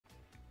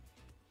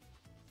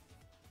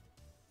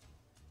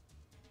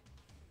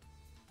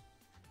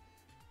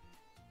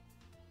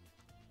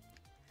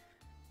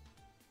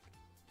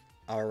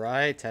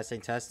Alright,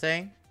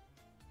 testing.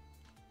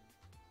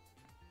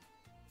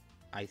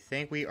 I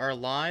think we are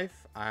live.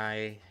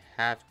 I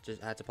had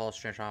to pull a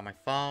screenshot on my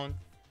phone.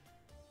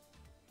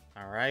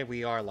 Alright,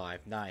 we are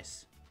live.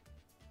 Nice.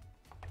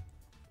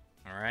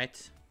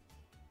 Alright.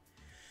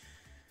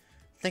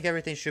 I think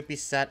everything should be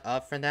set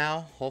up for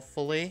now,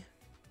 hopefully.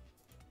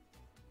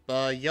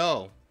 But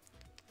yo,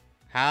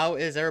 how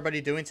is everybody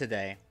doing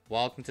today?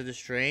 Welcome to the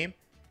stream.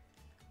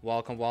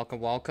 Welcome.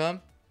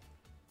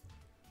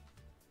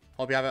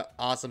 Hope you have an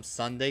awesome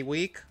Sunday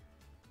week.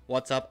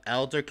 What's up,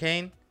 Elder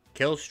King?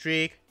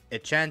 Killstreak,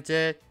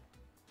 Enchanted.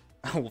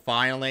 Oh,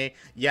 finally.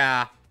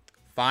 Yeah,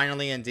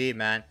 finally indeed,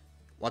 man.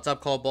 What's up,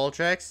 Cole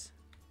Boltrix?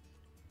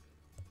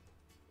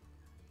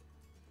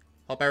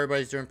 Hope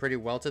everybody's doing pretty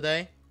well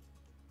today.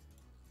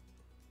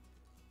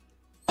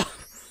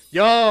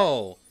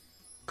 Yo!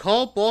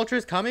 Cole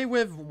Boltrix coming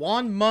with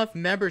 1 month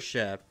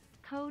membership.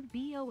 Code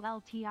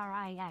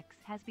BOLTRIX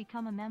has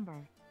become a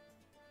member.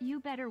 You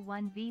better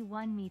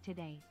 1v1 me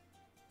today.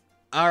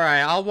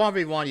 Alright, I'll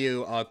 1v1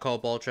 you, Cole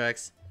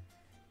Boltrix.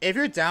 If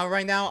you're down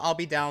right now, I'll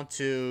be down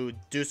to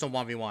do some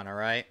 1v1,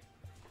 alright?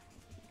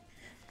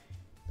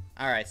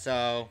 Alright,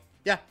 so,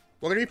 yeah.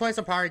 We're going to be playing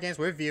some power games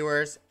with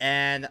viewers,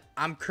 and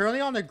I'm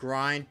currently on the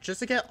grind just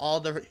to get all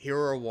the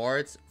hero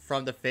rewards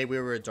from the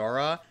Fateweaver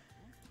Adora.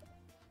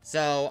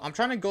 So, I'm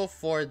trying to go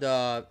for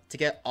to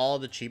get all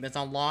the achievements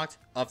unlocked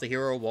of the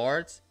hero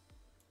rewards.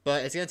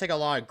 But it's going to take a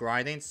lot of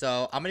grinding,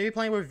 so I'm going to be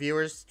playing with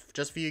viewers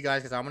just for you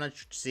guys, because I'm going to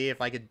see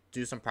if I could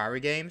do some power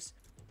games.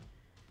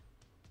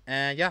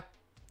 And yeah,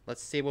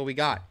 let's see what we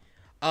got.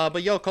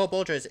 But yo, Cole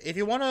Boltrix, if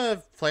you want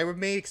to play with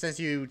me, since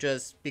you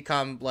just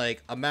become,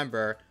 like, a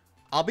member,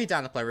 I'll be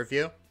down to play with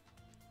you.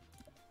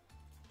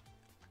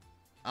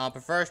 But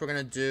first, what we're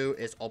going to do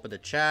is open the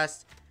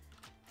chest,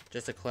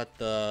 just to collect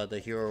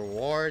the hero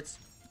rewards,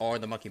 or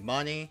the monkey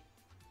money.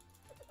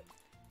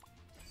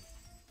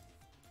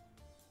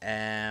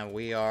 And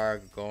we are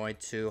going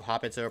to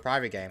hop into a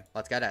private game.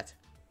 Let's get it.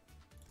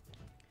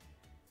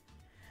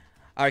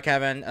 Alright,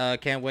 Kevin.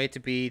 Can't wait to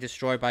be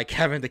destroyed by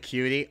Kevin the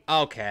Cutie.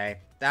 Okay.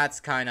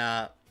 That's kind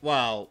of...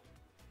 Well,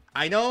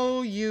 I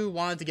know you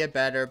wanted to get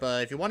better,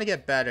 but if you want to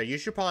get better, you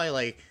should probably,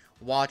 like,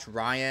 watch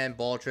Ryan,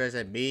 Boltrix,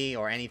 and me,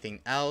 or anything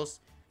else.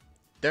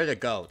 They're the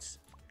GOATs.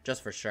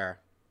 Just for sure.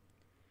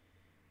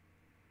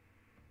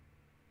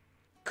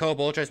 Cole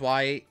Boltrix,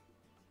 why...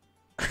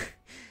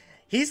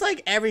 He's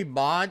like every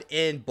mod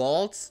in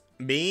Bolts,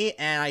 me,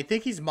 and I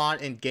think he's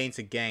mod in Gains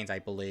to Gains, I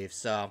believe.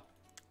 So,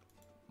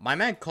 my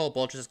man Cole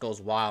Boltrix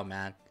goes wild,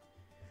 man.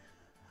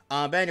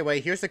 But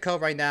anyway, here's the code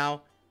right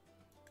now.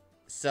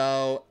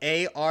 So,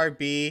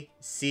 ARBCOK.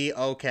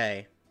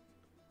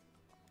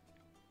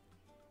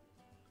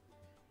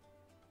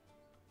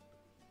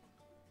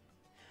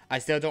 I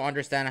still don't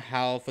understand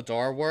how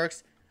Fedora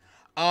works.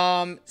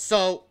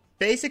 So,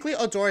 basically,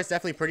 Adora is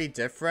definitely pretty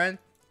different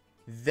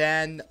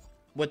than...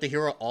 with the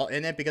hero alt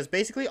in it, because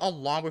basically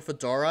along with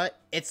Fedora,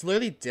 it's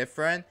literally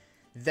different.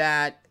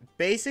 That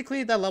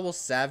basically the level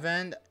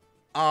 7,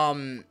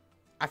 I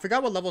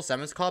forgot what level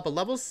 7 is called, but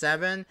level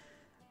 7,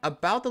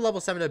 about the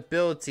level 7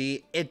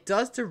 ability, it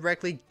does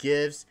directly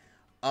gives,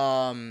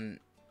 I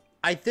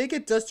think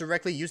it does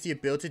directly use the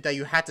ability that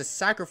you had to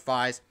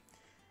sacrifice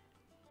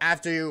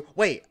after you,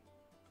 wait,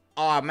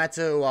 oh, I meant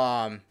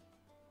to,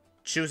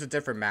 choose a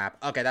different map.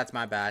 Okay, that's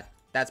my bad.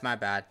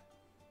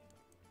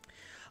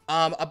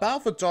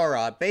 About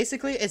Fedora,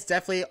 basically, it's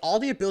definitely, all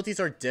the abilities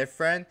are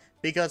different,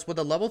 because with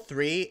the level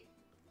 3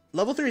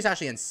 is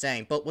actually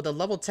insane, but with the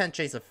level 10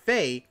 Chase of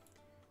Fate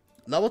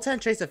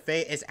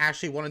is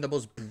actually one of the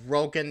most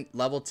broken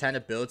level 10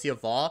 ability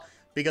of all,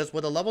 because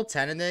with a level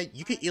 10 in it,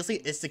 you can easily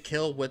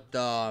insta-kill with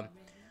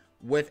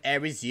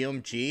every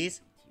ZMGs,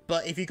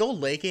 but if you go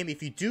late game,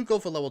 if you do go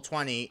for level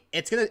 20,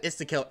 it's gonna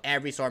insta-kill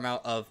every sort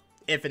amount of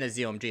infinite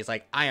ZMGs,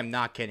 like, I am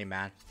not kidding,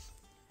 man.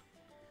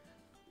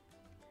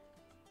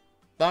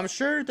 But I'm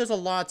sure there's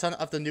a ton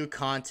of the new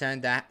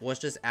content that was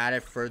just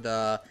added for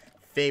the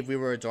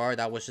Fateweaver Adora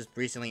that was just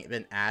recently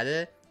been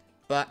added.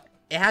 But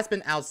it has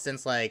been out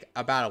since like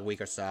about a week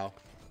or so.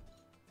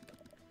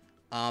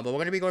 But we're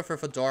going to be going for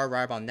Fedora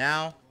right about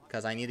now,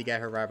 because I need to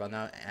get her right about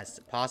now as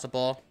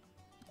possible.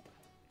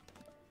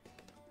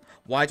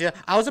 I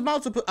was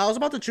about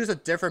to choose a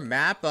different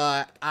map,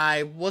 but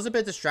I was a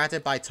bit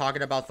distracted by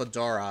talking about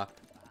Fedora.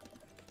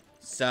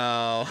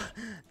 So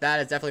that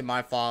is definitely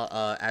my fault,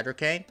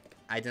 Adricane.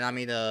 I did not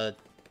mean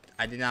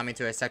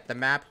to accept the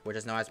map, which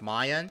is known as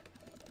Mayan.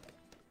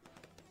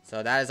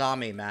 So that is on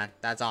me, man.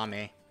 That's on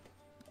me.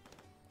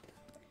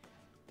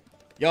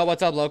 Yo,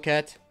 what's up,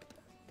 Loket?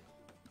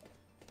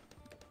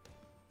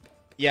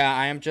 Yeah,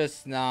 I am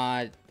just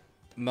not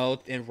mode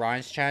in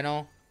Ryan's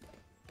channel.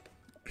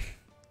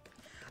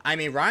 I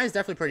mean, Ryan's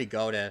definitely pretty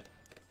goated.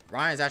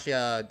 Ryan's actually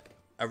a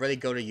really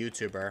goated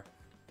YouTuber.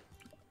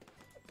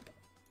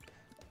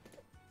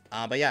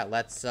 But yeah,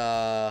 let's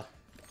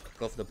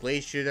go for the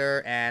blaze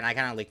shooter, and I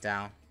kind of leaked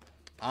down.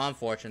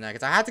 Unfortunate,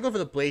 because I had to go for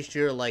the blaze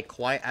shooter like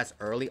quite as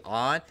early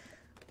on,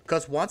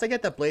 Because once I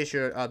get the Blaze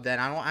Shield up, then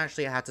I don't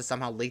actually have to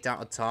somehow leak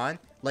down a ton.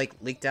 Like,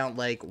 leak down,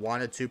 like,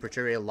 1 or 2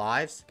 Praetorian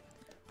lives.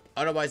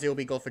 Otherwise, it will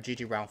be go for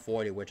GG round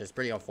 40, which is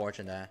pretty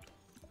unfortunate.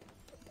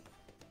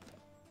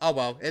 Oh,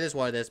 well. It is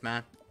what it is,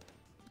 man.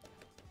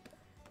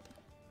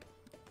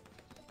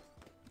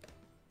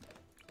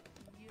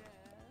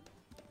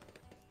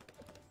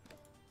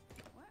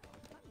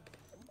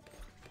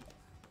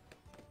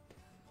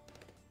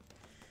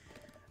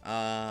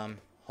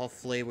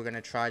 Hopefully we're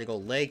gonna try to go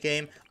late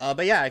game.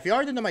 But yeah, if you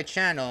are new to my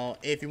channel,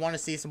 if you want to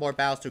see some more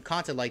Battles 2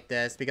 content like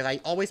this, because I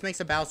always make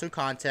some Battles 2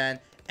 content,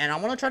 and I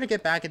want to try to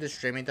get back into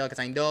streaming though, because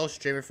I know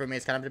streaming for me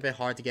is kind of a bit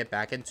hard to get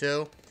back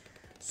into.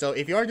 So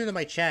if you are new to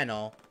my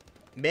channel,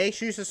 make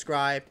sure you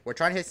subscribe. We're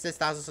trying to hit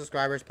 6,000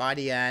 subscribers by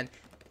the end,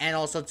 and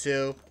also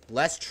too,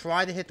 let's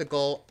try to hit the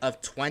goal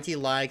of 20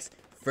 likes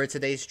for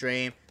today's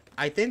stream.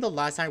 I think the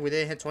last time we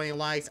didn't hit 20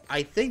 likes,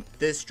 I think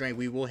this stream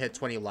we will hit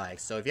 20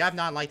 likes. So if you have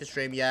not liked the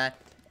stream yet,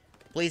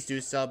 please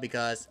do so,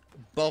 because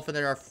both of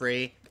them are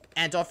free.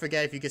 And don't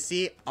forget, if you can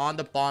see on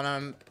the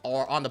bottom,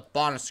 or on the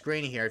bottom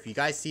screen here, if you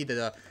guys see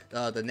the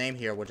name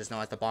here, which is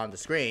known as the bottom of the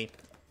screen,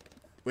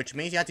 which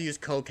means you have to use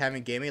code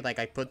KevinGaming like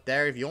I put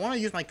there. If you want to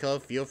use my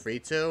code, feel free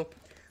to.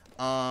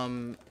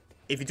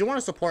 If you do want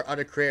to support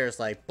other creators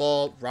like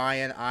Bolt,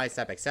 Ryan,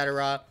 ISAP,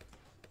 etc.,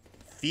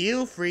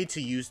 feel free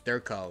to use their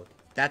code.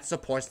 That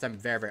supports them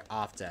very, very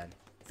often.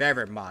 Very,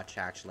 very much,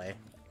 actually.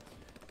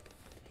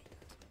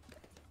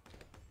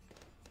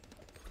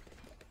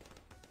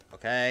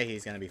 Okay,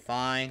 he's gonna be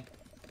fine.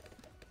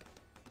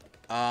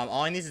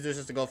 All he needs to do is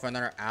just to go for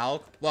another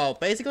Alch. Well,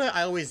 basically,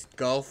 I always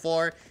go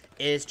for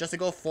is just to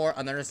go for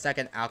another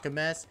second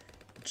Alchemist.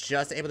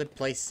 Just able to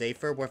play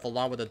safer with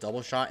along with a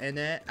double shot in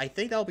it. I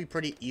think that will be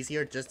pretty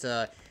easier just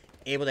to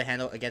able to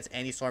handle against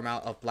any sort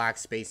amount of Black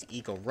Space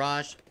Eco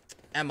Rush.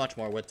 And much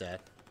more with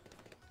it.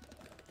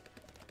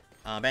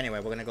 But anyway,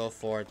 we're gonna go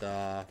for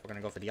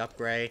the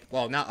upgrade.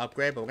 Well, not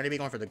upgrade, but we're gonna be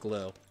going for the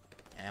glue.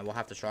 And we'll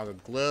have the stronger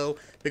glue.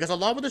 Because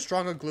along with the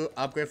stronger glue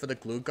upgrade for the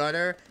glue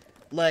gunner,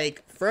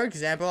 like, for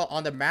example,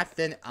 on the map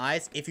Thin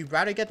Ice, if you'd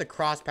rather get the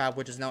cross path,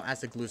 which is known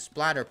as the glue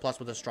splatter, plus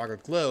with a stronger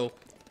glue,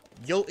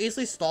 you'll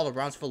easily stall the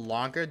rounds for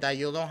longer, that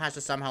you don't have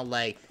to somehow,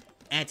 like,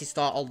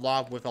 anti-stall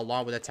along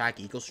with attack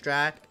eagle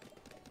strat.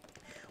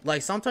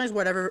 Like, sometimes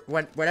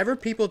whatever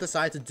people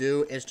decide to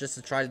do is just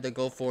to try to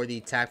go for the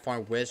attack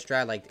farm with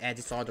strat, like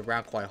anti-stall the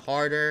round quite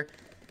harder.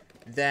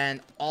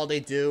 Then all they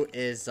do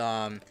is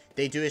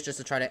just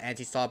to try to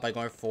anti-stall by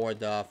going for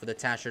the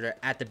attack shooter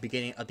at the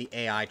beginning of the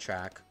AI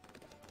track.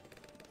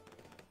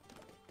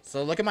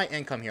 So look at my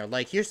income here.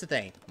 Like, here's the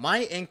thing.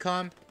 My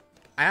income,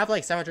 I have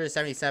like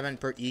 777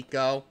 per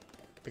eco,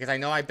 because I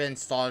know I've been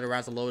stalling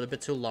around a little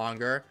bit too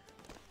longer.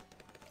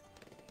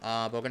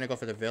 But we're gonna go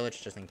for the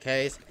village just in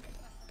case.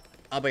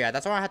 But yeah,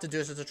 that's all I have to do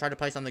is just to try to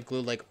place on the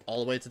glue like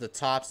all the way to the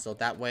top, so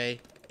that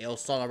way it'll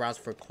stall around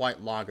for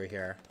quite longer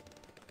here.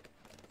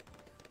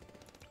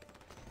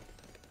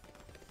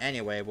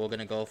 Anyway, we're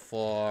gonna go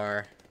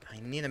for... I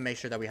need to make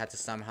sure that we have to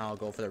somehow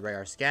go for the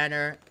radar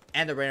scanner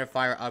and the radar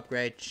fire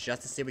upgrade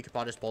just to see if we can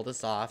probably just pull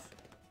this off.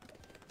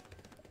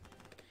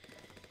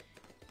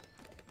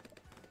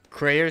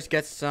 Creators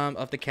get some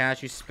of the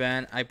cash you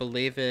spend. I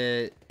believe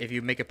it if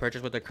you make a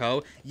purchase with the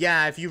code.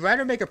 Yeah, if you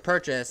rather make a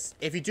purchase,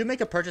 if you do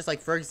make a purchase, like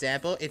for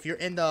example, if you're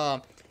in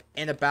the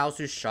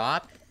Battlesuit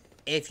shop,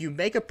 if you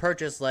make a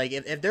purchase, like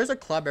if there's a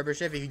club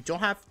membership, if you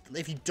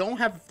don't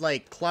have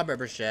like club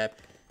membership,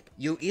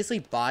 you easily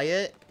buy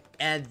it,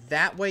 and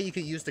that way you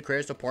can use the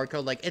creator support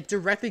code. Like, it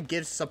directly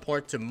gives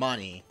support to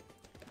money.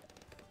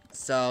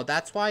 So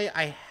that's why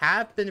I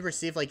have been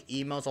received like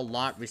emails a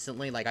lot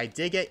recently. Like, I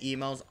did get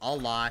emails a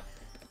lot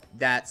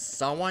that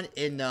someone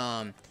in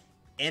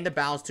the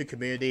Balance 2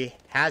 community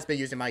has been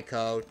using my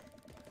code,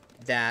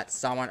 that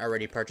someone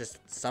already purchased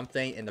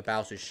something in the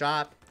Balance 2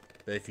 shop.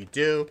 But if you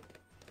do,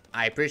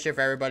 I appreciate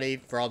for everybody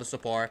for all the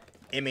support.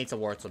 It means the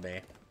world to me.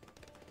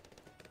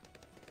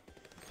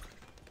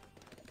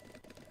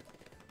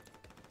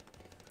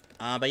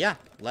 But yeah,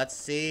 let's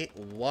see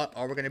what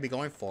are we going to be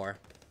going for.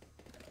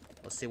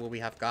 Let's see what we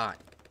have got.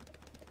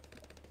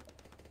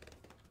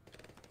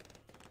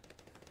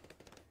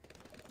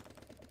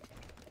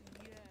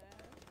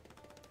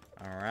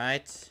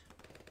 Alright.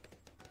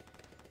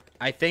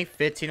 I think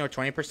 15 or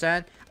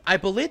 20%. I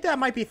believe that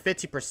might be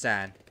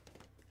 50%.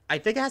 I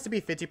think it has to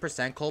be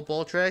 50% cold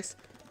bull tricks.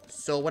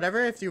 So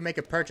whatever, if you make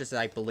a purchase,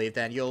 I believe,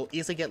 then you'll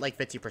easily get like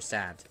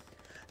 50%.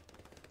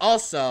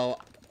 Also,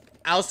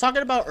 I was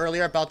talking about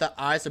earlier about the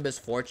Eyes of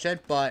Misfortune,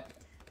 but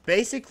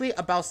basically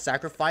about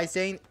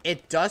sacrificing,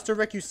 it does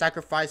direct you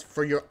sacrifice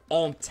for your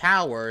own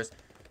towers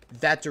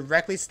that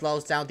directly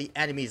slows down the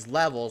enemy's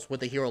levels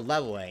with the hero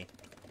leveling.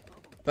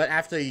 But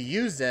after you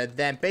use it,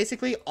 then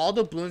basically all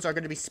the balloons are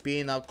going to be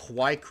speeding up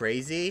quite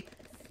crazy.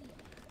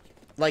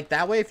 Like,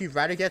 that way, if you'd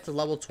rather get to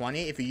level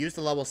 20, if you use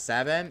the level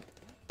 7,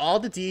 all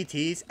the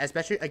DETs,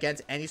 especially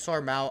against any sort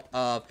of amount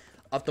of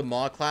the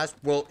mod class,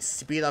 will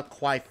speed up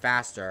quite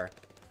faster.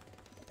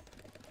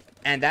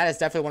 And that is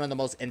definitely one of the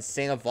most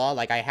insane of all.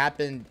 Like, I have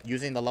been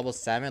using the level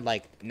 7,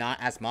 like, not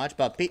as much.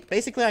 But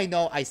basically, I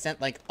know I sent,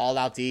 like,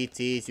 all-out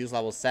DETs, use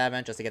level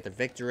 7 just to get the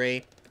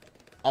victory.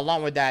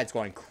 Along with that, it's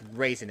going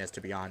craziness,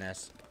 to be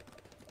honest.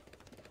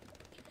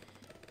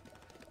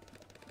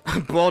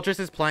 Boltrus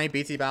is playing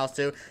BT Battles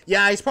too.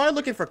 Yeah, he's probably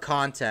looking for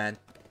content.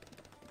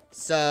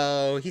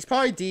 So, he's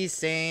probably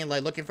DCing,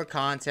 like, looking for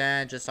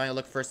content, just trying to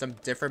look for some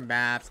different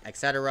maps,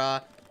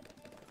 etc.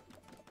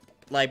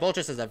 Like,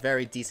 Boltrus is a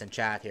very decent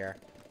chat here.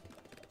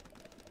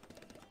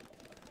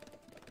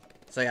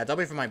 So yeah,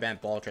 W for my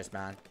band Boltrus,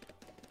 man.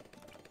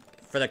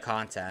 For the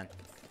content.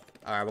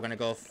 Alright, we're gonna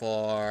go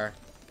for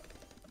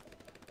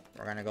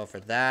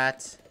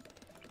that.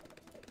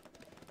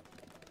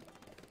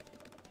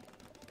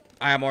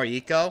 I have more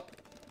eco.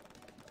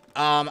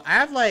 I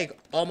have like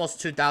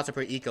almost 2,000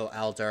 per eco,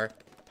 Elder.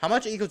 How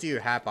much eco do you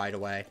have, by the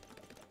way?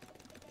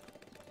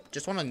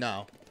 Just want to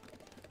know.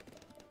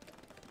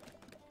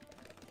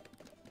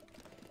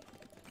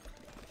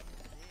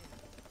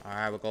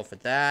 Alright, we'll go for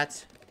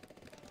that.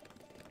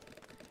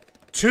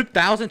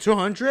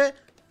 2,200?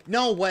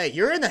 No way.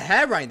 You're in the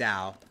head right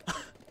now.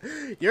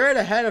 You're in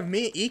the head of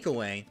me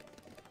ecoing.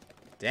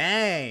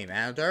 Dang,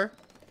 Elder.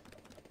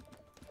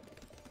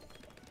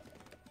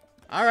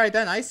 Alright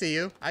then, I see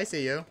you. I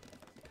see you.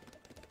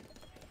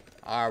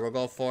 Alright, we'll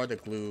go for the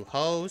glue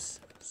hose.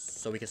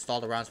 So we can stall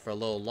the rounds for a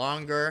little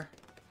longer.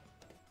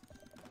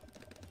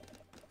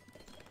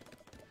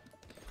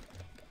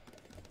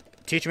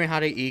 Teach me how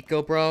to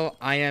eco, bro.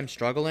 I am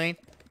struggling.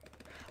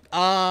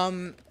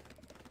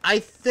 I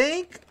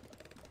think,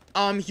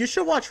 you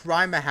should watch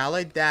Ryan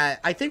Mahala. That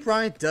I think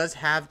Ryan does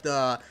have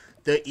the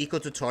eco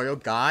tutorial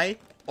guide,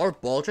 or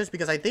Boltrus,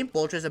 because I think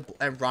Boltrus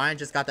and Ryan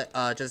just got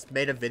the just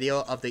made a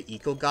video of the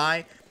eco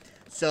guide.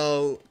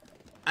 So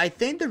I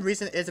think the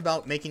reason is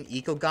about making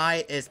eco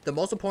guide is the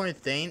most important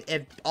thing.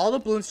 If all the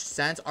Bloons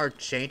scents are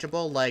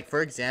changeable, like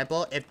for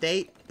example, if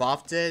they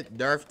buffed it,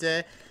 nerfed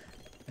it,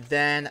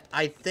 then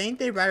I think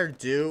they'd rather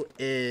do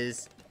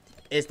is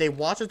they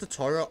watch a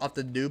tutorial of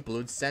the new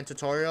Bloons scent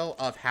tutorial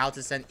of how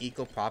to send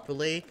eco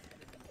properly.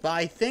 But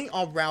I think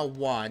on round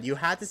 1, you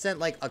had to send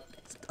like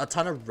a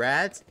ton of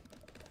reds.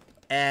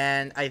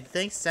 And I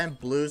think send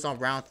blues on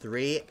round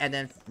 3. And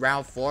then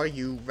round 4,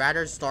 you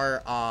rather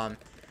start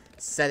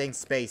setting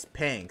space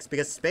pinks.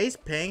 Because space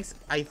pinks,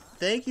 I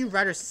think you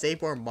rather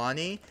save more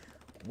money.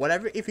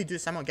 Whatever, if you do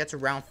somehow get to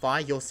round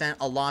 5, you'll send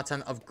a lot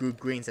ton of group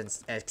greens and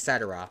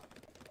etc.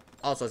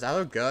 Also, is that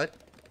look good?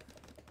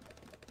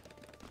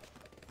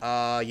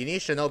 You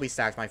need Shinobi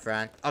stacks, my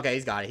friend. Okay,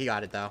 he's got it. He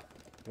got it, though.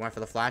 Went for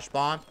the flash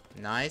bomb.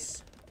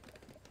 Nice.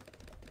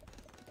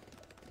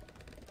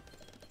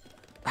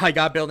 I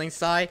got building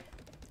side.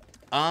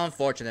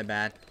 Unfortunate,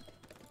 man.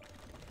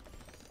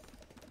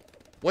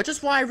 Which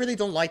is why I really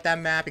don't like that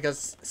map,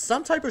 because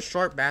some type of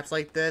short maps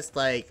like this,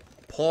 like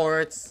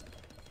ports,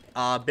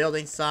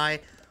 building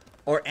side,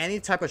 or any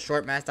type of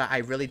short maps that I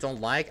really don't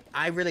like,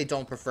 I really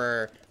don't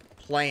prefer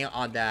playing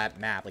on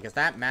that map, because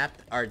that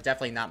map are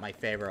definitely not my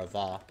favorite of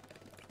all.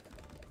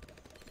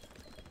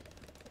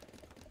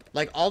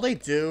 Like, all they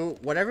do,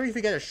 whatever if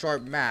you get a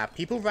short map,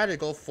 people rather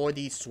go for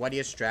the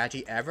sweatiest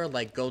strategy ever,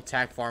 like go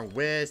tag farm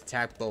whiz,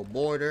 tag bow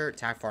mortar,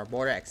 tag farm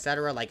mortar,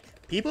 etc. Like,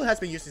 people has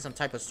been using some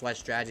type of sweat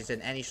strategies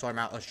in any short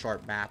amount of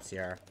short maps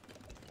here.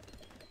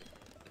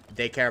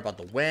 They care about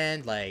the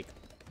win, like,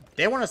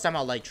 they want to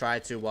somehow, like, try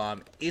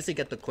to, easily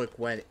get the quick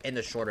win in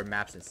the shorter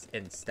maps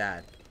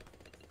instead.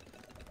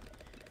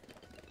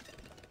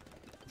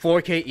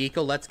 4K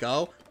eco, let's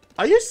go.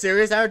 Are you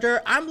serious,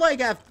 Editor? I'm,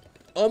 like, at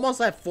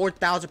almost at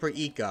 4,000 per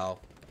eco.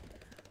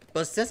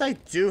 But since I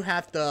do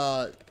have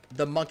the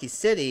Monkey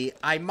City,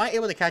 I might be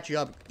able to catch you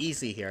up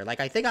easy here.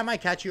 Like, I think I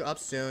might catch you up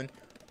soon.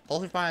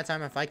 Hopefully by the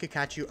time if I could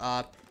catch you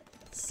up,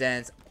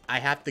 since I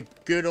have the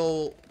good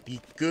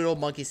old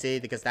Monkey City,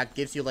 because that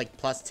gives you like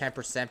plus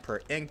 10%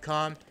 per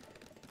income.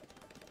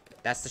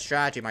 That's the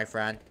strategy, my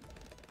friend.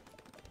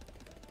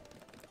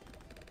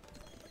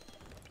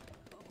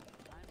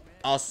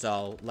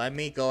 Also, let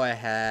me go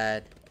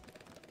ahead,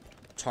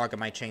 target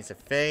my Chains of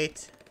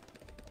Fate.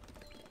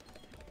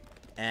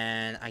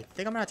 And I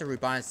think I'm gonna have to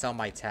rebuy and sell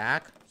my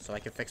tack so I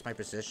can fix my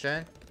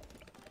position.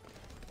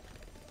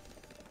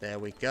 There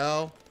we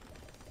go.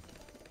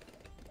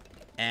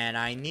 And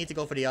I need to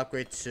go for the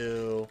upgrade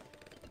to...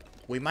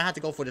 We might have to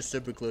go for the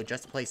super glue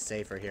just to play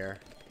safer here.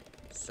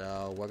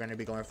 So we're gonna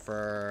be going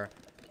for...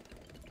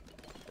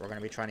 We're gonna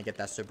be trying to get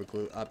that super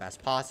glue up as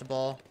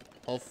possible.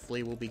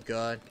 Hopefully we'll be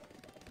good.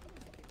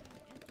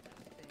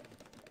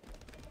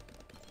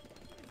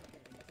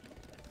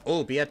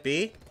 Oh,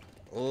 BFB?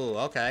 Oh,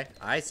 okay.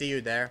 I see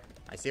you there.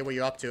 I see what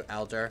you're up to,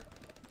 Elder.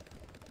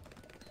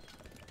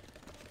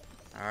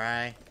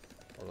 Alright.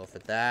 We'll go for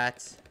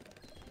that.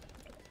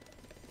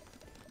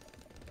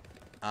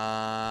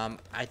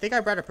 I think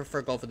I'd rather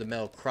prefer go for the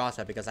middle cross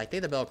path, because I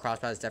think the middle cross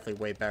path is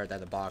definitely way better than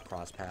the bottom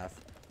cross path.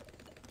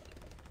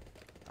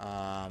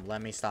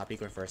 Let me stop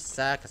equaling for a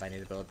sec, because I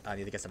need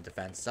to get some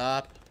defense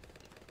up.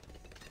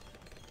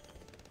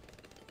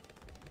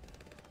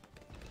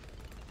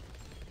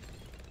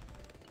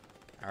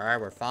 Alright,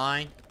 we're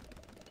fine.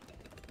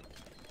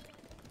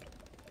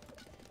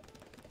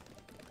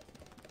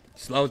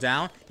 Slow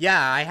down?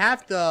 Yeah, I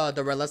have the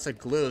relentless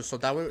glue, so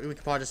that way we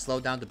can probably just slow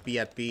down the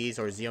BFBs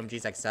or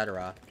ZMGs,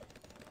 etc.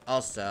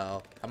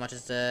 Also, how much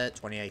is it?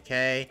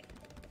 28k.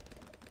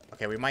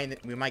 Okay, we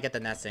might get the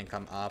net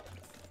income up.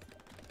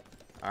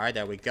 Alright,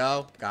 there we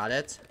go. Got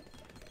it.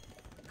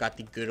 Got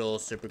the good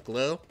old super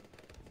glue.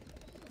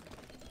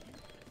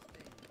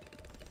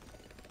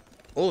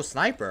 Oh,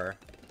 sniper.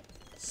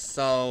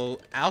 So,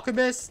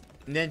 alchemist,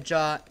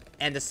 ninja,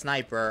 and the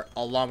sniper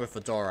along with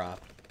Fedora.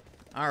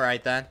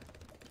 Alright then.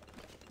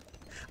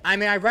 I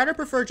mean, I'd rather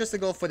prefer just to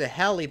go for the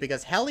heli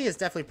because heli is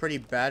definitely pretty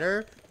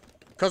better.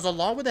 Because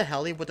along with the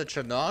heli with the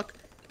Chinook,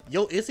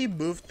 you'll easily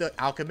move the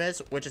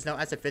alchemist, which is known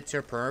as a 5th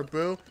tier perma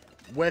brew.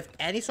 With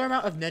any sort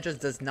amount of ninjas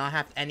does not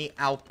have any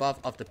out buff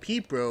of the P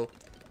brew,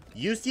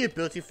 use the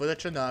ability for the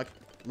Chinook,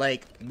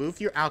 like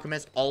move your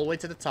alchemist all the way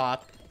to the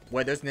top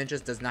where those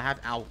ninjas does not have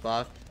out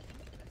buff.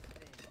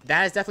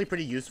 That is definitely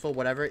pretty useful,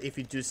 whatever, if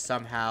you do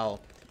somehow,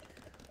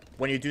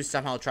 when you do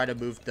somehow try to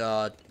move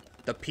the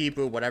P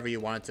brew, whatever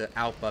you wanted to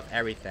out buff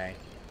everything.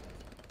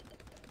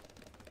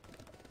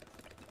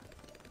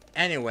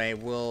 Anyway,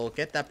 we'll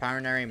get that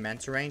primary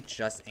mentoring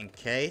just in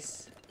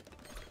case.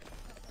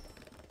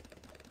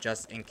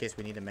 Just in case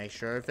we need to make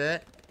sure of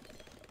it.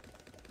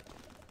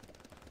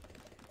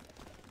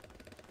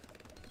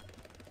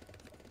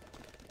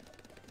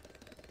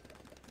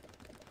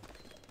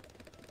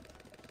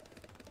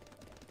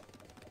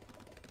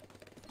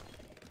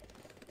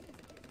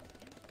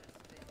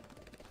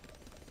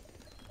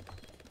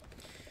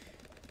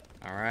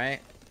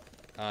 Alright.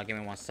 Give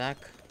me one sec.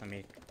 Let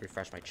me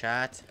refresh my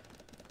chat.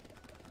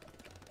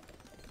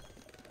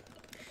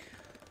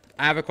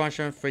 I have a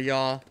question for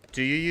y'all.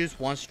 Do you use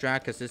one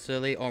strat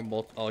consistently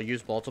or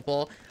use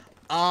multiple?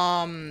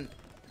 I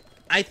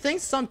think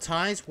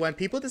sometimes when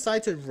people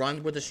decide to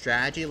run with a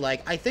strategy,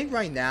 like I think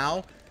right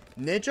now,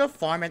 Ninja,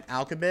 Farm, and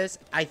Alchemist,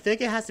 I think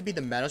it has to be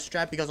the meta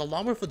strat because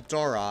along with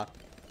Fedora,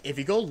 if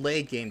you go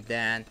late game,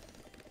 then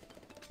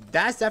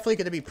that's definitely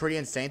going to be pretty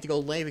insane to go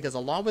late because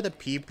along with the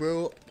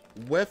P-Brew,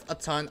 with a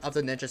ton of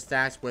the ninja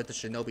stacks with the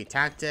Shinobi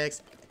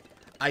tactics,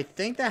 I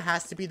think that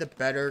has to be the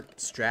better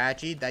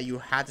strategy that you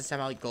have to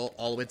somehow go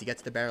all the way to get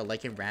to the better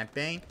late game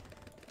ramping.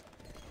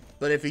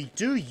 But if you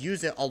do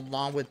use it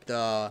along with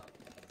the...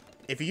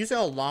 If you use it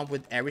along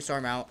with every sort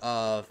amount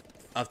of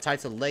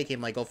types of late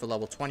game, like go for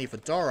level 20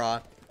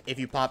 Fedora, if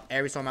you pop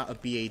every sort amount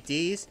of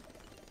BADs,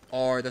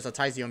 or there's a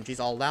type ZMGs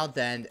all allowed,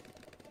 then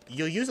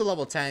you'll use a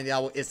level 10 and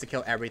that will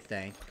insta-kill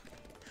everything.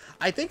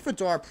 I think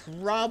Fedora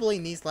probably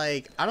needs,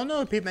 like... I don't know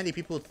if many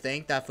people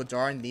think that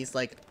Fedora needs,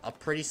 like, a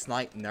pretty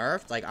slight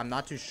nerf. Like, I'm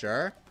not too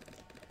sure.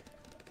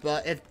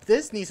 But if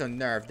this needs a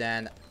nerf,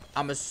 then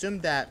I'm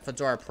assuming that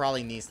Fedora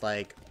probably needs,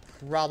 like,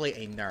 probably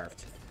a nerf.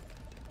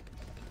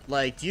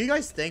 Like, do you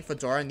guys think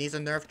Fedora needs a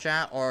nerf,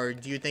 chat? Or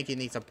do you think it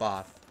needs a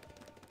buff?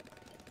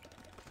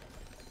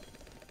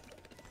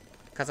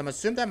 Because I'm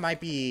assuming that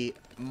might be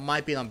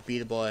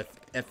unbeatable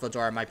if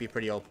Fedora might be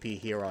pretty OP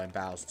hero in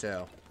battles,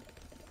 too.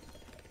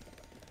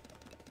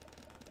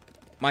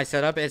 My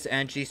setup is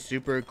NG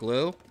Super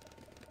Glue.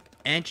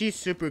 NG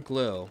Super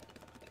Glue.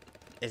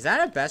 Is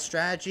that a best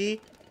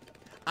strategy?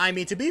 I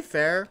mean, to be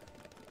fair,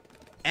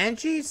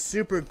 NG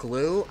Super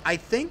Glue, I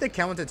think the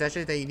counter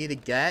detection that you need to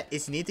get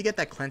is you need to get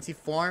that cleansing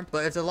form. But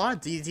if there's a lot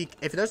of DT,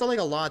 if there's like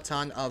a lot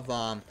ton of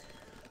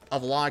a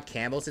lot of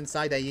camos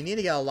inside, that you need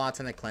to get a lot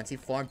ton of cleansing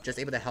form just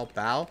able to help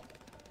out.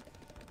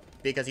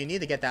 Because you need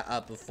to get that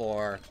up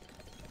before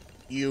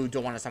you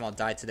don't want to somehow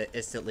die to the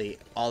instantly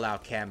all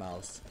out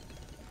camos.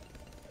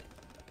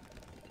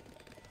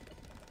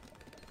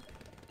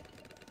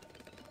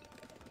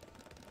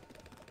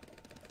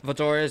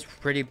 Fedora is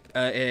pretty,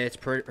 it's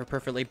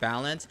perfectly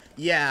balanced.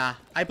 Yeah,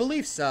 I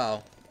believe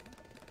so.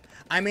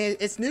 I mean,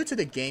 it's new to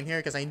the game here,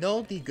 because I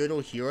know the good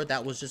old hero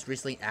that was just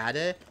recently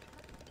added.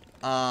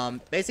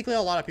 Basically,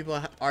 a lot of people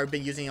are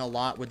been using a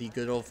lot with the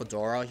good old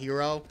Fedora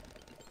hero.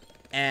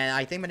 And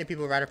I think many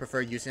people rather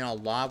prefer using it a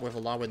lot with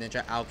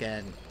Ninja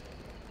Alch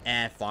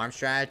and farm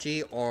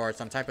strategy, or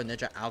some type of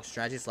Ninja Alch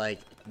strategies like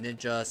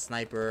Ninja,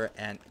 Sniper,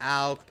 and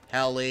Alch,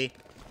 Heli,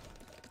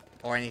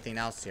 or anything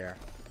else here.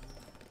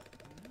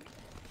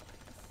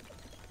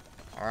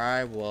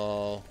 Alright,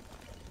 we'll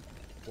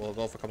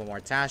go for a couple more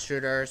task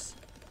shooters.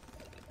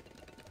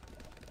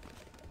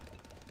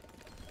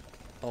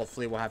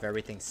 Hopefully we'll have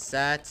everything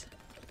set.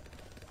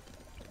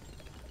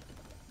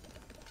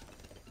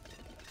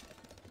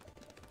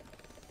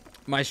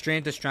 My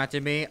stream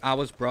distracted me. I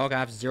was broke. I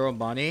have zero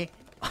money.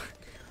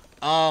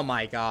 Oh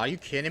my god. Are you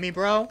kidding me,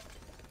 bro?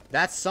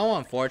 That's so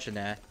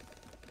unfortunate.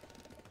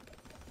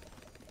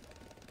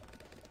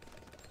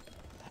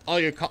 Oh,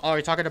 you're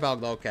talking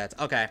about Locats.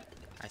 Okay.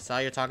 I saw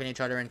you talking to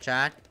each other in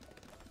chat.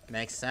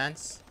 Makes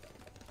sense.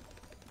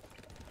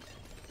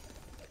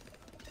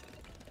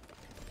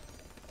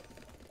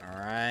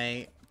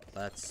 Alright.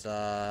 Let's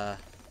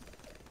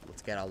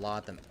get a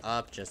lot of them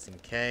up just in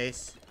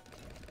case.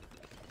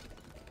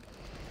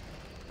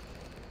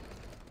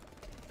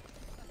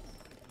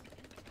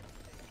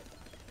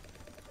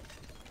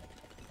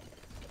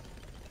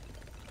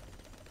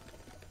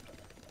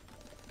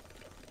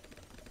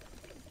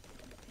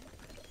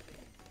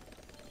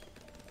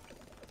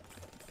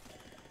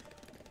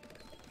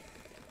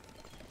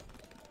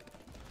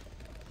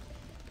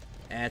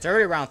 And it's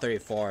already around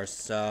 34,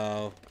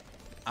 so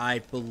I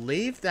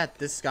believe that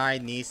this guy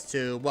needs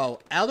to,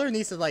 well, Elder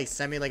needs to like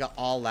send me like an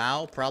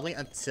all-out probably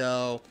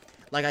until,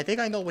 like, I think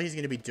I know what he's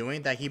going to be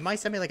doing, that he might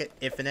send me like an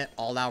infinite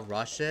all-out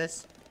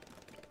rushes.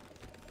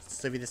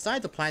 So if he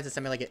decides to plan to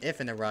send me like an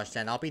infinite rush,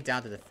 then I'll be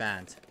down to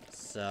defend.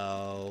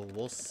 So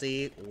we'll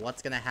see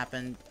what's going to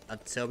happen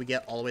until we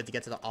get all the way to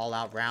get to the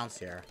all-out rounds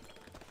here.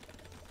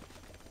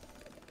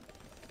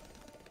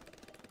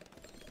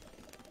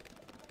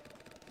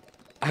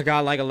 I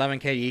got like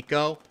 11k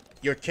eco?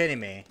 You're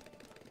kidding me.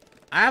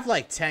 I have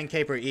like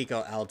 10k per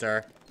eco,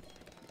 Elder.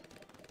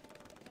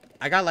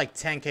 I got like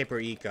 10k per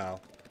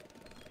eco.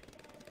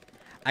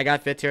 I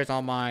got 5th tiers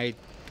on my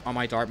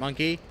Dart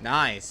Monkey.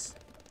 Nice.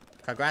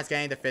 Congrats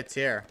getting the 5th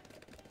tier.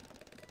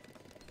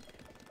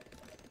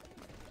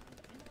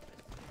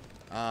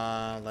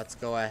 Let's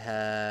go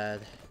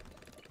ahead.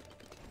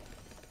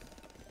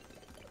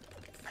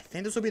 I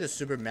think this will be the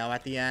super mail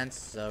at the end.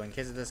 So in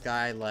case of this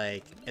guy,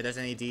 like, if there's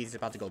any D's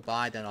about to go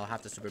by, then I'll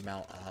have the super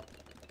mail up.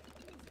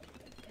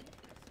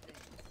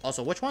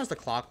 Also, which one's the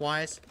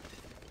clockwise?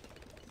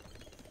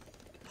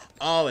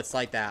 Oh, it's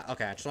like that.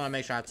 Okay, I just want to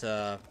make sure I have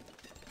to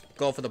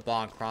go for the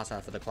ball and cross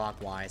out for the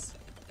clockwise.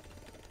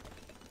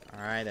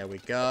 Alright, there we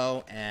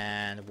go.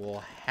 And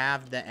we'll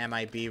have the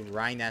MIB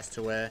right next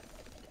to it.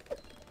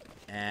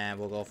 And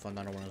we'll go for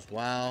another one as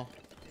well.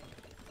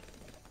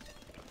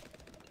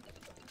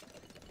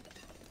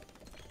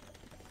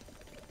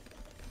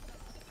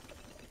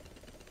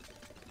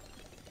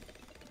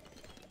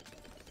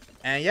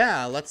 And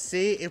yeah, let's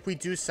see if we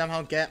do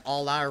somehow get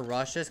all our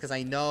rushes, because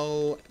I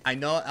know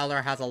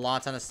Eller has a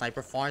lot ton of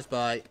sniper farms,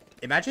 but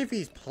imagine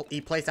if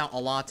he plays out a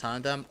lot ton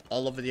of them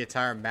all over the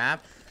entire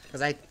map,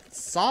 because I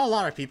saw a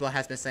lot of people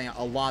has been saying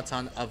a lot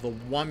ton of the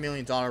 $1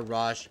 million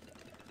rush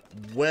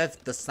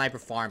with the sniper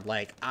farm.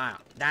 Like,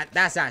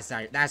 that's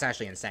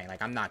actually insane.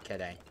 Like, I'm not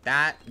kidding.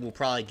 That will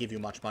probably give you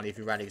much money if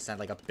you're ready to send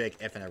like a big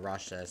infinite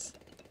rush this.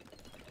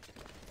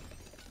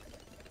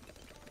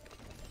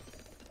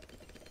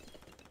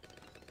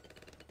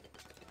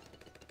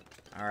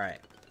 Alright.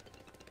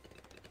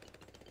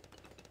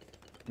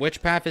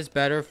 Which path is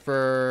better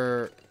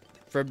for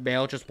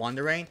male, just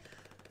wondering?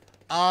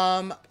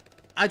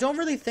 I don't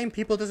really think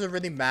people doesn't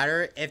really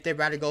matter if they'd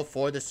rather go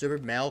for the super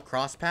male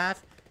cross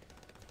path.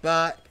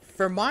 But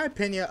for my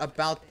opinion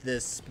about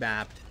this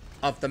map,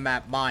 of the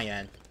map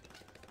Mayan,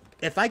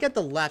 if I get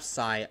the left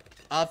side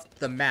of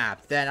the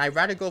map, then I'd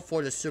rather go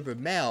for the super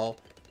male.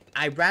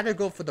 I'd rather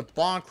go for the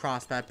bond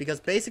cross path, because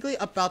basically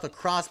about the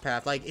cross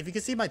path, like if you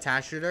can see my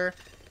task shooter,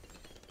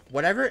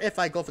 whatever, if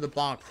I go for the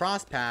bond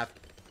cross path,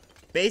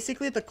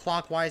 basically the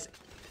clockwise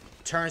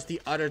turns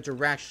the other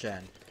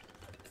direction.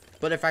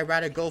 But if I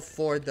rather go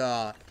for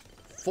the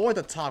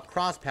top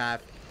cross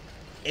path,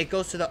 it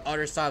goes to the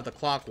other side of the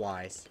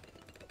clockwise.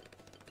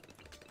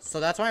 So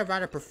that's why I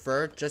rather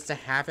prefer just to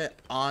have it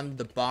on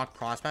the bond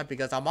cross path,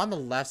 because I'm on the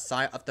left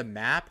side of the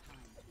map.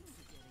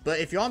 But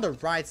if you're on the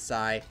right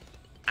side,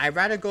 I'd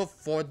rather go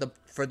for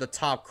the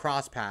top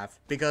cross path,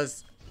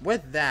 because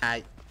with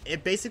that,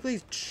 it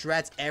basically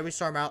shreds every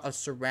sort amount of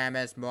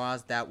ceramics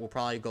mods that will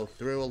probably go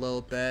through a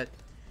little bit.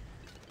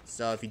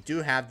 So if you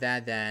do have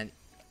that, then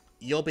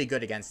you'll be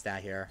good against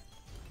that here.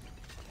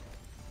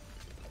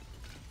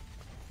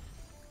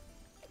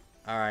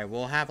 Alright,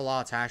 we'll have a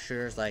lot of task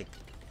shooters like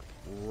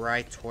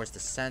right towards the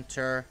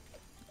center.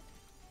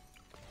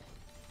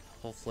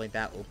 Hopefully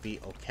that will be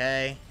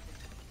okay.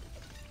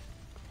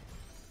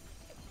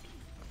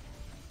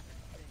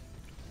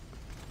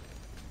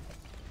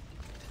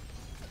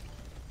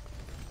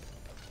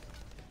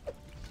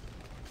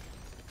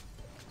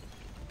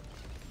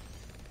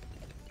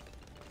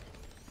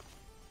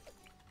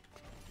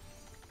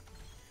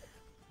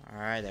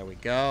 Alright, there we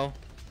go.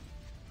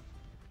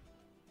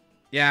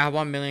 Yeah, I have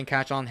 1 million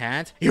cash on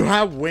hand. You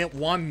have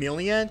 1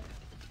 million?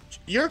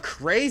 You're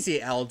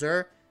crazy,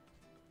 Elder.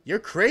 You're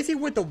crazy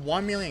with the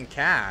 1 million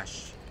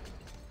cash.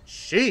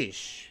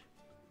 Sheesh.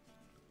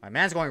 My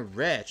man's going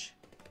rich.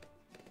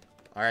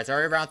 Alright, it's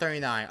already around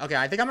 39. Okay,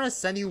 I think I'm going to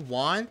send you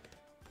one.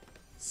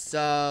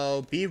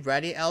 So, be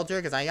ready, Elder,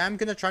 because I am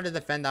going to try to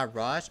defend that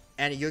rush.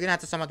 And you're going to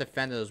have to somehow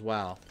defend it as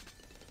well.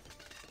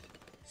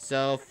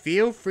 So,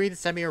 feel free to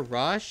send me a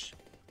rush.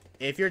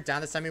 If you're down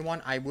to send me one,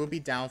 I will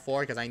be down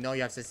for it, because I know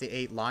you have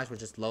 68 lives,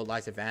 which is low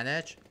lives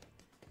advantage.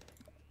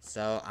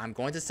 So, I'm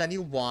going to send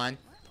you one.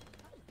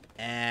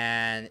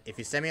 And if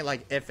you send me,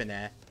 like,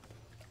 infinite.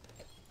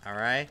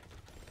 Alright.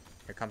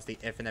 Here comes the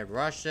infinite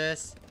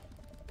rushes.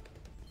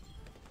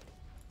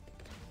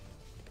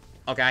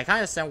 Okay, I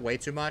kind of sent way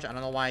too much. I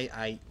don't know why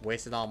I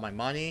wasted all my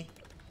money.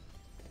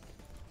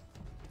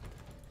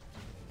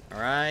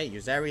 Alright,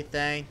 use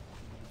everything.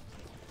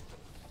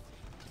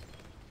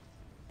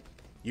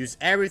 Use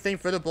everything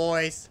for the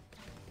boys.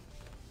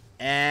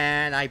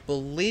 And I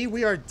believe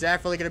we are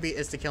definitely going to be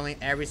insta-killing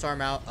every sort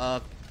amount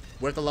of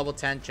with the level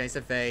 10 Chase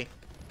of Fate.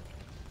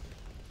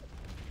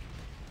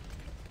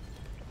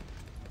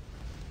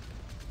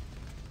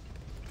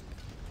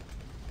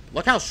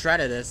 Look how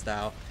shredded it is,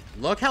 though.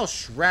 Look how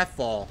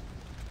shredful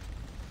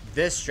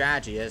this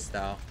strategy is,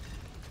 though.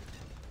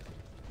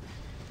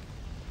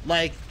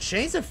 Like,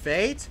 Chains of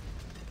Fate?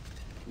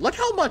 Look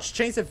how much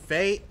Chains of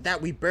Fate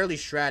that we barely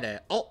shredded.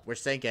 Oh, we're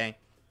sinking.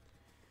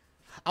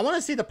 I want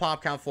to see the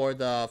pop count for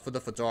the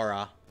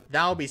Fedora.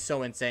 That would be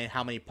so insane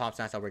how many pop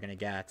snacks that we're going to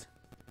get.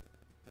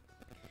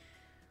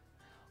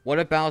 What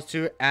about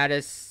to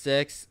added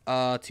 6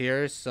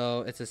 tiers?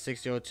 So it's a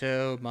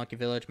 602. Monkey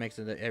Village makes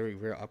it every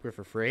real upgrade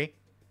for free.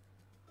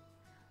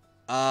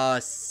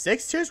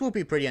 6 tiers will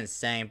be pretty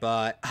insane,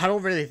 but I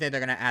don't really think they're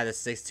going to add the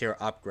 6 tier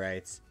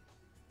upgrades.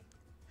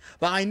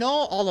 But I know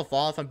all the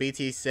fallout from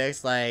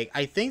BT6, like,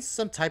 I think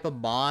some type of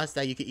mods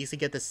that you can easily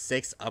get the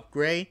 6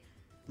 upgrade,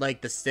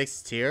 like the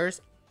 6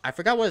 tiers. I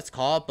forgot what it's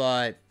called,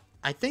 but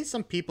I think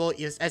some people,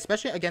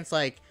 especially against,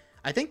 like,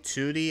 I think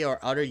 2D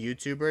or other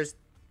YouTubers,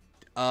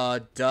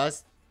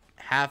 does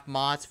have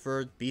mods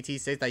for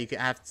BT6 that you can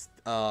have,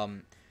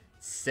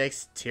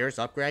 6 tiers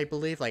upgrade, I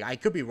believe. Like, I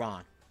could be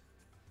wrong.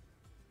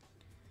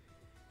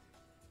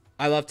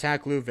 I love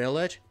Tag Glue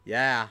Village.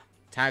 Yeah,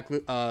 Tag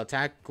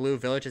Glue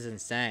Village is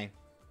insane.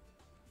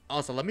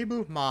 Also, let me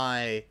move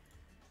my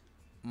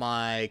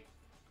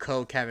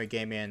code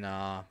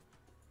KevinGaming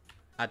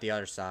at the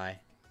other side.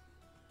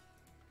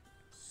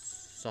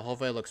 So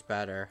hopefully it looks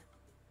better.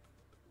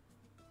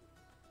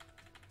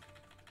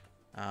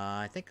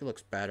 I think it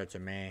looks better to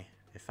me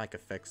if I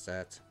could fix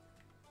it.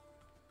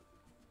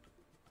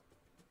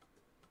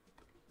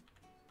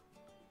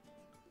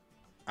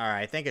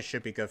 Alright, I think it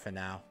should be good for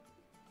now.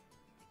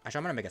 Actually,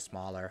 I'm gonna make it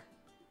smaller.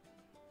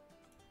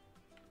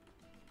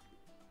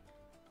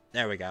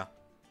 There we go.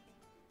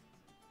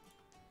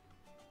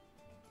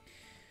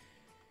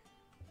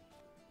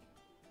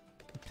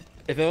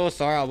 If it was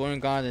Star, I wouldn't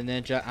have gone to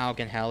Ninja, Alk,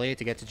 and Heli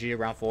to get to G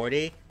around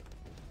 40.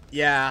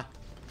 Yeah.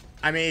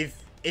 I mean,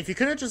 if you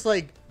couldn't just,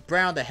 like,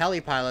 brown the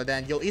Heli pilot,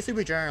 then you'll easily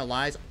regenerate your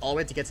lives all the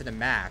way to get to the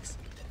max.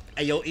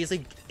 And you'll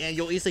easily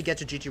get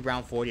to GG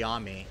round 40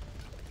 on me.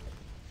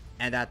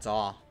 And that's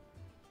all.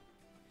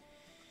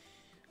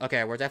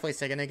 Okay, we're definitely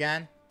sinking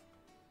again.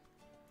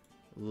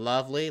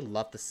 Lovely.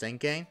 Love the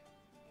sinking.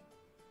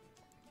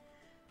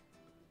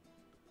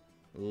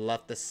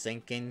 Love the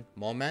sinking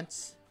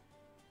moments.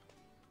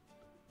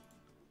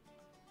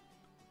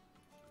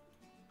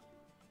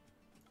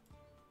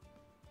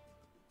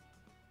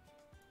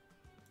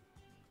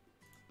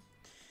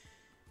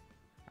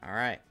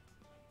 Alright.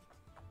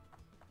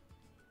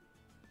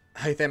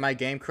 I think my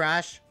game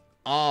crashed.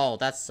 Oh,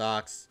 that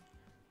sucks.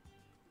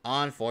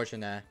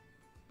 Unfortunate.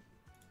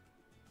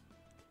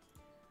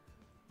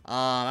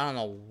 I don't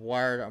know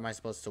where am I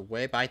supposed to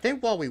wait, but I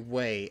think while we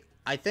wait,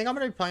 I think I'm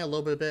gonna be playing a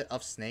little bit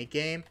of Snake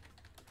Game.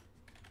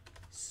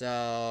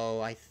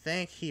 So I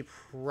think he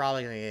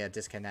probably gonna get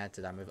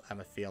disconnected. I'm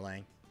a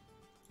feeling.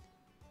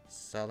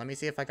 So let me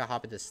see if I can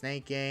hop into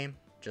Snake Game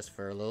just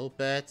for a little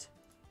bit.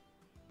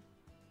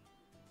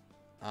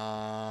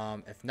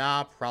 If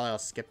not, probably I'll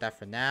skip that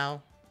for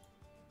now.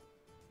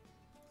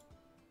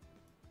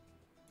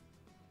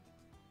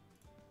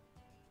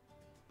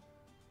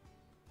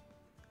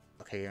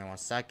 Okay, give me 1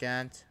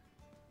 second.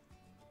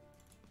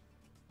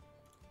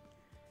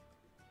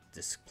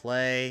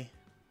 Display.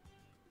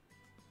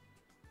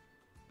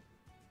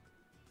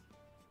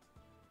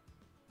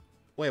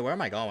 Wait, where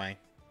am I going?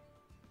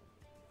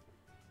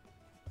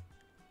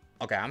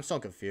 Okay, I'm so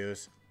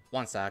confused.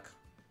 1 sec.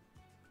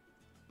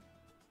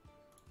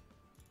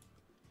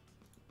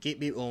 Keep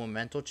me on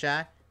mental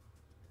chat.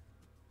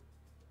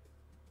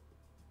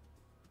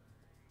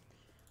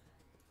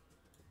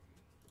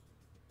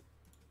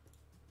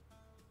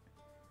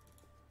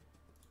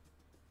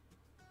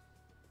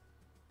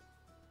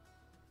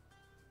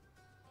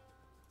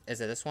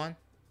 Is it this one?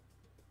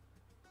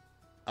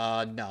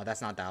 No,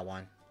 that's not that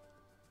one.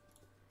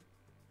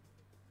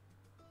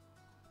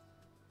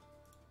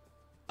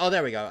 Oh,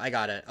 there we go. I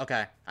got it.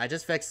 Okay. I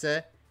just fixed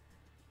it.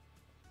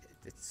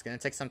 It's gonna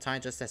take some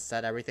time just to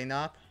set everything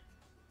up.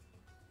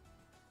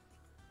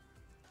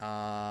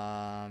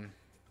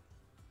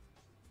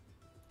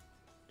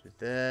 Do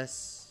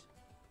this.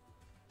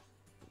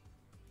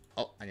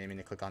 Oh, I didn't mean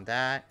to click on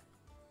that.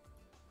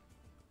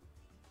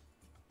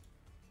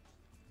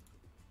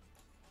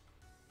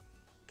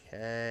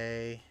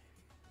 Okay.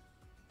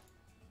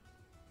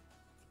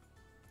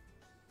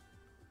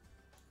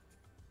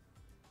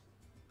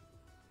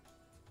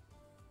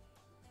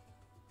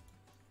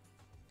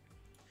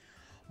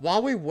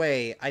 While we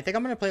wait, I think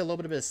I'm going to play a little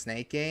bit of a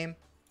Snake Game.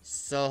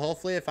 So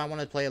hopefully if I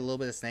want to play a little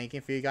bit of Snake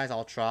Game for you guys,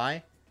 I'll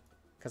try.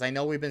 Because I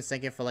know we've been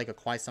sinking for like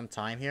quite some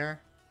time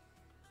here.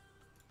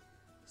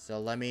 So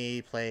let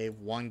me play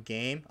 1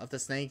 game of the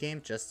Snake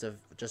Game just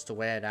to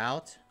weigh it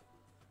out.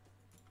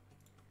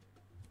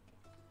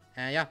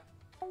 And yeah,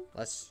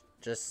 let's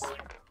just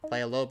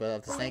play a little bit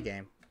of the Snake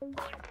Game.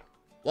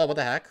 Whoa, what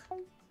the heck?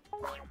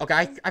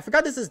 Okay, I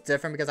forgot this is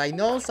different because I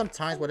know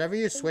sometimes whenever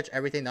you switch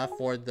everything up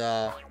for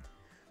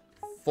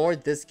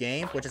this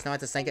game, which is not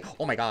the Snake Game.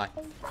 Oh my god.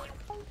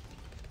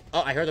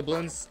 Oh, I heard the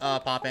balloons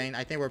popping.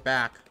 I think we're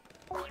back.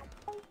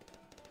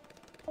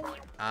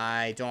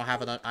 I don't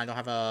have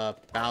a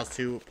Battles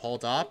 2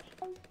 pulled up.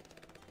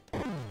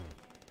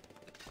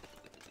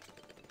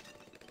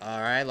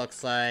 Alright,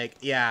 looks like...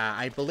 Yeah,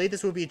 I believe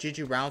this will be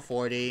GG round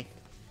 40.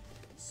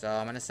 So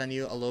I'm gonna send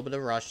you a little bit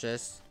of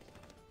rushes.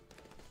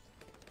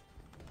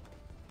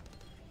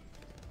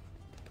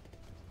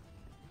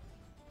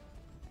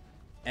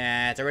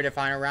 And it's already the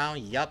final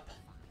round. Yup.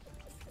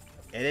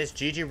 It is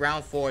GG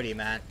round 40,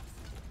 man.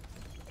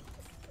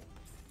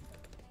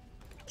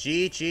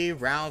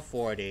 GG round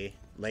 40,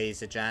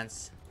 ladies and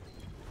gents.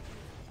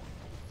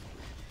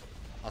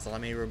 Also,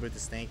 let me remove the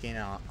snake game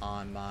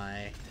on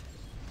my...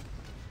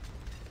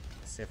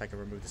 Let's see if I can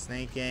remove the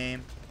snake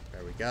game.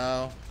 There we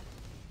go.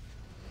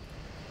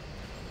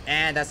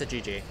 And that's a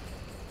GG.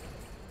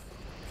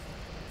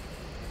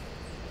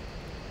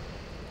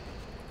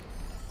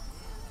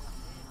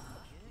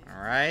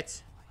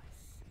 Alright.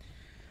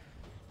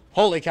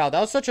 Holy cow, that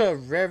was such a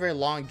very, very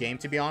long game,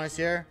 to be honest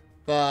here.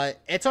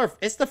 But it's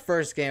the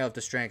first game of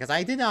the string, because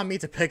I did not mean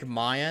to pick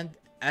Mayan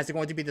as it's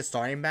going to be the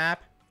starting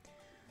map.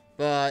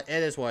 But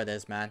it is what it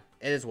is, man.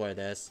 It is what it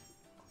is.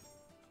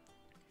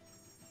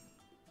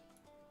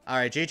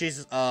 Alright,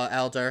 GG's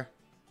Elder.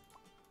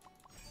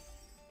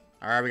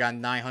 Alright, we got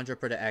 900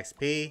 for the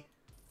XP.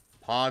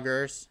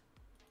 Poggers.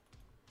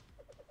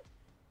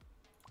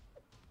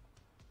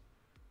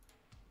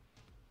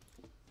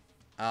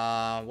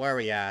 Where are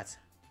we at?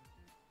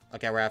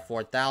 Okay, we're at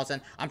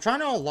 4,000. I'm trying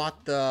to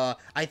unlock the...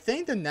 I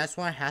think the next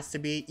one has to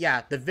be...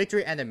 Yeah, the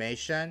victory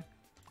animation.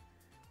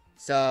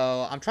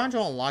 So, I'm trying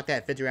to unlock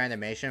that victory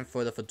animation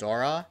for the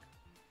Fedora.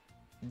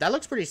 That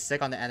looks pretty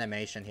sick on the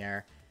animation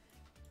here.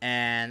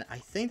 And I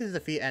think the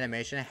defeat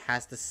animation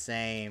has the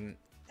same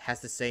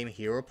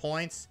hero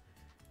points.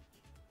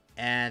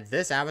 And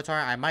this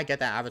avatar, I might get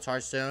that avatar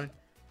soon.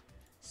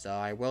 So,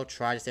 I will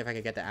try to see if I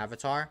can get the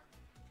avatar.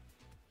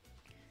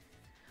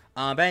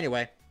 But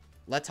anyway,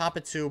 let's hop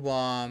into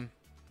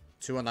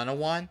another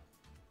one.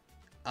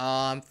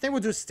 I think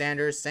we'll do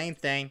standard, same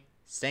thing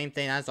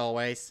as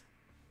always.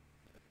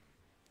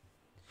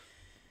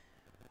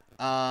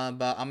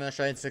 But I'm gonna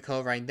show you the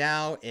code right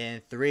now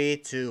in 3,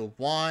 2,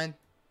 1.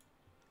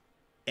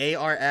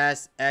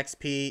 ARS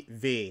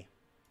XPV.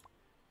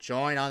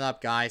 Join on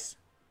up, guys.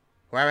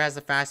 Whoever has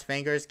the fast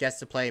fingers gets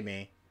to play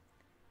me.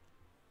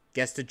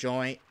 Gets to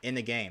join in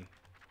the game.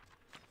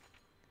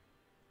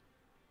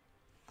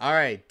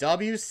 Alright,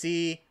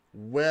 WC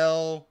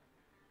Will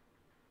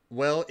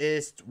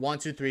is 1,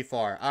 2, 3,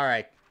 4.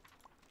 Alright.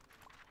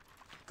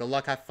 Good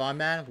luck, have fun,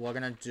 man. We're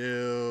gonna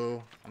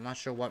do... I'm not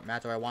sure what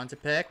map do I want to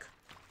pick.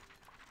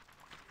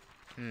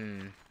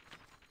 You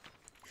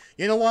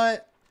know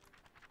what?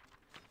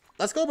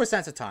 Let's go for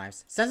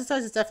Sensitize.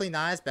 Sensitize is definitely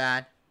not as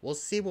bad. We'll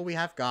see what we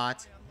have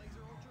got.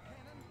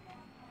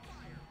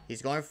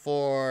 He's going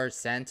for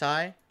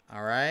Sentai.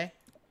 Alright.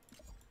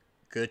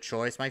 Good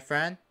choice, my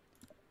friend.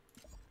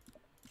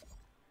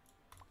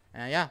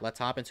 And yeah, let's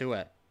hop into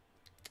it.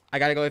 I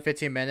gotta go in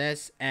 15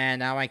 minutes, and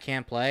now I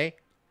can't play.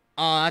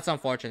 Oh, that's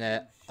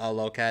unfortunate,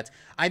 Loket.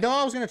 I know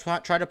I was gonna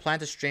try to plan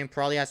to stream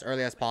probably as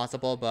early as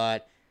possible,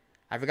 but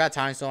I forgot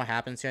time zone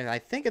happens here. I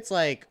think it's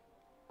like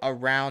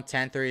around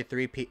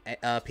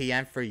 10:33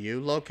 p.m. for you,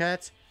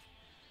 Loket.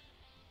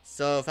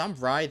 So if I'm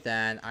right,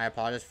 then I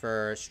apologize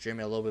for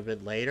streaming a little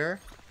bit later.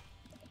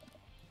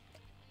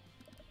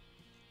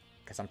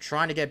 Because I'm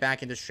trying to get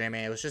back into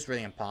streaming. It was just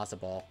really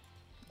impossible.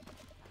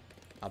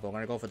 But we're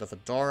going to go for the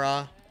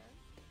Fedora.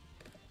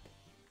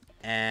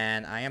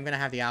 And I am going to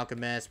have the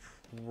Alchemist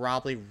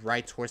probably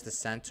right towards the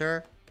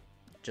center.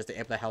 Just to be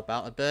able to help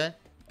out a bit.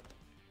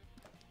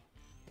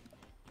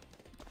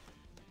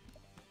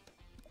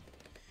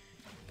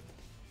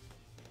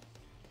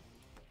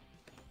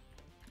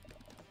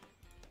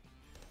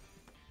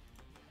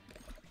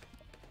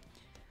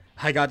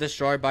 I got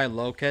destroyed by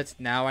Lokit.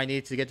 Now I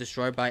need to get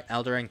destroyed by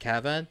Elder and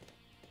Kevin.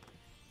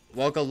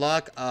 Well, good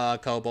luck,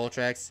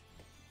 Koboltrix.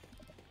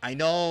 I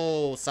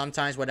know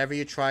sometimes whenever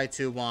you try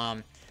to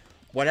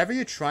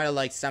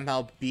like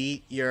somehow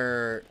beat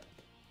your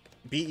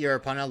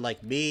opponent,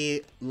 like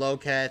me,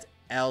 Lokit,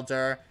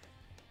 Elder,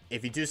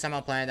 if you do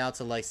somehow plan out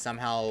to like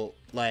somehow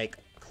like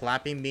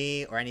clapping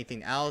me or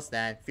anything else,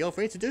 then feel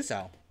free to do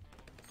so.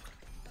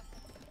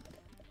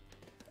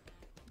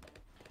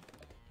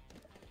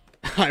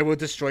 I will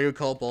destroy you,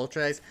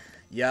 Koboltrix.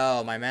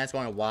 Yo, my man's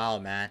going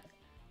wild, man.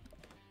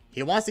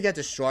 He wants to get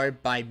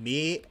destroyed by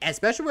me,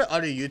 especially with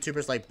other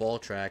YouTubers like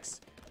Boltrex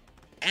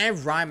and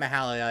Ryan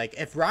Mahaly. Like,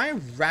 if Ryan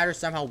rather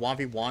somehow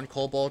 1v1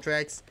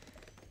 Koboltrix,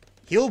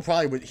 he will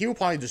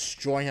probably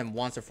destroy him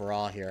once and for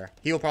all here.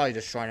 He will probably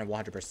destroy him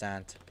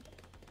 100%.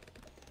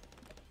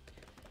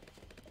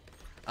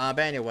 But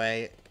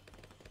anyway,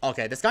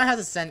 okay, this guy has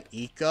to send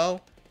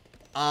eco.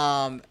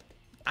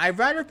 I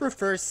rather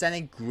prefer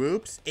sending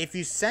groups. If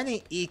you send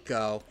an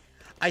eco,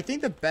 I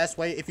think the best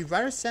way, if you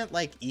rather send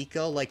like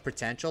eco, like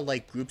potential,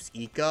 like groups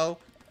eco,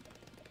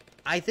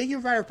 I think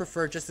you'd rather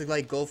prefer just to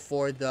like go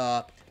for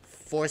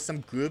some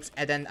groups,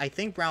 and then I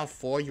think round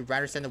 4 you'd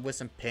rather send it with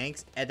some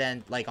pinks, and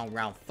then like on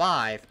round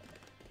 5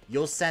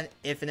 you'll send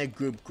infinite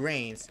group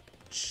greens,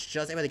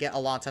 just able to get a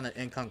lot of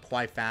income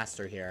quite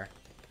faster here.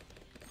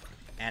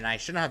 And I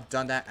shouldn't have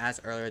done that as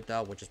earlier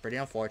though, which is pretty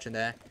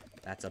unfortunate.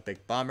 That's a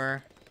big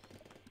bummer.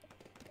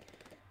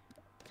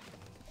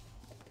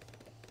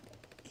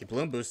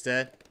 Bloon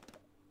boosted.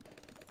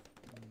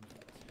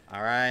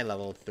 Alright,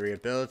 level 3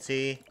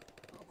 ability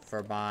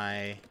for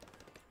my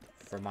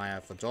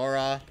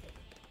Fedora.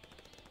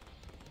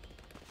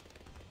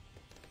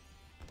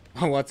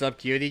 What's up,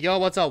 cutie? Yo,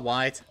 what's up,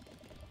 White?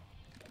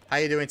 How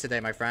you doing today,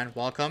 my friend?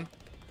 Welcome.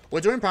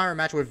 We're doing primary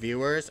match with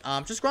viewers.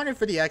 Just grinding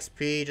for the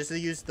XP, just to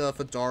use the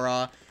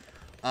Fedora.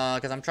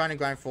 Because I'm trying to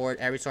grind forward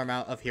every sort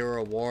amount of hero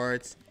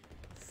rewards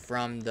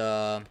from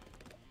the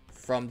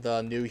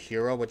new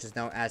hero, which is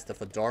known as the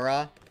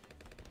Fedora.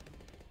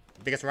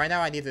 Because right now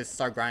I need to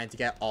start grinding to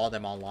get all of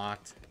them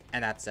unlocked,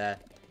 and that's it.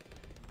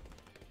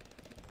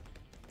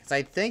 Because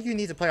I think you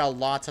need to play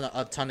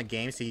a ton of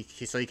games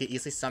so you can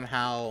easily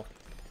somehow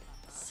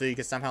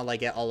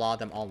like get a lot of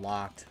them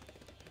unlocked.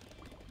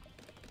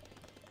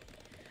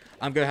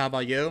 I'm good. How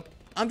about you?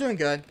 I'm doing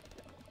good.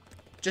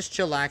 Just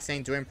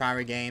chillaxing, doing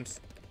primary games.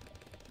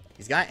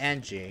 He's got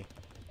NG.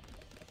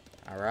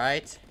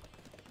 Alright.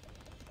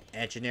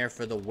 Engineer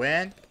for the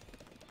win.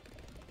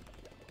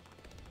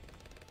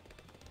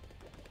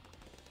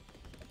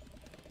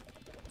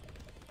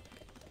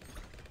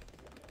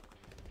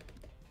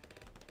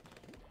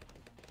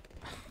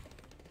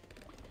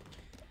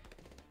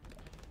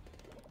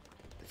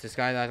 It's this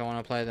guy that I don't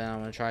want to play, then I'm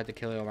going to try to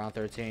kill you around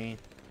 13.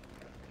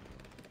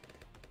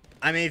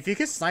 I mean, if you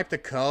can snipe the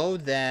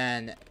code,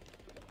 then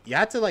you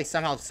have to like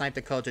somehow snipe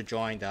the code to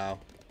join, though.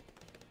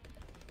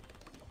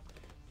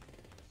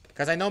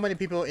 Because I know many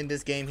people in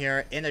this game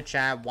here in the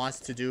chat wants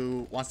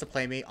to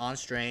play me on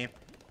stream.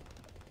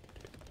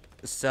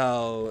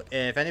 So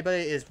if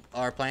anybody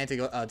are planning to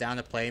go down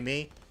to play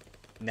me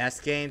next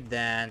game,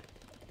 then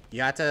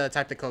you have to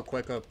type the code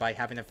quicker by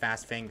having the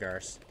fast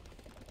fingers.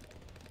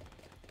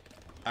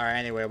 Alright,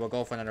 anyway, we'll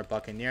go for another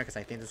Buccaneer because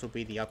I think this will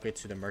be the upgrade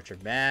to the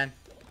Merchant Man.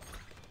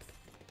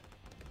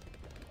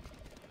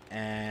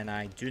 And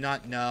I do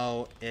not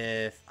know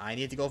if I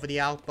need to go for the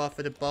out buff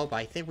for the bow, but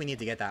I think we need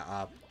to get that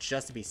up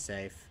just to be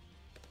safe.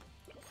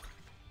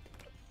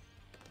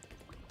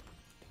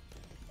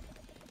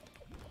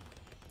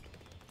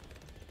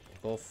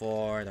 Go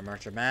for the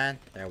Merchant Man.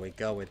 There we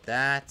go with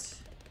that.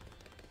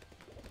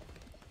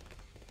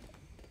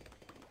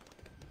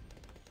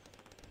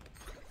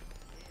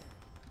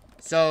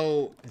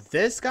 So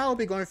this guy will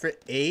be going for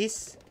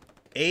Ace,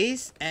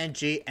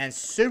 NG, and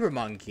Super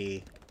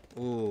Monkey.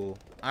 Ooh.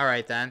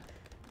 Alright then.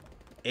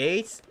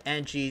 Ace,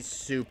 NG,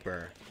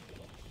 Super.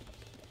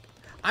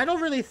 I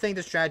don't really think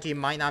the strategy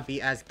might not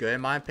be as good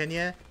in my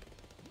opinion.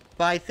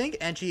 But I think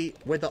NG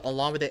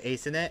along with the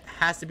Ace in it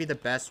has to be the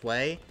best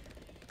way.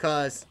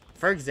 Because,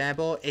 for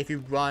example, if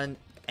you run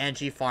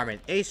NG farm and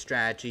Ace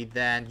strategy,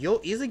 then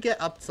you'll easily get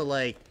up to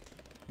like...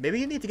 Maybe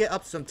you need to get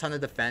up to some ton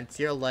of defense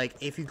here. Like,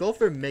 if you go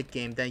for mid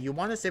game, then you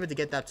want to save it to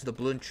get that to the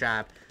Bloon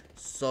trap.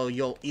 So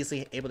you'll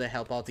easily able to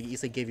help out to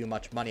easily give you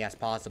much money as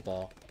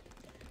possible.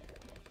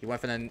 He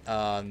went for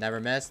the never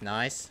miss.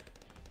 Nice.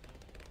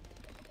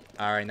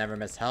 Alright, never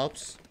miss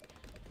helps.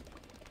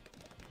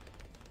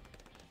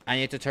 I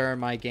need to turn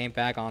my game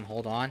back on.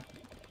 Hold on.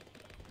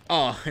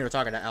 Oh, you were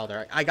talking to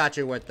Elder. I got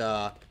you with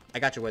the... I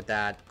got you with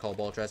that,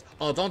 Coboltress.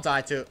 Oh, don't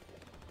die too.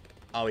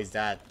 Oh, he's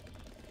dead.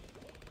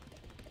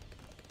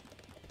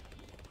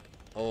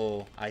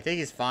 Oh, I think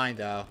he's fine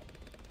though.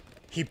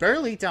 He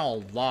barely down a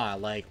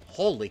lot. Like,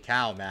 holy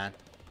cow, man.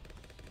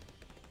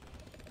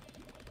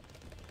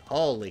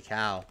 Holy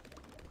cow.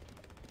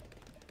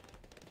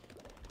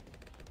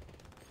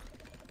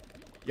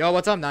 Yo,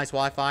 what's up, nice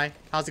Wi-Fi?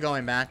 How's it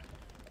going, man?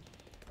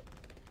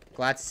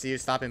 Glad to see you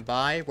stopping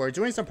by. We're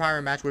doing some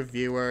primary match with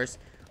viewers.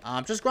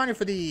 Just grinding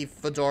for the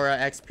Fedora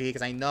XP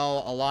because I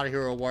know a lot of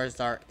hero rewards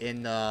are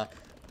in the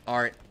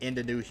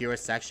new hero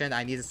section.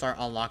 I need to start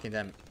unlocking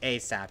them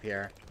ASAP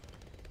here.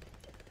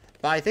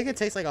 But I think it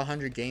takes like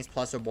 100 games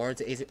plus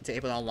rewards to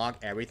able to unlock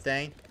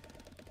everything.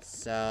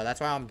 So that's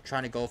why I'm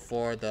trying to go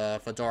for the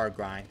Fedora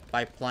grind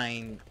by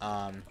playing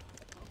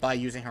by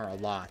using her a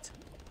lot.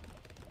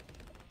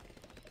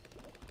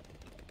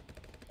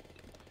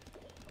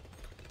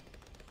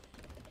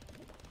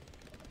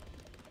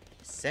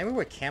 Same way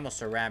with Camo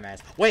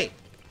Ceramics. Wait!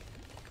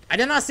 I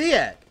did not see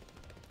it!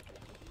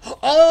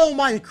 Oh,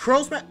 my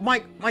Crowsman...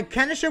 My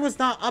cannon ship was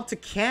not up to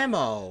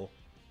camo.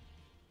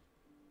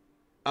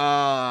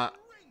 I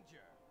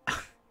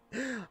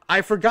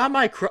forgot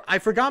my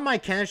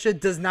cannon ship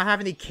does not have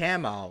any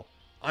camo.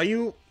 Are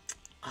you...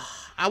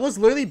 I was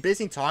literally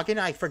busy talking.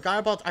 I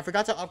forgot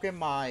to upgrade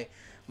my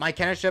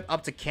cannon ship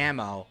up to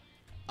camo.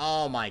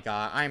 Oh my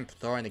god. I'm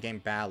throwing the game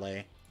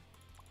badly.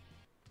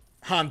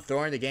 I'm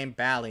throwing the game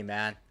badly,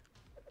 man.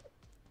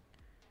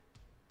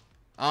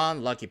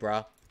 Unlucky,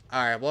 bro.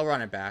 Alright, we'll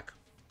run it back.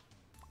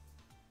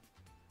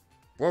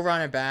 We'll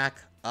run it back.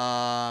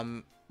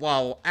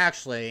 Well,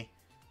 actually,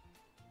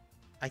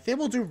 I think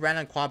we'll do Ren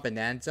and Quad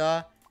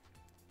Bonanza.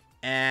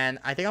 And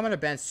I think I'm gonna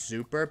ban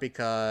Super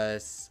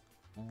because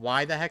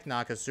why the heck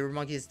not? Because Super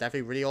Monkey is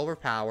definitely really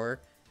overpowered.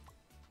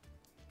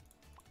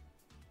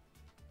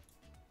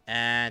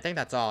 And I think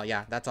that's all.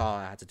 Yeah, that's all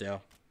I had to do.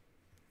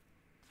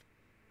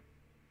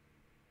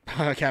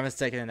 Kevin's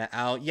taking it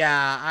out.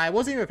 Yeah, I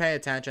wasn't even paying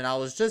attention. I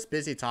was just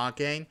busy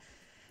talking.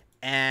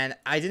 And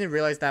I didn't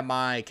realize that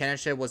my cannon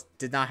ship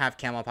did not have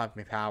camo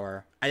pumping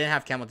power. I didn't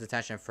have camo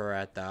detection for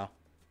it though.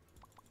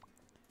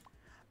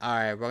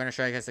 Alright, we're gonna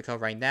show you guys the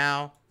code right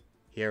now.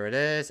 Here it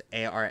is.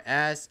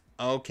 ARS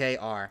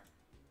OKR.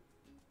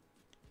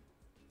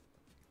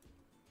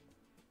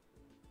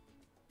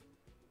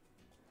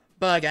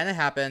 But again, it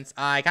happens.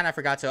 I kind of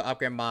forgot to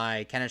upgrade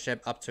my cannon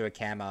ship up to a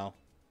camo.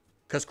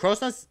 Because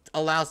Crow's Nest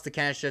allows the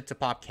cannon ship to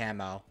pop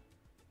camo.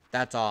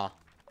 That's all.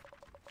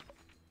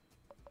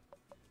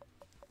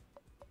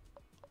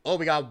 Oh,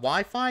 we got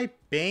Wi-Fi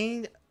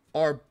Bane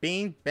or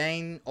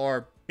Bane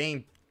or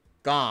Bane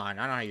Gone.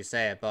 I don't know how you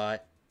say it,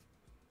 but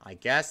I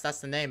guess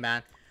that's the name,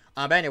 man.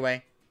 But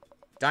anyway,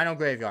 Dino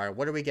Graveyard.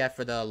 What do we get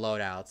for the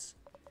loadouts?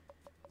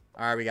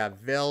 Alright, we got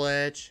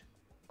Village.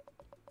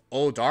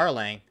 Oh,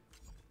 Darling.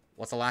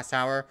 What's the last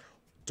tower?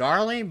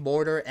 Darling,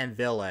 Mortar, and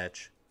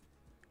Village.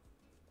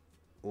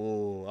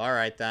 Ooh,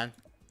 alright then.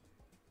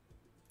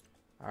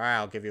 Alright,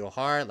 I'll give you a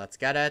heart. Let's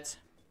get it.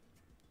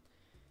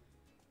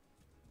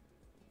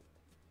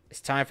 It's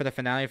time for the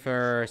finale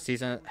for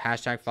season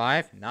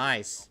 #5.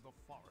 Nice.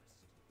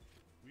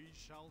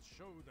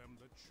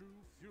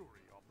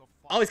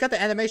 Oh, he's got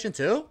the animation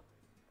too?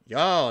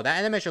 Yo, that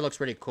animation looks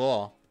pretty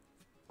cool.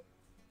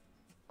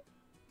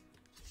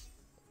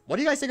 What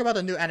do you guys think about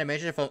the new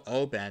animation from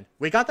Oben?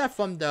 We got that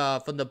from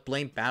the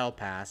Blink Battle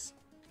Pass.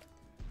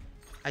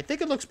 I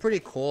think it looks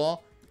pretty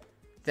cool.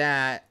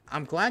 That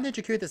I'm glad that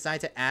Jakku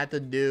decided to add the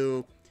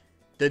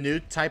new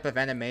type of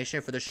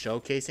animation for the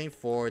showcasing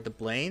for the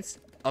Blains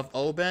of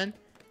Oben.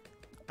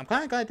 I'm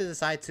kind of glad they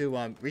decided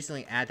to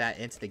recently add that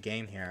into the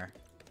game here.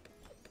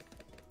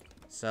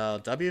 So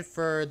W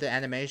for the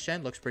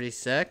animation, looks pretty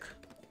sick.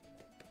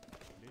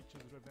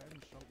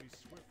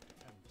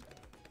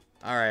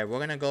 Alright, we're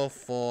gonna go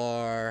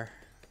for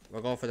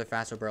the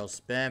faster barrel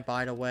spin,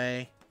 by the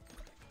way.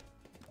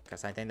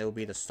 Because I think that will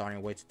be the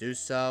starting way to do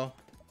so.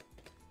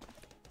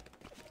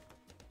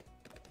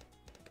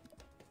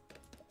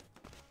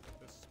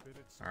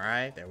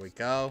 Alright, there we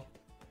go.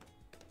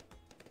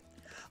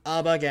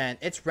 But again,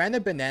 it's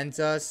random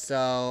bonanza,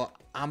 so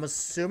I'm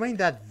assuming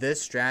that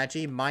this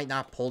strategy might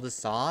not pull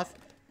this off.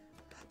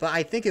 But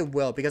I think it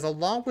will, because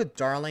along with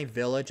Darling,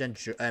 Village,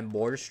 and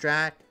Mortar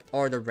strat,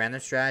 or the random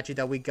strategy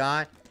that we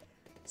got,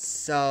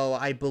 so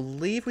I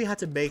believe we had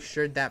to make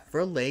sure that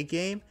for late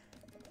game,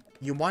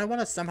 you might want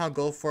to somehow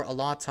go for a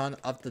lot ton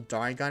of the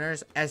Darling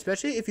Gunners,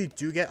 especially if you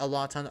do get a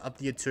lot ton of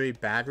the artillery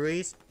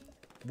batteries.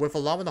 With a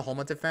lot of the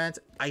Homeland Defense,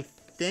 I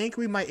think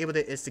we might be able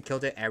to insta-kill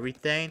to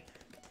everything.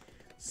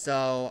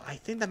 So I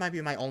think that might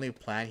be my only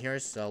plan here.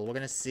 So we're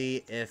gonna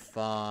see if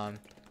we're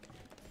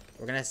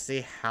gonna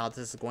see how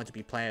this is going to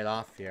be playing it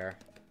off here.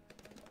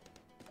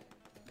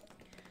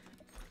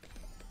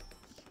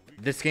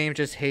 This game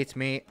just hates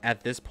me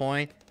at this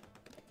point.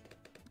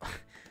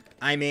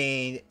 I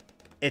mean,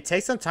 it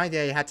takes some time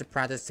that you have to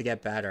practice to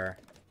get better.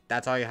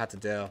 That's all you have to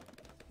do.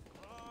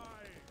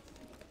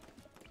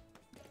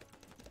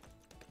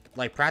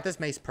 Like, practice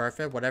makes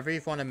perfect. Whatever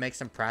you want to make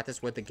some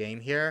practice with the game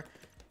here.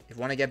 If you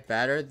want to get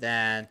better,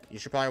 then you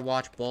should probably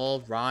watch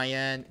Bull,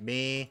 Ryan,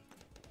 me.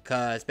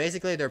 Because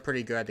basically, they're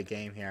pretty good at the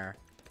game here.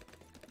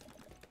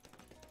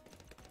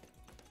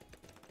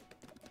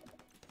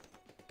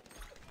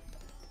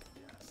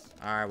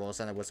 Alright, we'll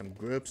send it with some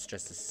groups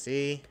just to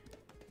see.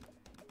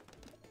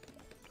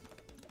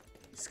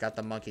 He's got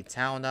the Monkey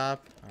Town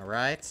up.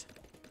 Alright.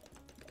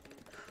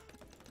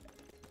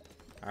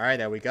 Alright,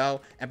 there we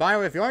go. And by the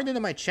way, if you aren't new to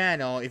my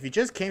channel, if you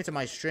just came to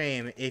my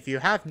stream, if you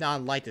have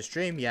not liked the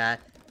stream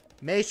yet,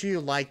 make sure you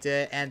liked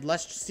it. And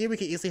let's see if we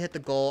can easily hit the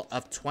goal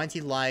of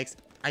 20 likes.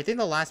 I think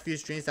the last few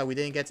streams that we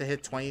didn't get to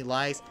hit 20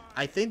 likes,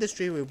 I think this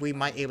stream we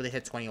might be able to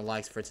hit 20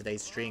 likes for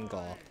today's stream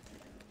goal.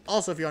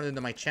 Also, if you're new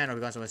to my channel,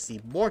 if you guys want to see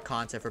more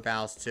content for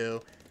Battles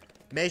 2,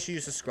 make sure you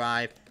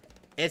subscribe.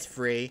 It's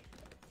free.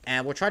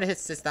 And we'll try to hit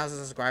 6,000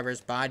 subscribers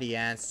by the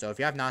end. So if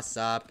you have not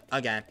subbed,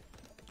 again,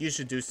 you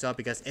should do so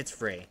because it's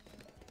free.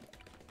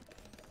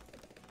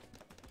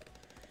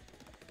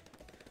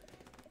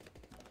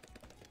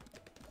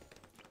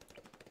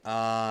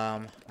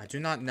 I do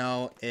not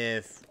know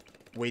if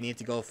we need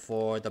to go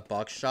for the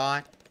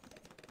buckshot.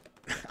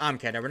 I'm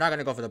kidding. We're not going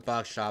to go for the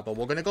buckshot, but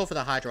we're going to go for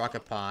the Hydro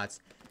Rocket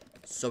Pods.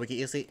 So we can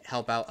easily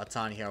help out a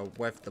ton here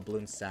with the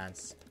Bloons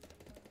sense.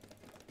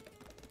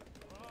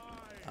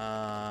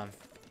 I'm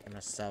going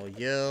to sell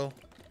you.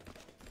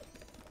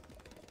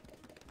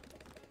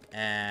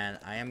 And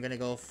I am going to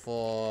go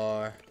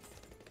for...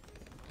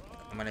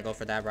 I'm going to go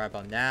for that right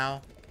about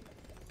now.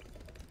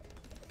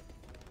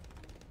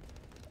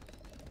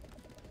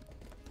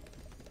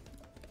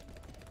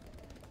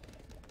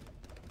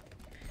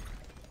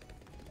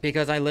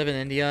 Because I live in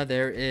India,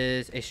 there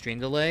is a stream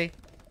delay.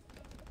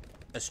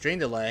 A stream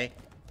delay?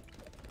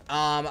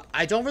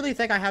 I don't really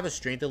think I have a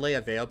stream delay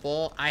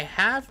available. I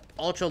have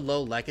ultra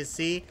low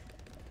legacy,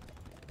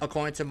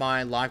 according to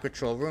my live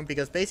control room,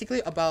 because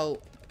basically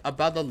about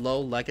the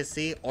low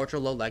legacy, ultra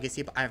low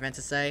legacy, I meant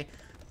to say,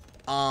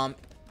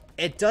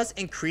 it does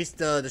increase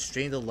the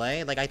stream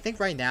delay. Like, I think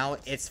right now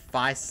it's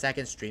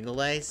 5-second stream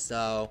delay,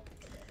 so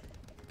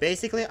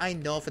Basically, I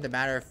know for the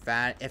matter of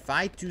fact, if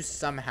I do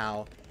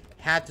somehow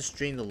have the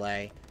stream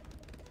delay,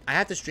 I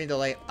have to stream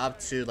delay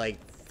up to like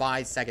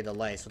 5-second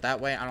delay. So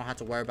that way I don't have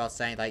to worry about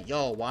saying like,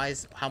 yo,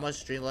 how much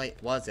stream delay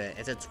was it?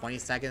 Is it 20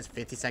 seconds,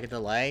 50-second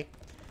delay?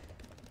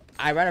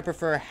 I rather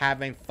prefer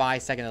having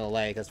 5-second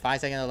delay because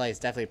 5-second delay is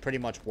definitely pretty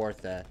much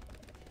worth it.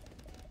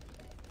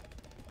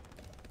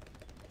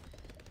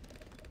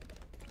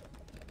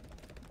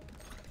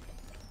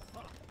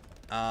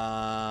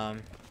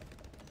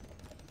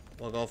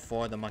 We'll go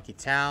for the Monkey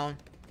Town.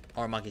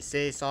 Or Monkey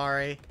City,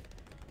 sorry.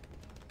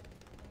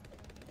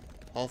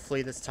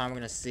 Hopefully this time we're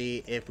going to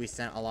see if we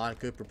sent a lot of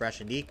good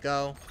progression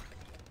eco.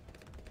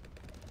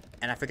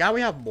 And I forgot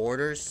we have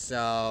mortars,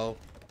 so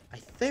I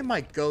think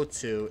my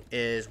go-to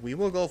is we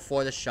will go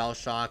for the Shell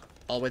Shock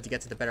all the way to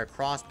get to the better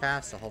cross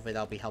path. So hopefully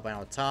that'll be helping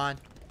out a ton.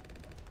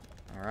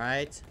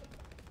 Alright.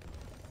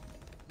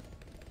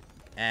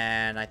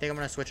 And I think I'm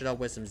going to switch it up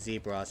with some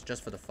Zebras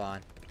just for the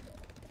fun.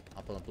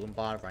 I'll put a Bloom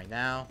Bot right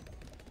now.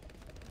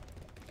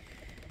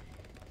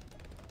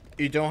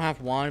 You don't have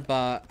one,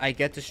 but I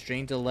get the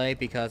stream delay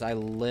because I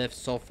live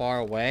so far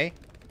away.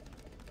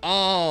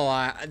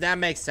 Oh, that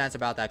makes sense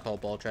about that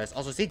Coboltress.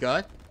 Also, is he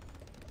good?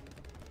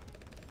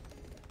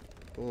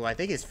 Ooh, I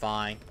think he's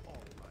fine.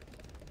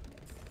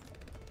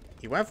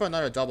 He went for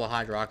another double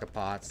Hydro Rocket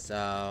Pot,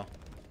 so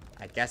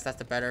I guess that's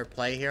the better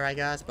play here, I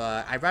guess.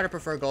 But I'd rather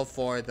prefer go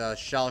for the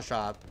Shell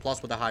Shock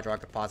plus with the Hydro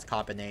Rocket Pots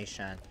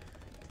combination.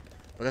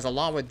 Because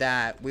along with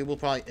that, we will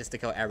probably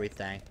insta-kill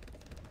everything.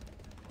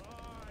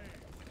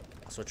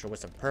 I'll switch her with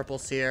some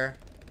purples here.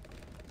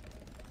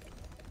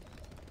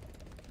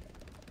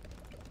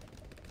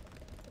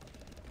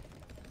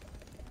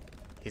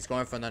 He's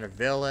going for another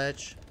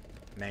village.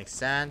 Makes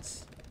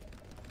sense.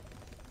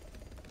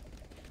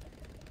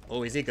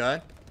 Oh, is he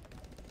good?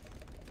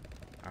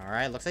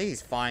 Alright, looks like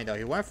he's fine though.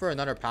 He went for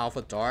another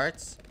powerful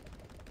darts.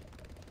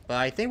 But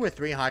I think with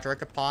 3 Hydro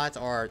Rocket Pods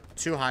or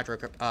 2 Hydro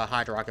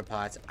Rocket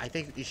Pods, I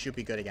think he should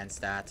be good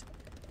against that.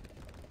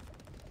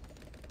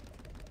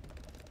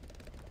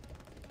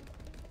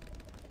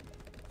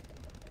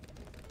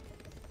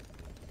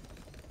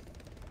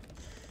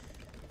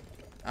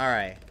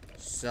 Alright,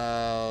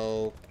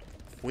 so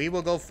we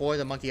will go for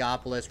the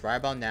Monkeyopolis right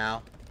about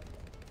now.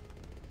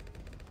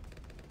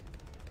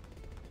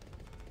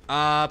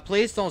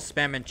 Please don't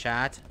spam in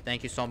chat.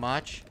 Thank you so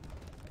much.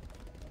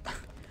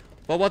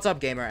 But what's up,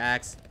 Gamer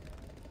X?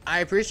 I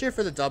appreciate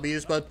for the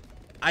W's, but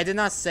I did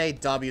not say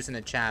W's in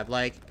the chat.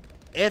 Like,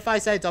 if I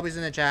say W's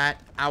in the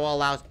chat, I will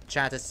allow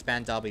chat to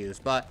spam W's.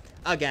 But,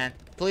 again,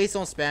 please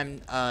don't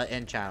spam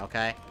in chat,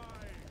 okay?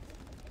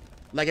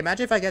 Like,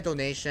 imagine if I get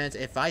donations,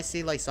 if I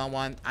see, like,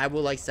 someone, I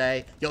will, like,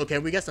 say, yo,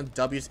 can we get some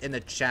W's in the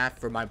chat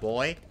for my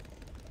boy?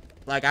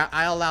 Like,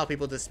 I allow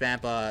people to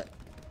spam, but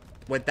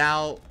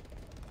without...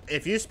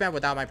 If you spam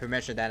without my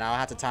permission, then I'll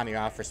have to time you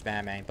out for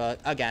spamming.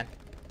 But, again,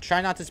 try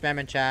not to spam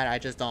in chat. I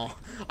just don't...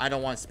 I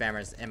don't want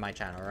spammers in my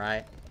channel,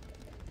 right?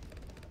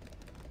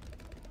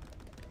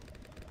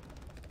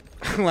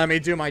 Let me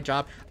do my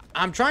job.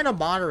 I'm trying to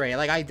moderate.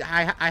 Like,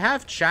 I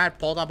have chat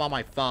pulled up on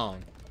my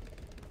phone.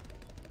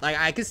 Like,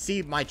 I can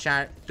see my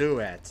chat through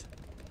it.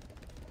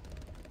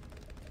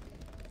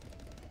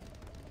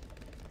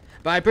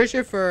 But I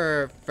appreciate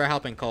for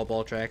helping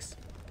Coboltrix.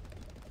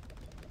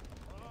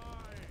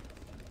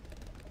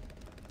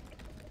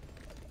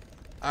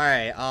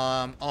 Alright,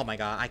 oh my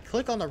god. I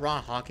click on the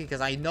wrong hockey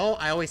because I know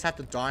I always have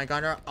the Dawn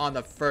Gunner on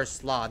the first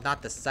slot,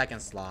 not the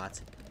second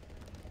slot.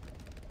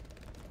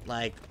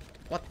 Like,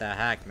 what the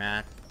heck,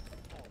 man?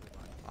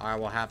 Alright,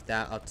 we'll have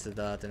that up to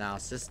the denial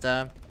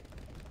system.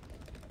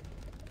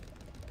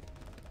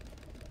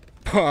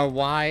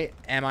 Why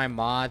am I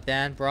mod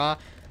then, bruh?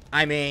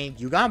 I mean,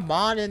 you got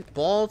mod in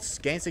Bolts,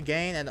 Gains to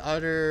Gain, and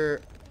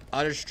other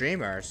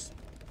streamers.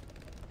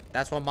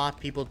 That's what mod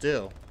people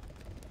do.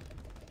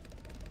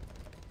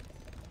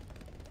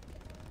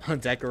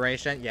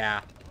 Decoration?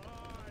 Yeah.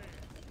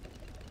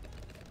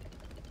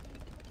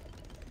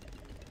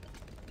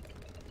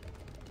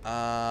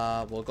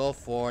 We'll go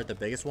for the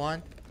biggest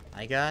one,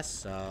 I guess.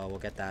 So we'll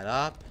get that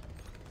up.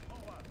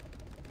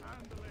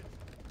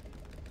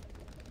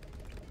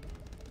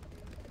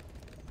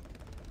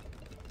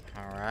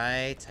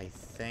 Alright, I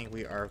think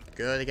we are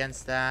good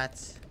against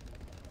that.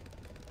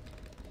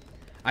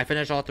 I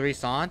finished all 3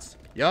 songs.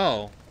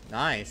 Yo,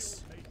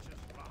 nice.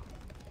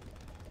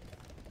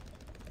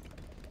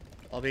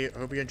 Hope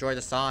you enjoy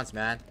the songs,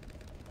 man.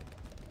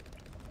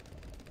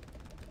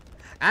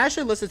 I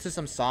actually listened to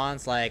some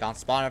songs like on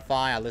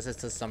Spotify. I listened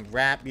to some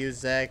rap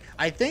music.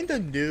 I think the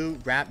new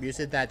rap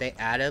music that they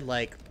added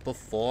like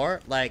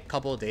before, like a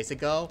couple of days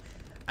ago,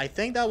 I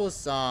think that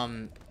was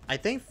I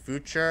think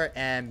Future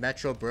and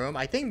Metro Broom.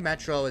 I think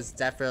Metro is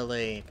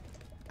definitely,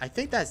 I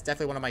think that's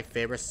definitely one of my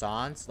favorite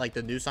songs. Like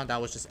the new song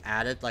that was just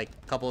added like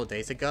a couple of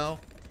days ago.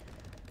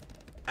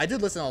 I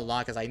did listen a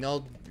lot because I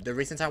know the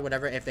recent time,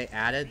 whatever, if they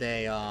added,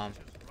 they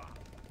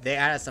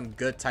added some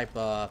good type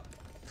of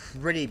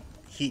pretty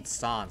heat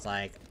songs.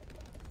 Like,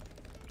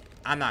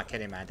 I'm not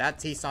kidding, man.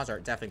 That heat songs are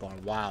definitely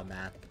going wild,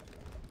 man.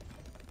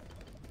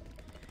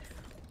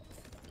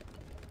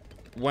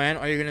 When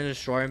are you gonna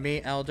destroy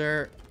me,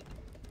 Elder?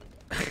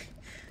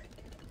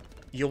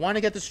 You want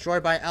to get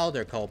destroyed by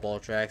Elder,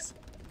 Coboltrix.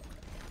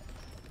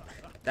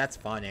 That's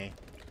funny.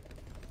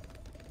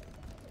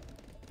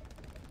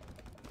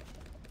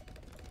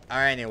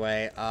 Alright,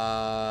 anyway,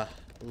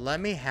 let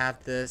me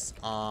have this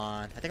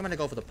on... I think I'm gonna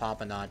go for the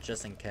Papanot,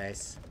 just in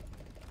case.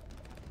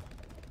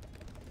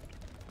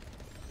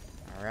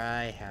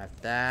 Alright, have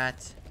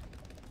that.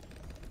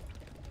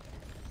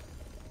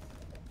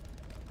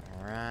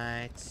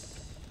 Alright.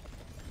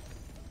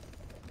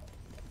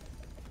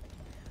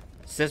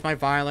 Since my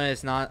violin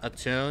is not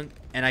attuned,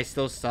 and I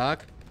still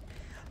suck.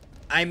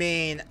 I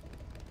mean...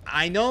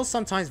 I know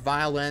sometimes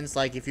violins,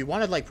 like, if you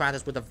want to, like,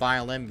 practice with the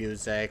violin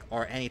music,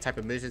 or any type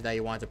of music that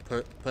you want to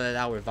put it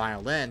out with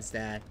violins,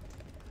 then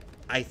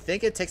I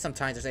think it takes some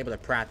time to be able to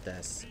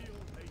practice.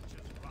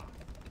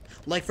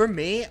 Like, for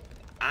me,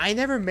 I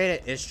never made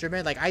an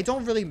instrument. Like, I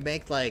don't really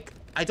make, like,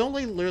 I don't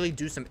really literally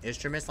do some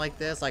instruments like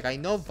this. Like, I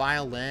know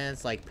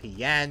violins, like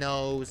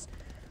pianos,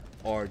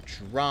 or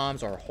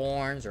drums, or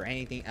horns, or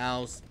anything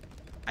else.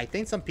 I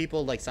think some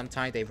people, like,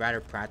 sometimes they'd rather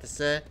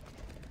practice it.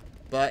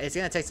 But it's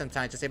gonna take some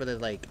time just able to,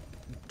 like,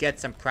 get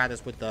some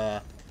practice with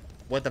the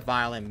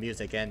violin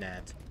music in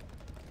it.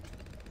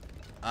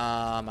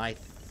 I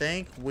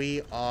think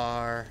we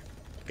are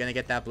gonna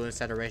get that balloon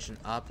saturation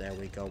up. There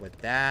we go with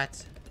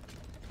that.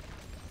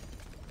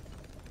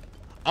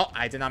 Oh,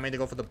 I did not mean to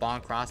go for the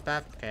bond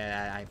crosspath.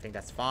 Okay, I think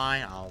that's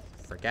fine. I'll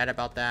forget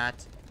about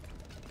that.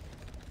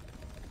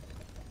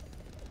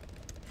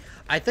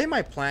 I think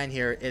my plan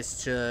here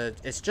is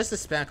just to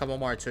spend a couple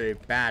more artillery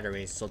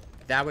batteries, so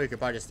that way we could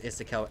probably just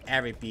insta-kill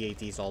every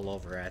BADs all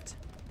over it.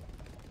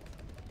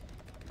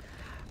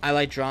 I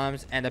like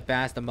drums and the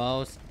bass the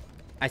most.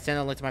 I sent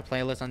a link to my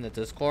playlist on the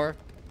Discord.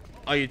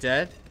 Oh, you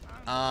did?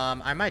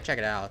 I might check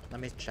it out. Let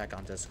me check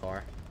on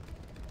Discord.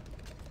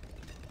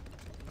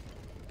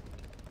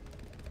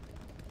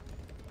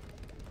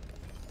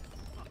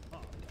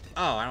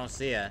 Oh, I don't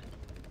see it.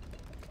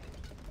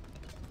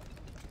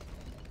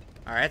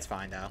 Alright, it's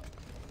fine though.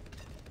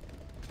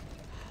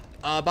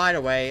 By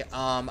the way,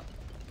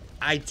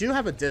 I do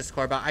have a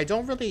Discord, but I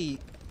don't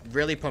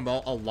really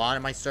promote a lot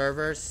of my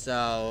servers,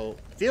 so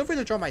feel free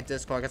to join my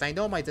Discord, because I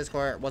know my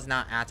Discord was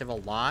not active a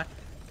lot,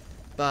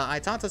 but I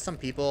talked to some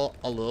people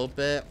a little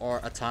bit,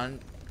 or a ton,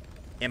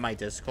 in my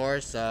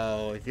Discord,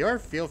 so if you're,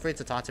 feel free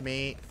to talk to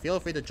me, feel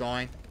free to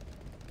join.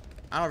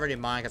 I don't really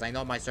mind, because I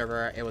know my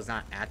server, it was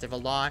not active a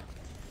lot,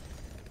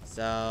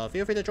 so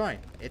feel free to join.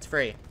 It's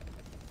free.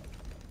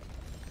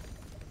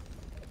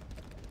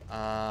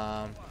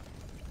 I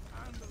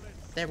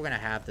think we're gonna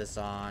have this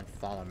on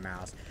follow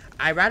mouse.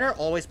 I rather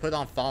always put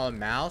on follow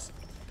mouse,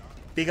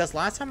 because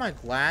last time I'm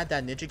glad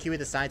that Ninja Kiwi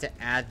decided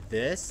to add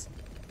this.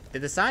 They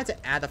decided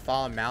to add the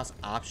follow mouse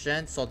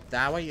option, so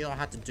that way you don't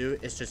have to do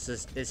it's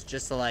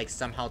just to, like,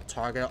 somehow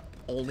target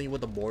only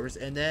with the mortars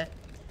in it.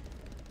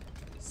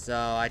 So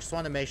I just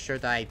want to make sure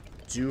that I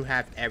do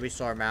have every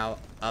sort of amount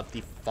of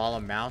the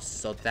follow mouse,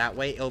 so that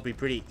way it'll be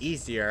pretty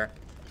easier.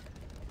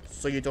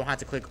 So you don't have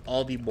to click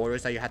all the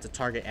mortars that you have to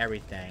target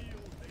everything.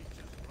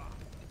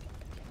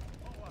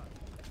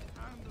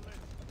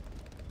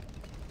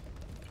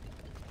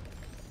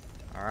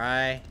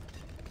 Alright.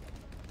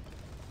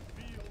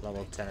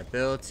 Level 10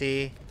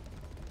 ability.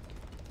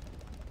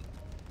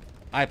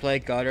 I play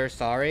gutter,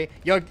 sorry.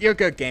 You're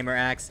good, Gamer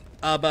X.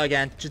 But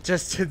again,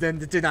 just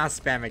do not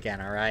spam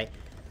again, alright?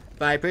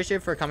 But I appreciate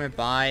you for coming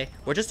by.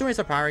 We're just doing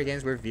some Power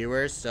Games with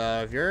viewers,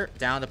 so if you're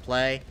down to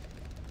play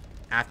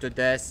after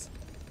this,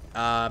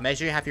 make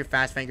sure you have your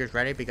fast fingers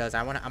ready, because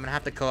I'm gonna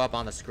have to co-op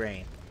on the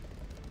screen.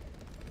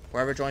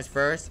 Whoever joins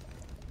first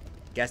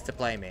gets to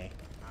play me.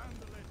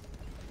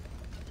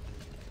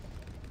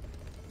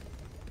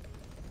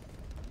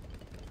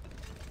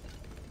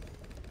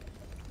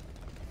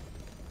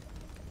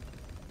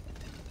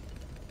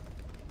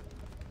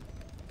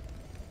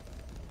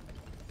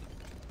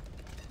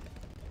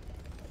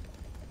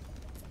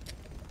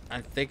 I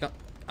think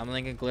I'm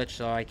linking glitch,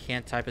 so I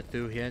can't type it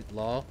through here.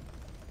 Lol.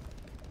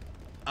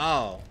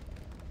 Oh.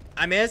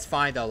 I mean, it's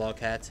fine though,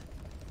 Loket.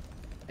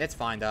 It's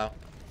fine though.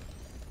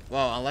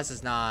 Well, unless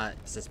it's not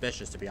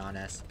suspicious, to be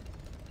honest.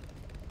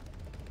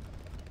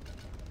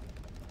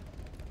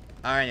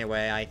 Alright,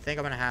 anyway, I think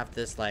I'm gonna have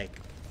this, like...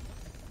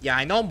 Yeah,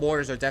 I know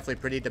mortars are definitely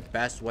pretty the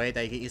best way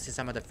that you can see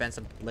some of the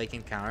defensive late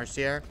game counters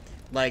here.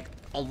 Like,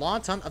 a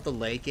long ton of the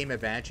late game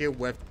advantage here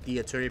with the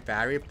artillery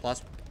battery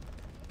plus...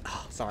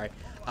 Oh, sorry.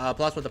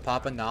 Plus with the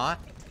Papanot.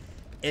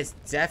 It's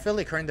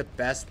definitely currently the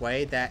best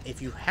way that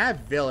if you have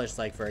village,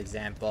 like, for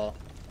example...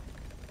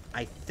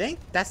 I think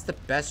that's the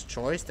best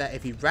choice, that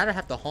if you'd rather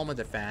have the home of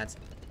defense,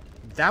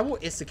 that will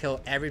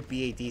insta-kill every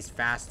BADs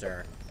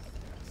faster.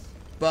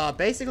 But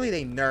basically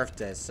they nerfed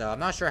this, so I'm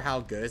not sure how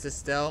good is it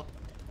still.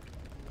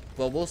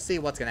 But we'll see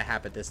what's gonna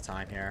happen this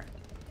time here.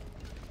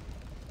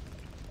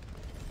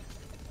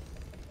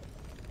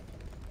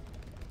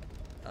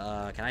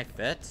 Can I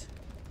fit?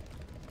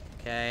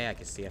 Okay, I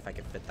can see if I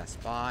can fit that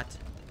spot.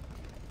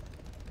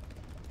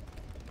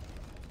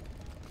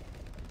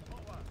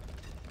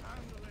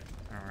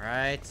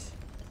 Alright.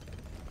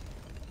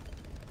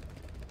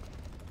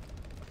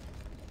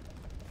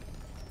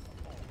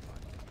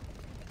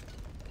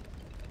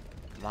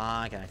 Come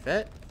on, can I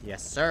fit?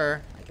 Yes, sir.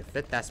 I can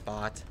fit that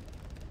spot.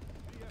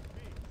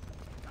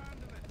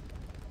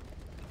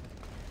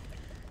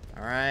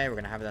 Alright, we're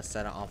gonna have that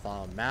set off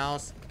on a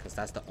mouse, because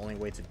that's the only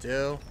way to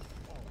do.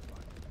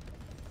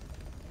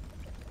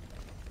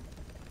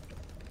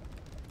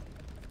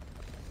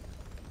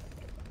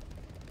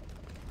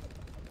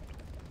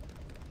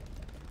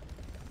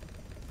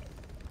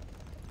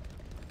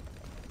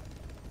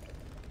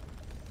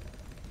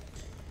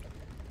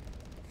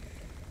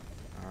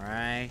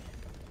 Alright.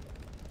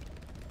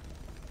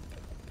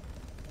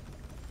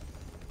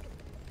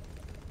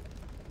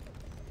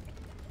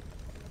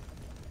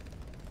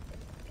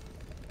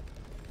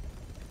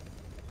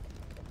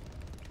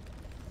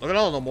 Look at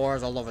all the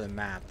moors all over the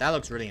map. That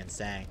looks really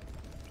insane.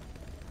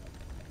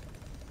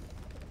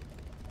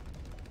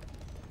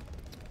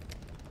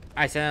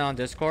 I sent it on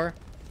Discord.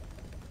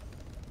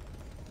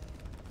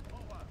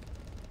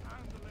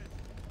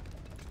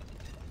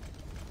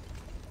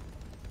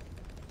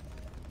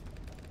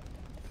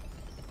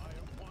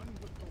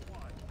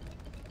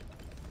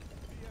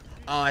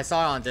 Oh, I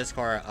saw it on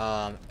Discord,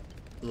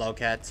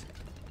 Loket.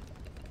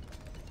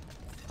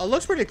 Oh, it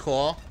looks pretty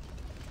cool.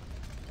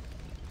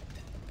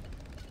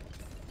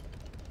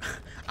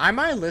 I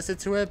might listen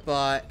to it,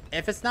 but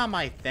if it's not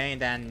my thing,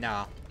 then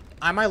no.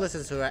 I might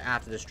listen to it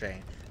after the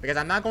stream. Because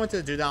I'm not going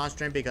to do that on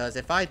stream, because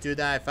if I do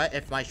that,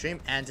 if my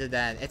stream ended,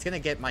 then it's going to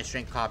get my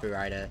stream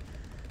copyrighted.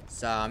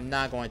 So I'm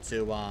not going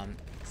to,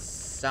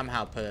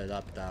 somehow put it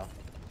up, though.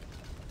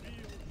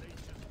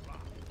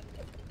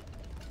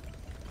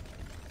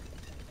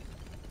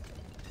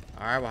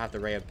 Alright, we'll have the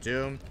Ray of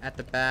Doom at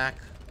the back.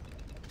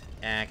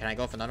 And can I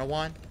go for another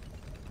one?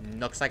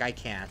 Looks like I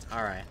can't.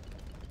 Alright.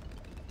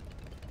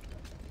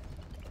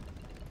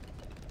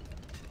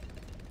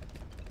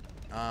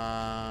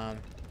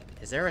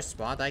 Is there a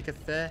spot that I could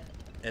fit?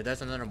 If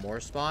there's another mortar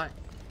spot.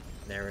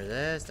 There it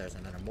is. There's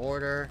another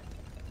mortar.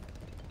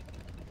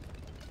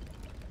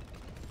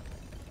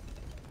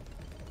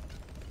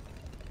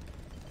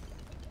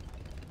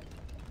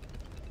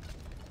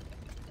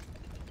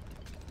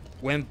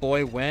 Win,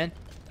 boy, win.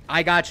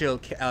 I got you,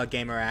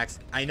 GamerX.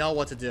 I know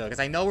what to do, because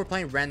I know we're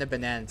playing Random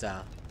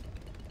Bonanza.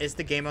 It's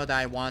the game mode that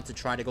I want to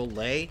try to go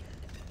late.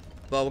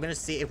 But we're going to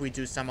see if we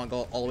do somehow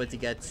go all the way to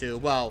get to...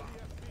 Well,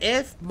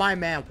 if my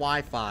man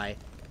Wi-Fi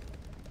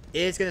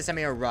is going to send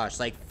me a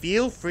rush. Like,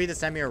 feel free to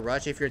send me a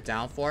rush if you're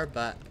down for it.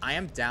 But I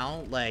am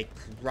down, like,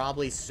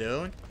 probably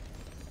soon.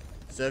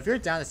 So if you're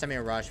down to send me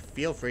a rush,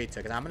 feel free to.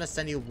 Because I'm going to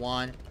send you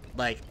one,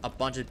 like, a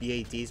bunch of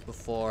BADs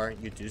before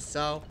you do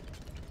so.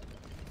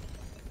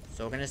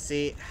 So we're going to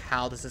see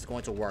how this is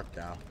going to work,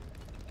 though.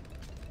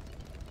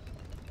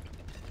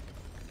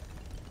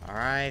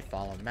 Alright,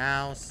 follow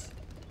mouse.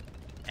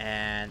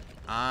 And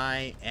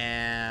I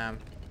am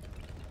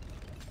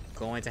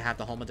going to have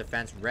the home of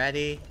defense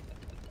ready.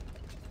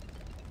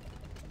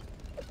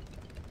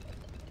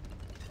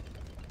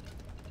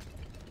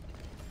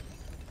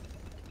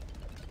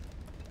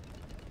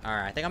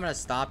 Alright, I think I'm going to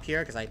stop here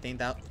because I think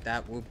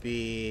that will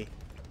be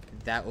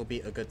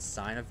a good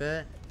sign of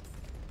it.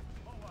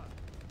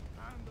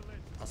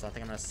 Also, I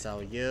think I'm going to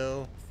sell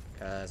you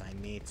because I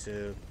need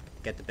to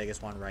get the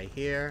biggest one right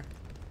here.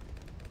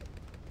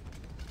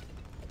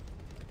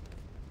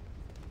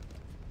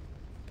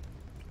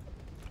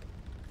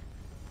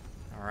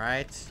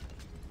 Alright.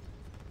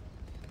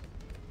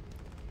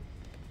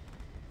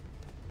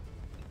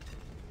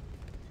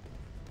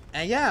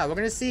 And yeah, we're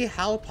going to see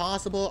how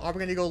possible are we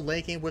going to go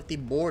linking with the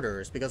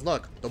mortars. Because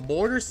look, the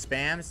mortar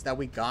spams that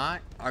we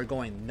got are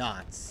going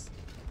nuts.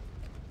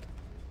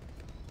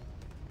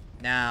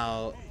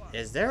 Now,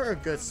 is there a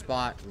good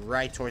spot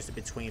right towards the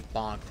between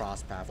bond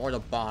cross path or the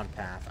bond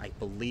path? I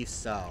believe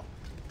so.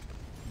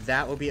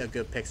 That would be a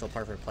good pixel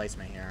perfect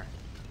placement here.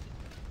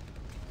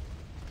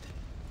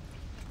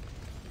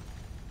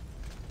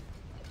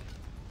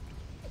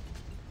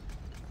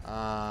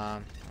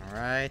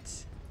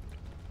 Alright.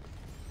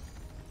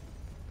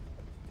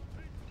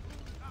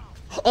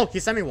 Oh, he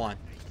sent me one.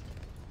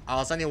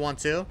 I'll send you one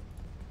too.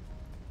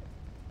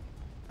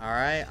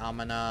 Alright, I'm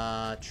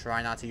gonna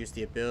try not to use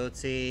the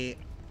ability.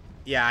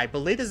 Yeah, I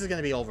believe this is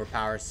gonna be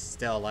overpowered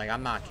still. Like,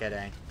 I'm not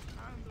kidding.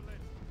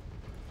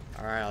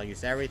 Alright, I'll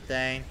use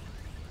everything.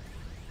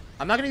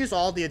 I'm not gonna use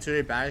all the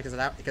utility batteries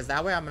because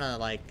that way I'm gonna,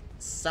 like,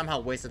 somehow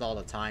waste it all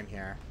the time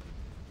here.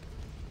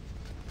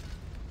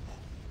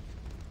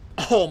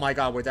 Oh my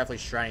god, we're definitely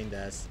shredding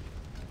this.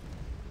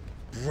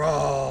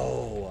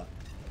 Bro.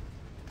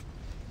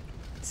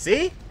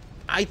 See?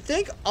 I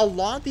think a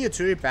lot of the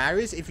artillery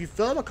batteries, if you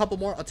fill up a couple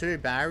more artillery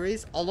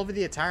batteries all over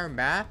the entire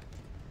map,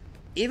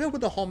 even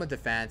with the home of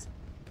defense,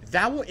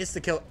 that will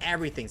insta-kill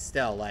everything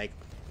still. Like,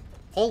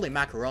 holy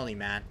macaroni,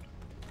 man.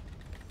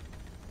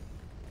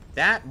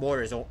 That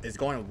mortar is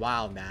going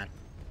wild, man.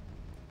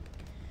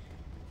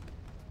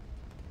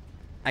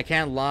 I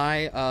can't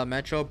lie,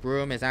 Metro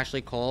Broom is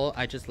actually cool.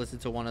 I just listened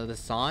to one of the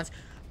songs.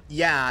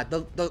 Yeah,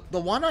 the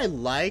one I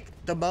like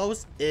the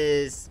most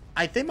is...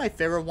 I think my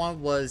favorite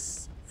one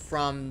was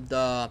from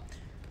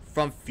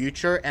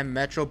Future and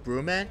Metro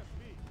Boomin.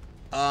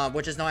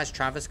 which is known as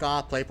Travis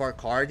Scott Playport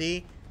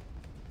Cardi.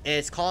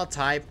 It's called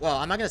Type. Well,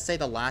 I'm not gonna say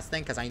the last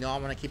thing because I know I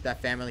want to keep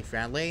that family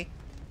friendly.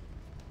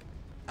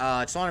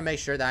 Just want to make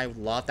sure that I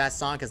love that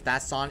song because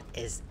that song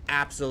is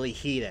absolutely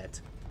heated.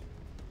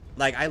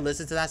 Like, I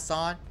listened to that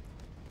song.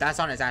 That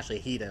song is actually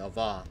heated of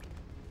all.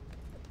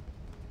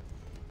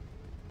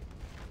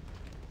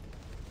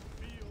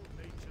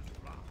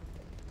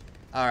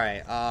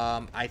 Alright,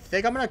 I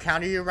think I'm gonna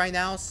counter you right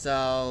now,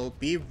 so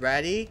be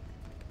ready,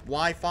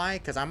 Wi-Fi,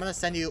 because I'm gonna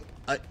send you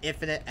an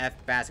infinite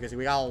F-Bats, because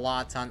we got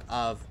a ton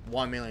of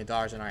 $1 million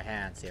in our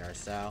hands here,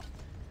 so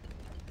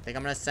I think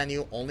I'm gonna send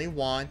you only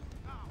one,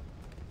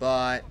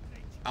 but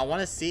I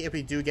want to see if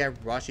we do get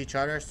rush each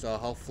other, so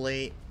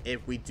hopefully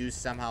if we do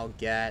somehow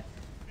get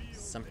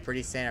some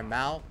pretty sane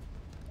amount,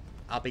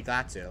 I'll be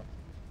glad to.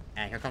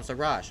 And here comes the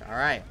rush.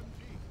 Alright,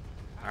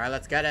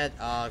 let's get it.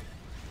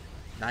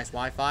 Nice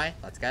Wi-Fi.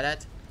 Let's get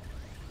it.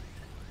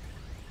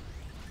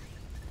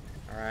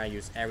 Alright,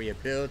 use area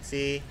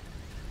ability.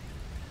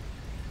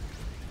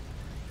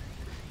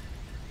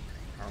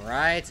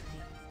 Alright.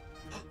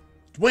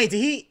 Wait, did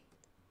he...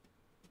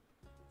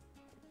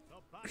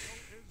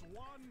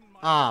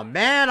 Aw,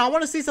 man, I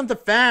want to see some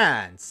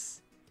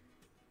defense.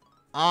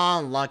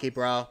 Unlucky,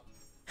 bro.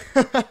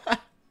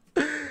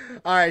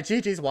 Alright,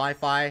 GG's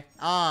Wi-Fi.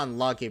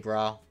 Unlucky,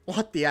 bro.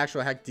 What the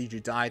actual heck did you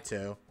die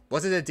to?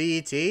 Was it a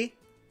DET?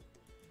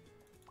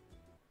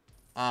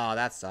 Oh,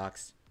 that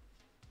sucks.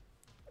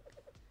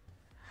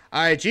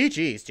 Alright,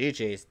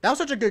 GG's. That was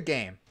such a good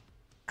game.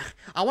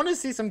 I want to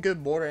see some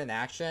good mortar in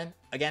action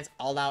against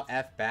all-out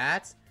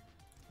F-Bats.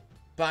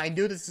 But I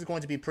knew this is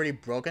going to be pretty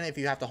broken if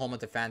you have to hold my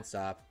defense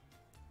up.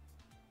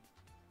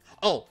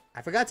 Oh,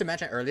 I forgot to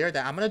mention earlier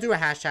that I'm going to do a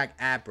hashtag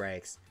ad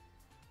breaks.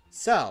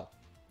 So,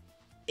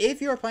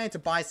 if you're planning to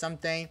buy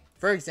something,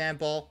 for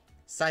example,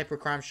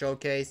 Cybercrime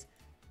Showcase,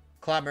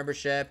 Club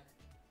membership,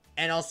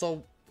 and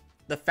also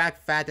the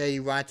fact that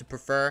you want to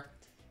prefer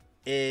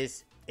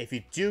is if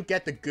you do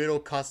get the good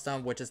old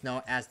custom, which is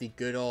known as the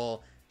good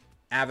old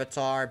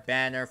avatar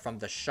banner from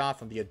the shop,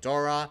 from the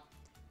Adora.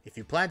 If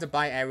you plan to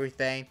buy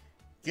everything,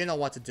 you know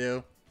what to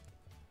do.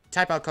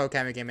 Type out code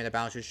KevinGaming in the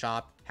Balance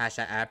shop,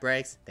 hashtag ad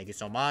breaks. Thank you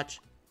so much.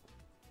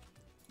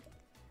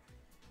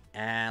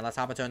 And let's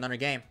hop into another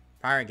game.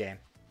 Pirate game.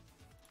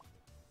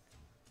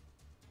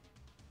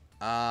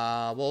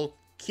 We'll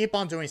keep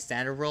on doing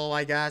standard role,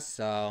 I guess.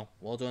 So,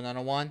 we'll do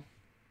another one.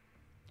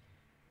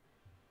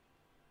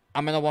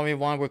 I'm in a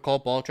 1v1 with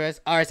Cold Boltres.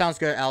 Alright, sounds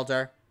good,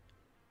 Elder.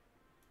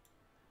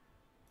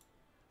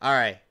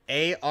 Alright.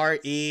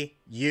 AREUUP.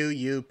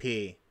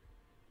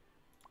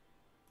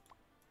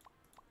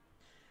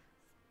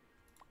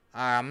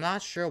 I'm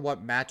not sure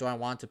what map do I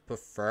want to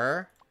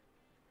prefer.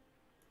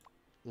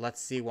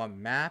 Let's see what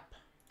map.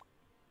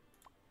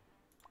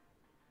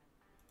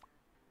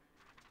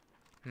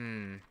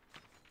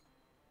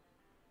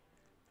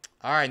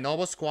 Alright,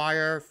 Noble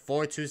Squire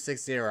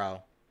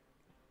 4260.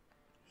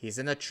 He's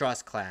in the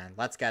Trust Clan.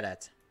 Let's get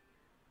it.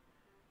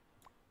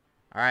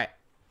 Alright.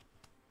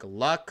 Good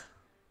luck.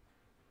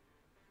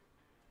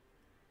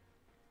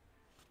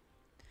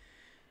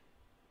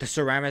 The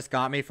ceramics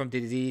got me from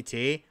the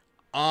DDT.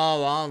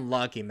 Oh,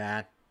 unlucky,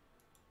 man.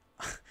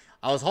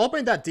 I was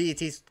hoping that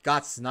DDT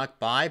got snuck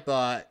by,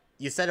 but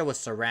you said it was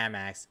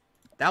ceramics.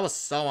 That was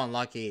so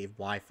unlucky,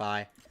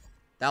 Wi-Fi.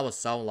 That was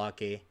so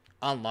lucky.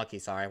 Unlucky,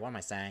 sorry. What am I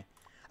saying?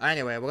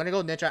 Anyway, we're gonna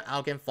go Ninja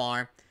Alchemy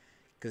Farm.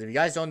 Because if you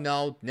guys don't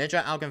know,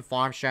 Ninja Alchemy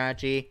Farm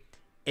strategy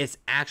is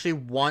actually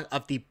one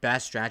of the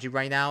best strategy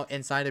right now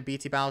inside of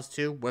BT Battles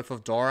 2 with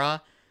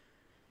Adora.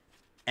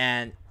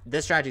 And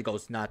this strategy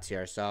goes nuts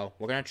here. So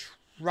we're going to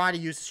try to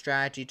use the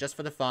strategy just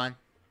for the fun.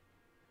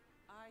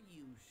 Are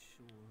you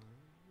sure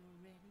you're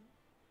ready?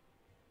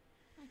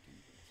 I can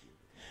get you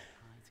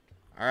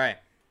the Alright.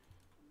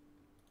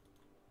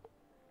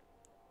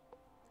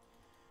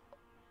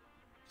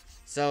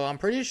 So I'm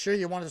pretty sure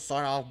you want to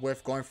start off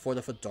with going for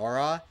the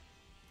Fedora.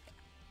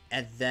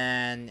 And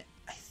then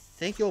I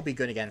think you'll be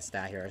good against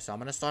that here. So I'm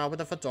going to start off with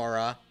the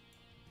Fedora.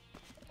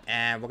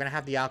 And we're going to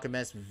have the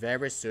Alchemist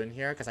very soon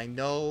here. Because I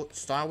know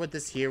start with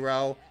this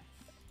hero.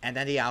 And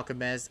then the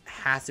Alchemist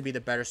has to be the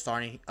better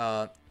starting.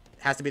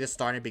 Has to be the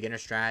starting beginner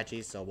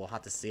strategy. So we'll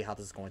have to see how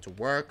this is going to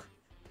work.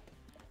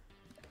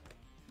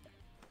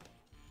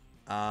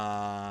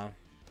 We'll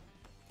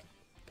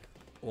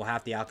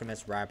have the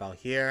Alchemist right about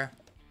here.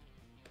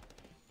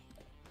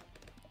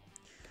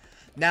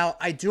 Now,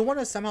 I do want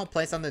to somehow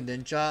place on the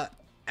Ninja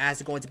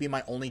as going to be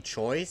my only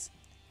choice.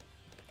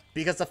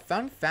 Because the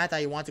fun fact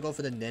that you want to go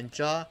for the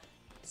Ninja,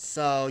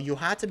 so you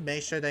have to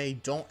make sure that you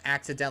don't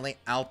accidentally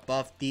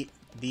outbuff the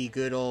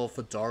good old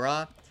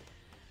Fedora.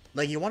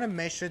 Like, you want to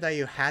make sure that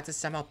you had to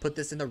somehow put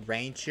this in the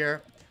range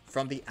here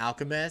from the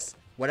Alchemist.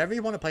 Whatever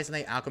you want to place on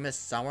the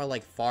Alchemist somewhere,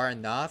 like, far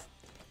enough,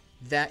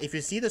 that if you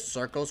see the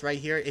circles right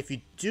here, if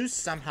you do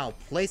somehow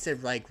place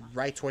it, like,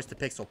 right towards the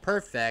pixel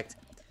perfect,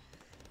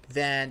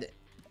 then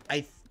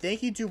I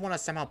think you do want to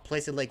somehow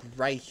place it like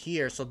right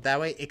here, so that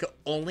way it could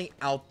only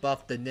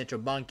outbuff the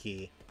Ninja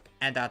Monkey,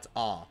 and that's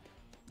all.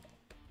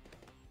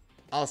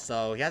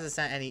 Also, he hasn't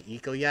sent any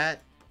eco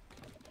yet,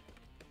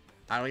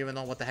 I don't even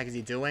know what the heck is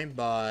he doing,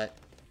 but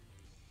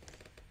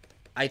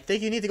I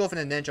think you need to go for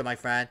the ninja, my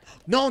friend.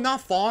 No,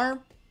 not farm.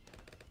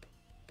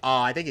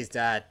 Oh, I think he's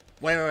dead.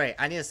 Wait.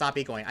 I need to stop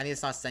ecoing. I need to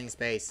stop sending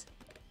space.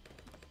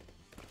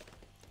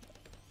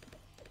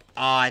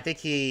 Oh, I think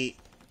he...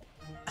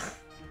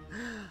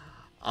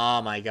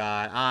 Oh my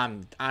god.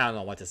 I don't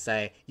know what to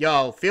say.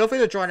 Yo, feel free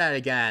to join that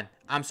again.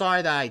 I'm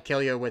sorry that I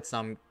kill you with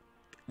some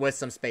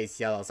space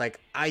yellows. Like,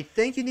 I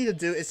think you need to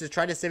do is to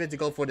try to save it to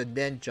go for the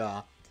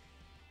ninja.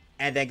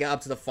 And then get up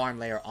to the farm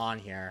layer on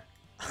here.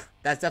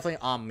 That's definitely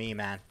on me,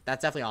 man.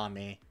 That's definitely on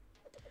me.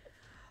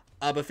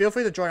 But feel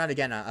free to join that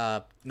again,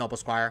 Noble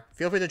Squire.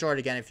 Feel free to join it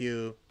again if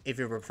you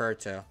prefer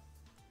to.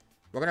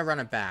 We're gonna run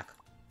it back.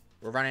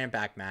 We're running it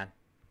back, man.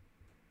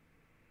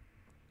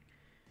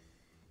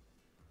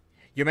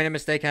 You made a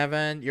mistake,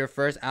 Kevin. Your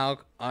first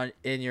out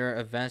in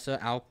your Avenza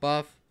out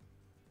buff.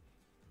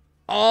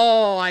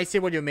 Oh, I see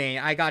what you mean.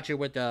 I got you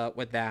with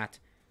that.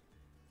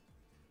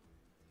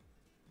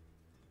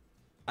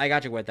 I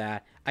got you with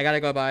that. I gotta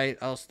go by.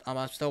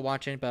 I'm still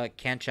watching, but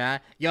can't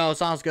chat. Yo,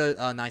 sounds good.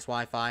 Nice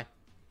Wi-Fi.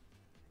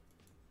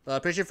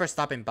 Appreciate you for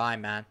stopping by,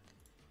 man.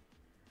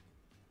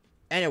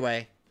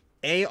 Anyway,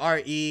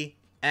 AREXUT.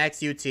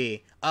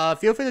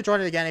 Feel free to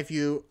join it again if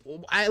you.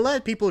 I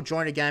let people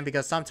join again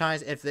because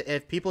sometimes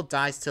if people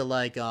dies to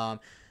like to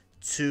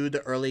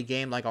the early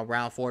game, like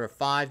around 4 to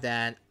 5,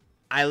 then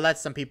I let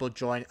some people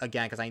join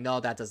again because I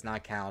know that does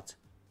not count.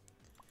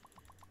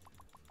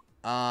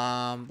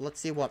 Let's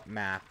see what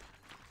map.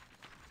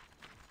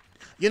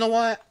 You know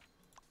what?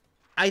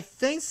 I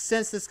think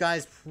since this guy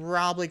is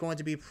probably going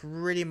to be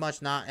pretty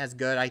much not as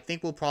good, I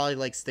think we'll probably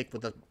like stick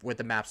with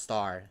the map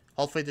star.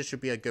 Hopefully this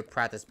should be a good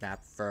practice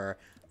map for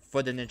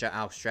the Ninja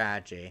Alk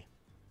strategy.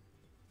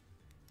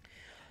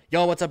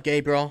 Yo, what's up,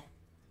 Gabriel?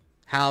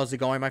 How's it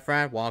going, my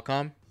friend?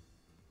 Welcome.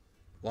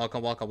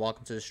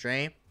 Welcome to the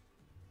stream.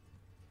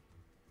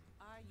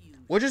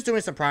 We're just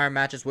doing some prior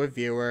matches with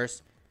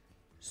viewers.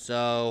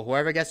 So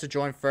whoever gets to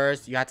join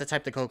first, you have to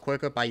type the code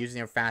quicker by using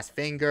your fast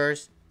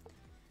fingers.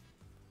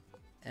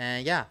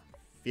 And yeah,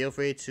 feel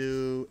free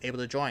to able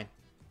to join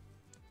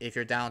if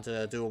you're down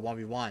to do a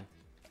 1v1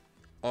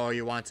 or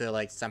you want to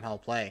like somehow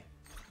play.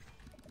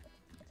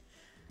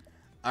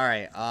 All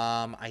right,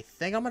 I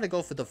think I'm gonna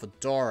go for the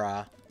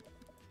Fedora,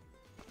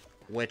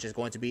 which is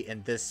going to be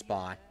in this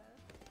spot.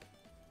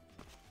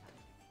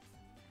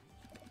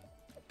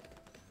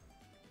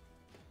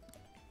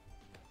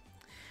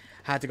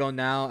 Had to go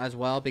now as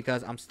well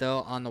because I'm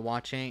still on the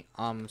watching.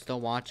 I'm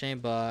still watching,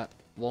 but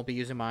won't be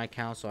using my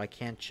account, so I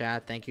can't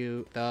chat. Thank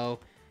you though,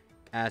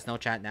 as no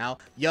chat now.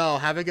 Yo,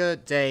 have a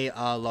good day,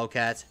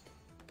 Locat.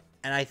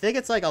 And I think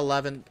it's like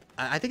 11.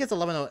 I think it's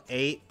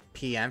 11:08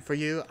 p.m. for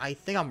you. I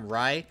think I'm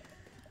right,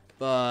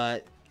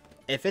 but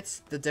if it's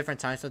the different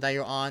time zone that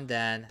you're on,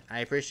 then I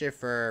appreciate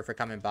for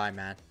coming by,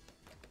 man.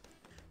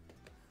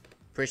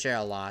 Appreciate it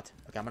a lot.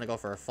 Okay, I'm gonna go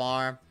for a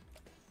farm.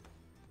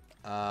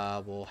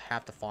 We'll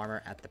have the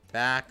farmer at the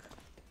back.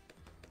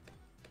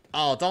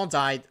 Oh, don't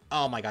die.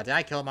 Oh my god, did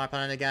I kill my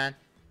opponent again?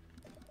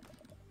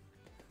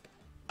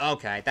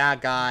 Okay,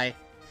 that guy.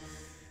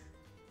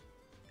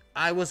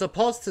 I was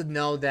supposed to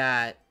know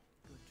that.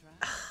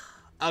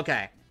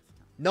 Okay.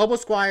 Noble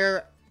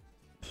Squire,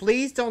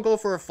 please don't go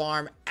for a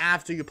farm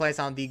after you place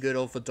on the good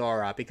old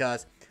Fedora.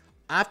 Because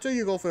after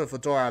you go for a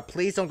Fedora,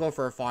 please don't go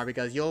for a farm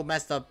because you'll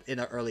mess up in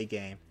the early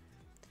game.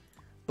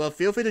 But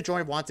feel free to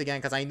join once again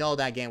because I know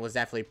that game was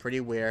definitely pretty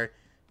weird.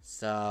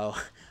 So,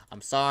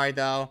 I'm sorry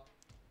though.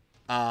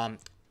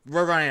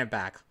 We're running it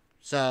back.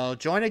 So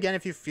join again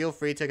if you feel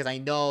free to, because I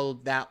know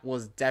that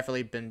was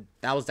definitely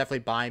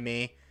by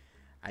me.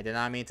 I did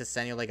not mean to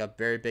send you like a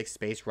very big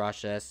space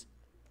rushes.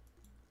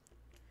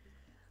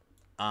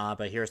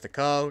 But here's the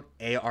code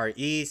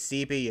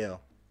ARECBU.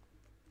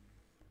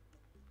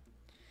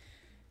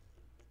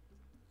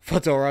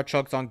 Fedora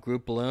chokes on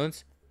group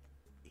balloons.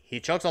 He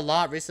chokes a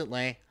lot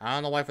recently. I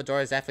don't know why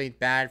Fedora is definitely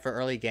bad for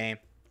early game.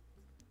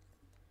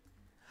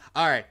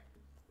 Alright.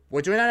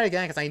 We're doing that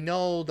again because I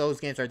know those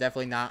games are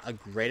definitely not a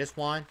greatest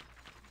one.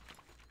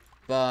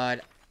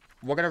 But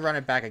we're going to run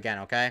it back again,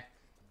 okay?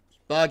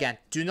 But again,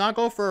 do not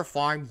go for a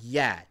farm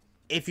yet.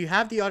 If you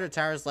have the other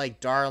towers like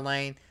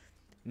Darling,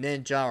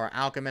 Ninja, or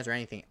Alchemist, or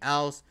anything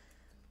else,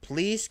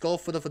 please go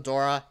for the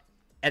Fedora.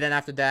 And then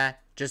after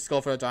that, just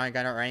go for the Darling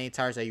Gunner or any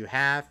towers that you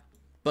have.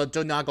 But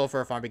do not go for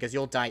a farm because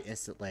you'll die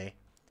instantly.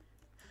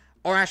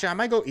 Or actually, I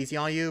might go easy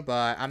on you,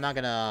 but I'm not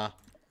going to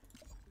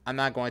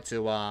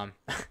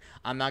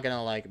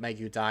like make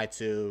you die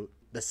to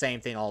the same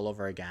thing all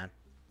over again.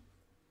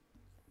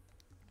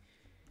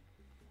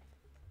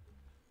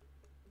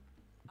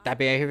 That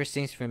behavior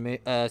seems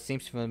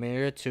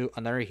familiar to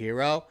another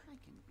hero.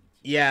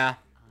 Yeah.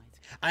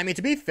 I mean,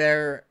 to be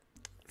fair,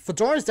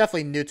 Fedora is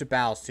definitely new to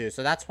battles too,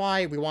 so that's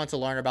why we want to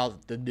learn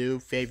about the new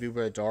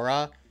Fateweaver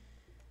Adora.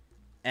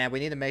 And we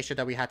need to make sure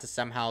that we have to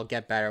somehow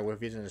get better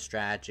with using the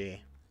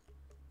strategy.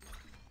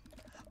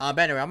 But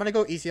anyway, I'm gonna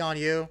go easy on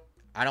you.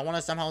 I don't want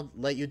to somehow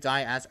let you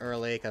die as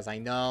early, because I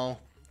know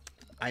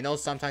I know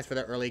sometimes for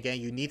the early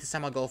game, you need to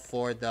somehow go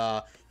for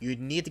the... You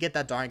need to get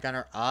that Dart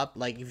Gunner up.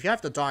 Like, if you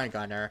have the Dart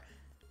Gunner,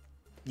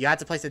 you have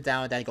to place it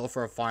down and then go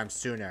for a farm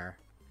sooner.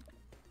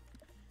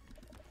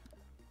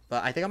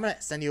 But I think I'm going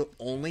to send you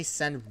only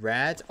send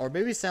red. Or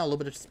maybe send a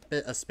little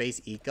bit of space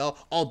eco.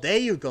 Oh, there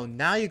you go.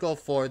 Now you go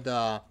for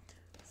the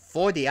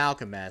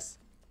alchemist.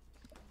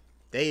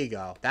 There you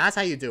go. That's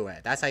how you do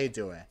it. That's how you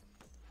do it.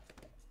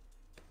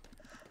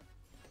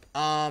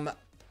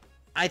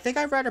 I think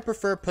I'd rather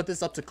prefer put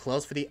this up to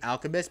close for the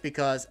alchemist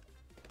because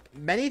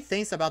many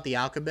things about the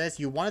alchemist,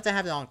 you wanted to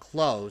have it on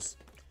close.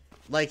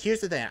 Like,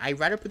 here's the thing. I'd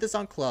rather put this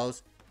on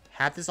close,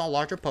 have this on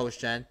larger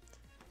potion,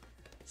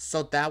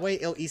 so that way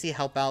it'll easily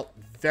help out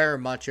very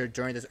much here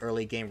during this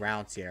early game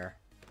rounds here.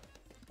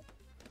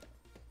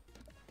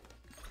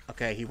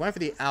 Okay, he went for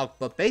the alch,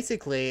 but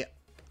basically,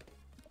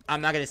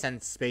 I'm not going to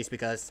send space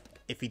because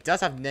if he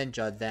does have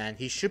ninja, then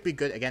he should be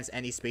good against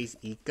any space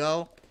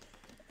eco.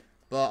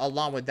 But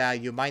along with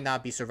that, you might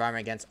not be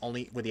surviving against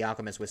only with the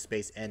alchemist with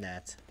space in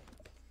it.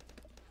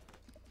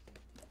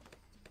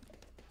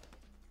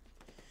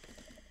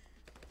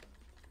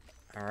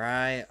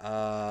 Alright,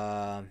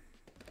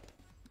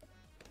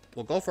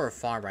 we'll go for a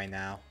farm right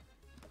now.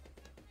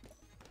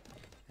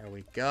 There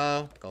we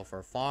go. Go for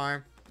a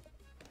farm.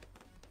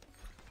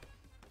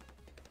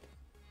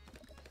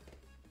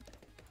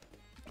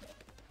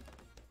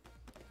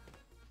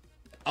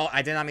 Oh,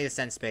 I did not mean to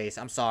send space.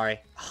 I'm sorry.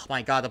 Oh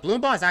my god, the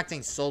Bloon Ball is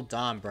acting so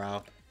dumb,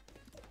 bro.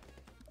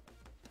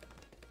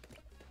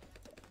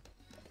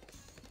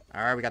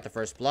 Alright, we got the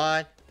first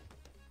blood.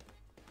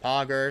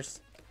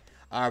 Poggers.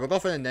 We'll go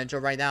for the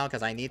ninja right now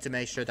because I need to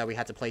make sure that we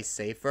had to play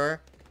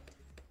safer.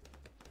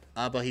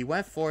 But he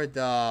went for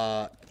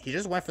the... He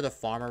just went for the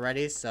farm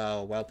already,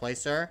 so well played,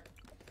 sir.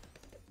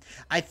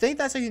 I think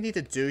that's what you need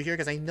to do here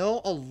because I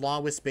know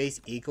along with space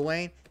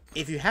ecoing,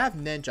 if you have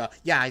ninja...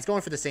 Yeah, he's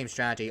going for the same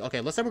strategy. Okay,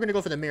 looks like we're going to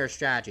go for the mirror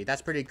strategy.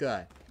 That's pretty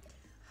good.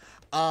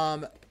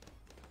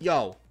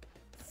 Yo.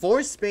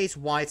 For space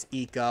white's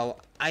eco,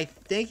 I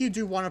think you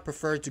do want to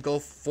prefer to go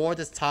for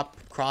this top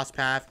cross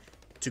path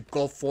to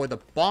go for the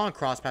bond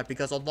cross path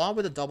because along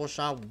with the double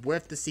shot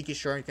with the Seeky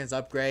Shurikens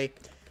upgrade,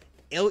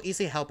 it'll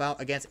easily help out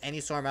against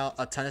any sort of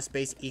a ton of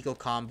space eco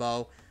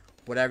combo,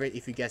 whatever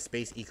if you get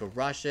space eco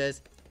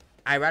rushes.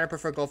 I rather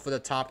prefer go for the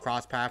top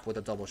cross path with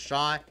a double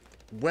shot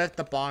with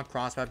the bond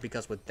cross path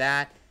because with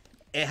that,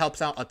 it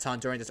helps out a ton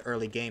during this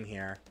early game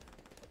here.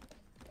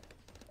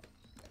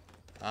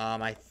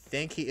 I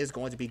think he is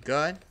going to be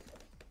good.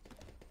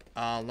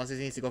 Unless he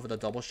needs to go for the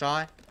double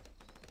shot.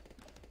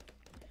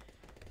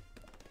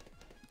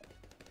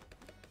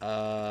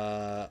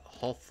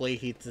 Hopefully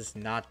he does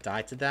not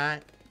die to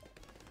that.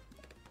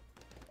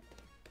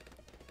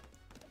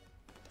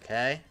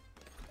 Okay.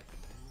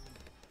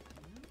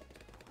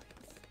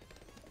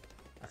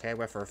 Okay,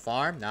 went for a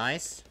farm.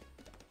 Nice.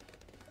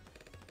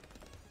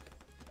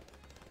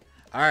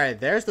 Alright,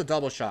 there's the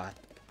double shot.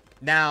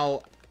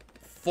 Now,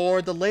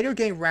 for the later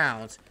game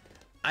rounds,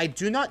 I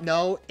do not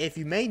know if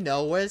you may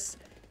notice,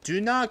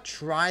 do not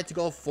try to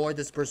go for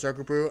this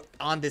Berserker Brew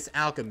on this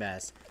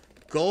Alchemist.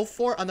 Go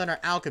for another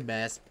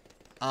Alchemist.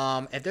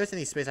 If there's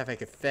any space I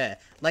could fit.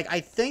 Like, I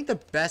think the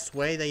best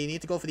way that you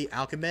need to go for the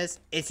Alchemist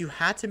is you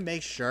have to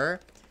make sure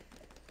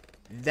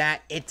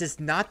that it does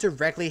not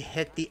directly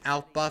hit the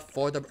out buff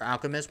for the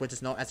Alchemist, which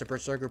is known as a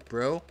Berserker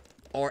Brew,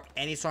 or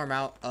any sort of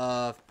amount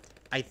of...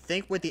 I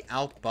think with the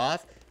out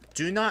buff,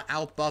 do not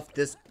out buff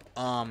this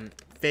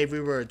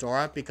Fateweaver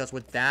Adora, because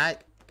with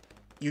that,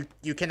 you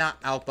cannot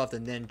out buff the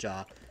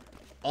ninja.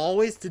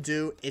 Always to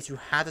do is you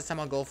have to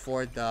somehow go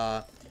for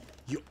the...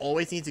 You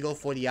always need to go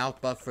for the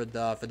out buff for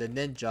the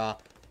ninja,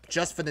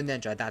 just for the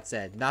ninja. That's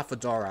it, not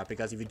Fedora,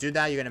 because if you do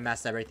that, you're gonna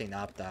mess everything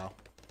up though.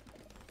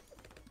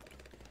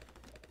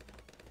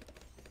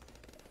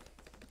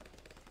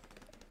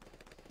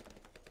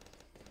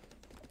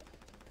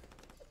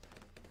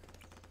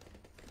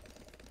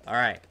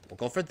 Alright, we'll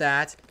go for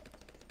that.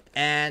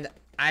 And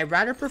I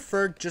rather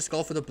prefer just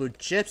go for the blue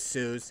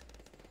Gypsies.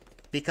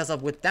 Because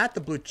of with that,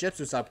 the blue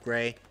Gypsies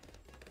upgrade,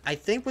 I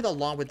think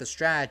along with the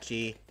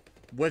strategy,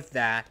 with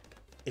that,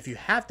 if you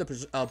have the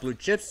blue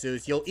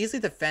Gypsies, you'll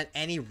easily defend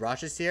any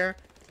rushes here.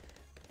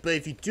 But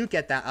if you do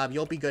get that up,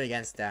 you'll be good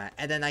against that.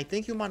 And then I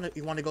think you want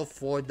to go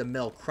for the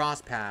middle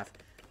cross path.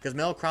 Because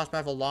middle cross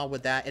path along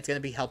with that, it's going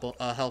to be helpful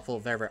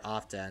very, very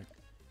often.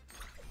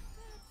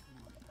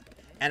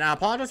 And I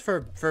apologize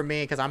for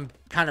me, because I'm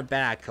kind of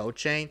bad at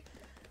coaching.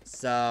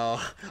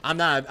 So, I'm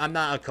not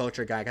a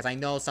coacher guy, because I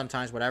know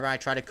sometimes whenever I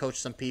try to coach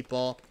some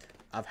people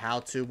of how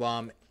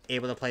to,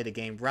 able to play the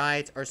game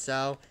right or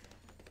so,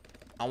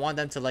 I want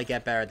them to, like,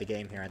 get better at the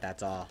game here,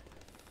 that's all.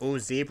 Ooh,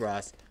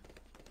 zebras.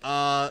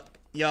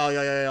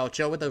 Yo,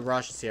 chill with the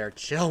rushes here.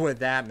 Chill with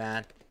that,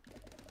 man.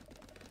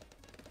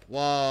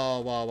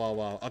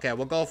 Whoa. Okay,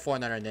 we'll go for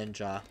another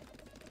ninja.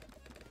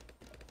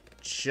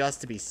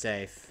 Just to be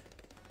safe.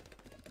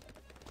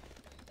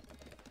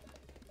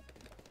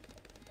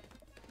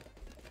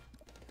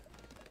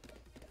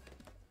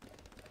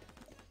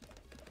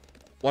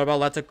 What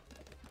about Let's...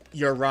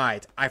 You're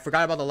right. I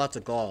forgot about the Let's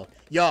Gold.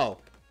 Yo,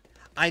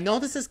 I know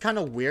this is kind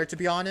of weird, to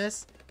be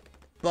honest,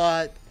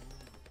 but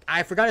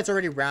I forgot it's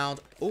already round.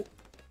 Oh.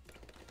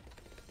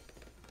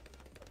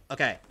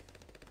 Okay.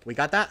 We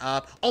got that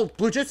up. Oh,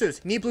 blue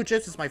gypsies. Need blue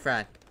gypsies, my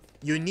friend.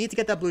 You need to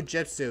get that blue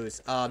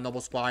gypsies,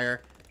 Noble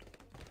Squire.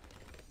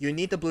 You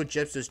need the blue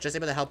gypsies just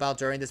able to help out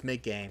during this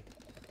mid-game.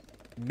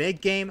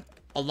 Mid-game,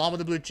 along with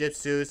the blue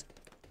gypsies,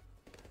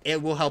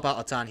 it will help out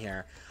a ton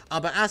here.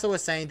 But as I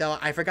was saying, though,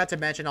 I forgot to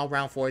mention on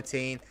round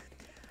 14,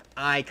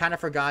 I kind of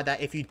forgot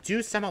that if you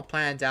do somehow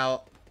planned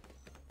out,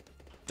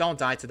 don't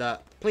die to the...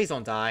 Please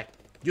don't die.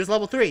 Use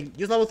level 3.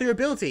 Use level 3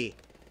 ability.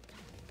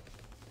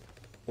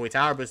 Oh, he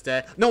tower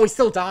boosted. No, he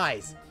still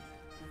dies.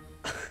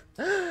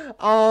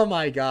 Oh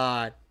my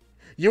god.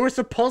 You were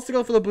supposed to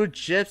go for the blue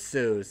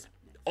gypsies.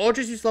 Or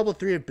just use level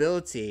 3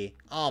 ability.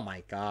 Oh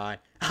my god.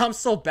 I'm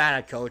so bad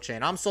at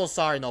coaching. I'm so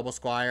sorry, Noble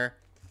Squire.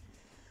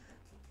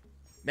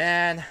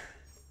 Man.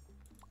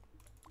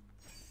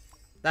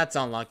 That's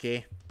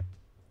unlucky.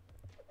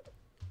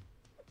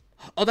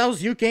 Oh, that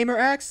was you, Gamer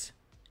X?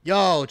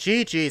 Yo,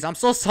 GG's. I'm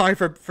so sorry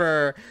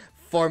for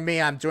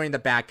me. I'm doing the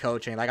bad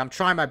coaching. Like, I'm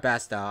trying my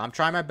best, though. I'm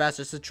trying my best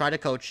just to try to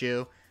coach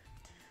you.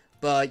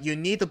 But you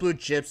need the blue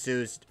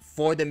gypsies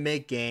for the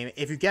mid game.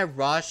 If you get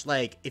rushed,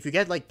 like, if you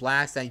get, like,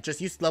 blacks, then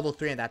just use level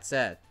 3 and that's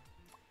it.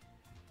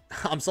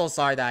 I'm so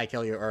sorry that I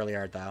killed you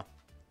earlier, though.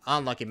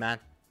 Unlucky, man.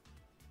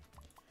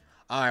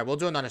 Alright, we'll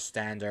do another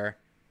standard.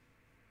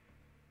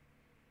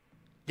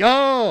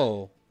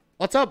 Yo!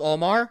 What's up,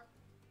 Omar?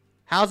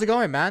 How's it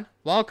going, man?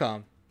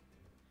 Welcome.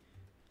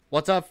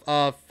 What's up,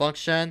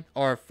 Function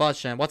or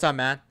Function? What's up,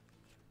 man?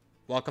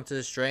 Welcome to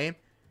the stream.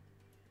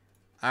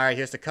 Alright,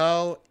 here's the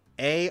code.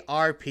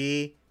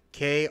 ARPKRP.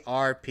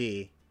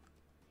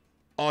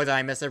 Oh, did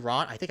I miss it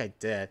wrong? I think I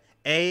did.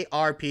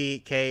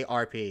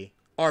 ARPKRP.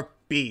 Or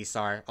B,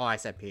 sorry. Oh, I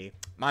said P.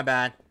 My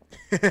bad.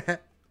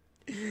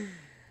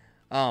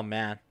 Oh,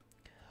 man.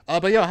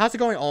 But yo, how's it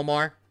going,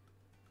 Omar?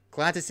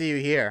 Glad to see you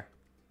here.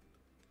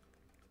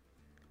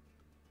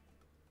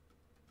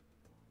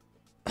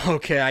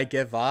 Okay, I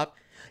give up.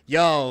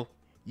 Yo,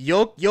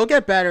 you'll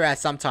get better at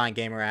sometime,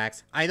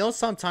 GamerX. I know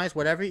sometimes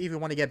whatever you even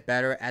want to get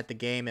better at the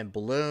game in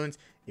Bloons,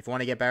 if you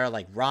want to get better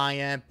like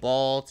Ryan,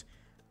 Bolt,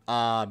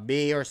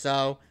 me or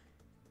so,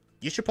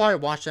 you should probably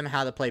watch them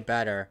how to play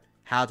better.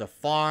 How to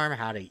farm,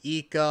 how to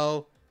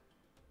eco.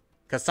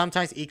 Because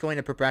sometimes ecoing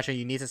the progression,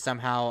 you need to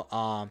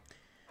somehow,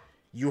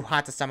 you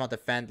have to somehow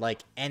defend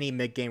like any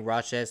mid-game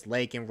rushes,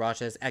 late-game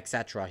rushes,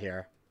 etc.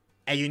 here.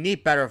 And you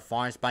need better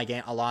farms by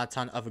getting a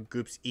ton of a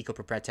group's eco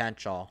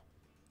potential.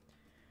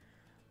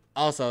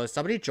 Also, is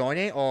somebody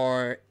joining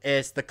or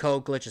is the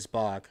code glitches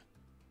bug?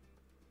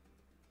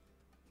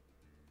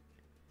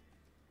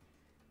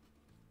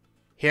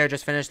 Here,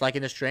 just finished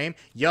liking the stream.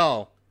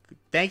 Yo,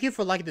 thank you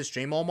for liking the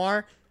stream,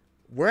 Omar.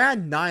 We're at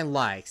 9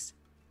 likes.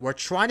 We're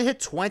trying to hit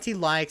 20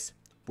 likes,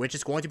 which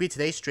is going to be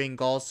today's stream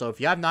goal. So if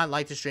you have not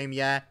liked the stream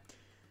yet,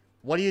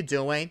 what are you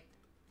doing?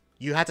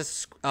 You have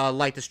to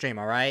like the stream,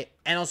 alright?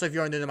 And also, if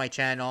you're new to my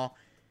channel,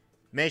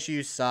 make sure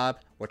you sub.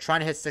 We're trying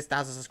to hit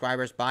 6,000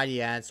 subscribers by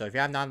the end. So if you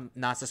have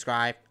not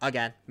subscribed,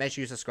 again, make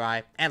sure you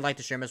subscribe. And like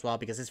the stream as well,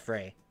 because it's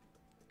free.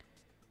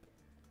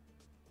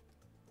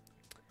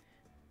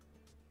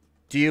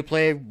 Do you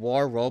play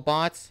War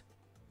Robots?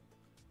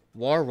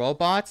 War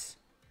Robots?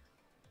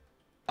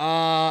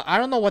 I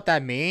don't know what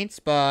that means,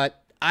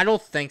 but I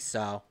don't think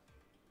so.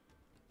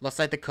 Looks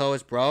like the code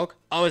is broke.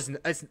 Oh,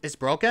 it's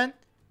broken?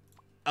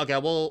 Okay,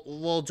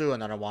 we'll do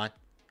another one.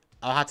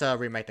 I'll have to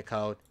remake the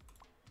code.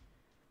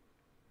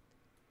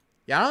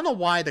 Yeah, I don't know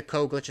why the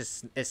code glitch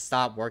is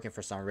stopped working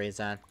for some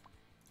reason.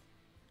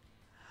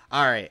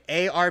 Alright,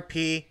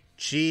 ARPGTX.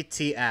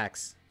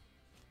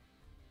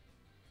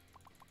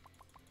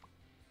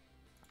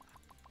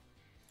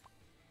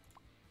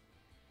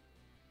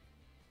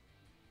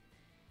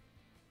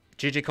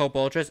 GG Cole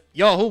Boltrix.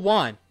 Yo, who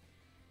won?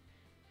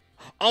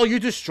 Oh, you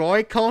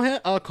destroyed Cole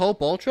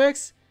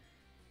Boltrix?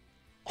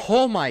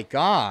 Oh my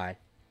god.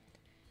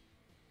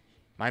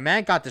 My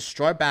man got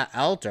destroyed by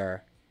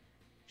Elder.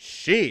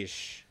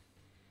 Sheesh.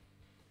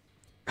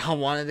 I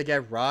wanted to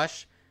get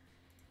rushed.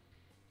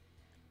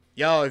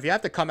 Yo, if you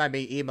have to come at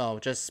me, emo,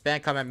 just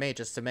spam come at me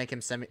just to make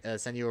him send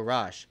you a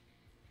rush.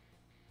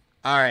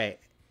 Alright.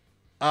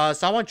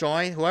 Someone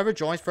join. Whoever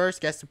joins first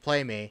gets to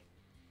play me.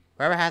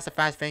 Whoever has the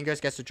fast fingers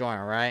gets to join,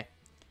 alright?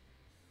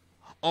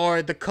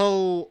 Or the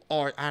code,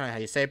 or I don't know how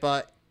you say,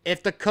 but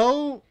if the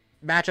code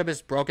matchup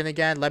is broken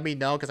again, let me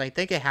know, because I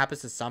think it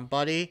happens to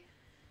somebody.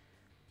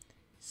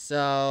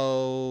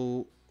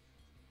 So,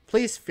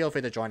 please feel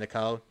free to join the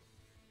code.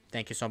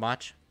 Thank you so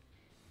much.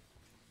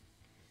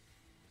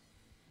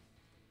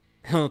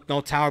 No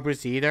tower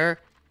boost either.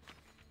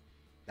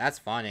 That's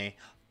funny.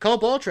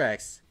 Code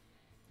Boltrix.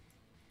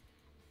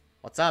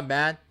 What's up,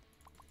 man?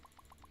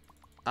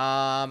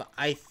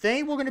 I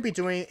think we're gonna be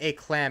doing a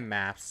clan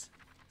maps.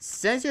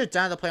 Since you're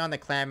down to play on the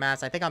clan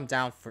maps, I think I'm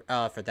down for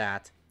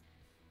that.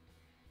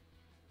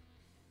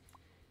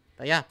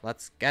 But yeah,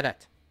 let's get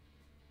it.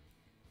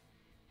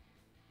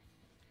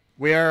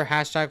 We're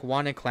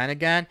 #1 in clan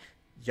again.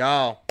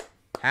 Yo,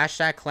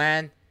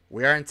 #clan.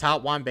 We are in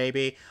top 1,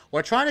 baby.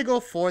 We're trying to go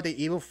for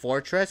the Evil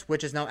Fortress,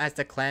 which is known as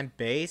the clan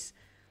base.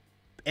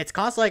 It's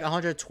costs like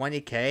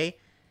 120k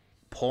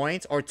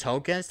points or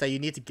tokens that you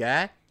need to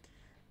get.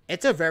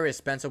 It's a very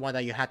expensive one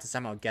that you have to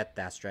somehow get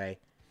that straight.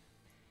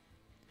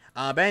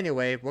 But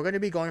anyway, we're going to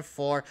be going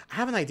for... I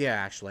have an idea,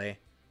 actually.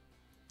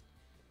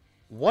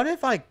 What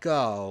if I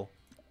go...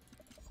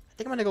 I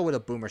think I'm going to go with a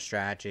boomer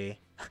strategy.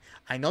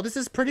 I know this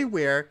is pretty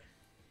weird,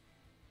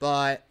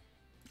 but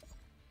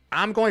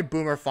I'm going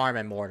boomer farm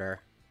and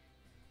mortar.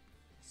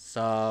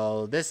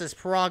 So this is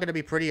probably going to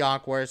be pretty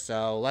awkward,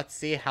 so let's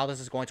see how this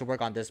is going to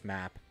work on this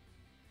map.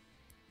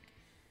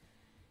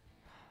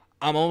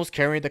 I'm almost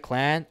carrying the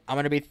clan. I'm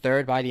going to be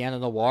 3rd by the end of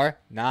the war.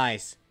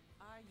 Nice.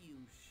 Are you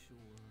sure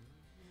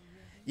you're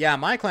ready? Yeah,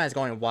 my clan is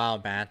going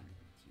wild, man.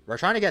 We're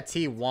trying to get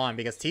T1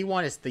 because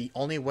T1 is the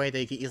only way that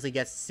you can easily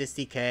get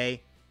 60k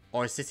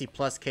or 60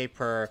 plus k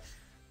per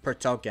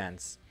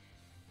tokens.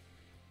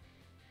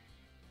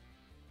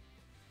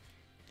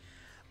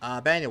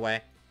 But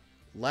anyway,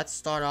 let's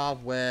start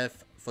off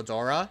with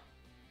Fedora.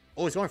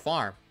 Oh, he's going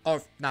farm.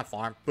 Oh, not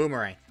farm.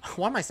 Boomerang.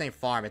 Why am I saying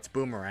farm? It's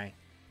boomerang.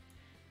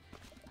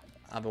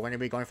 But we're going to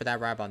be going for that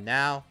right about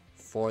now.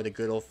 For the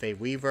good old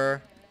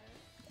Fateweaver.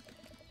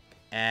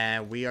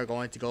 And we are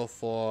going to go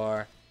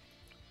for...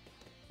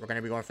 We're going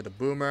to be going for the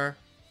boomer.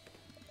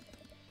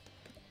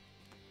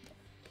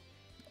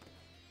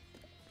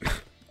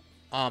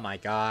 Oh my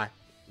god.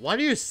 What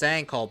are you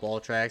saying,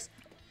 Coboltrex?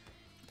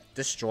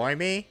 Destroy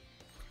me?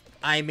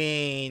 I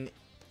mean...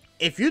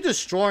 If you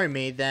destroy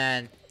me,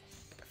 then...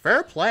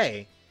 Fair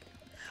play.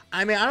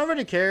 I mean, I don't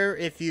really care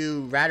if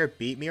you rather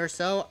beat me or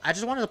so. I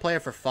just wanted to play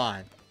it for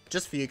fun.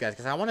 Just for you guys.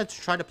 Because I wanted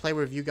to try to play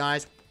with you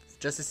guys.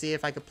 Just to see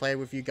if I could play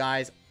with you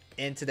guys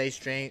in today's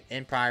stream.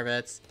 In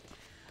privates.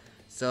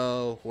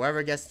 So,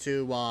 whoever gets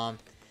to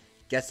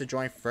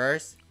join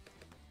first.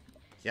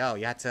 Yo,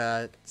 you have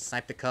to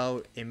snipe the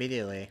code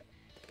immediately.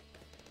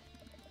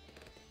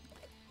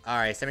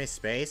 Alright, send me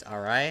space.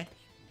 Alright.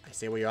 I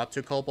see what you're up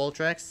to,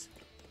 Coboltrex.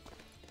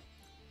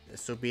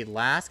 This will be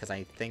last, because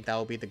I think that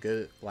will be the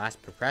good last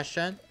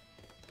progression.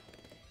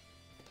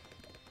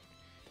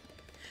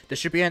 There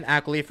should be an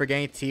accolade for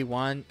getting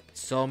T1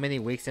 so many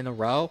weeks in a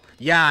row.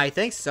 Yeah, I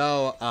think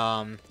so,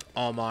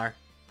 Omar.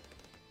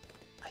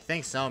 I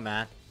think so,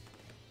 man.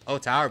 Oh,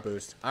 tower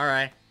boost.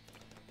 Alright.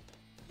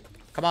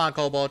 Come on,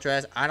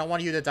 Coboltrex. I don't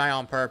want you to die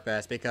on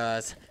purpose,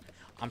 because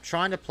I'm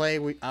trying to play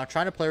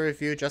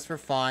with you just for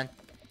fun.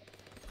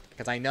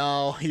 Because I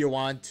know you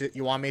want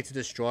me to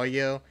destroy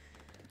you.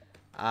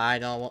 I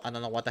don't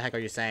know what the heck are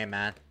you saying,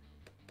 man.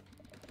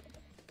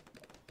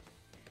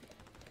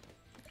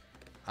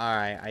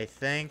 Alright, I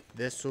think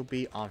this will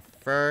be on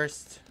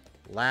first.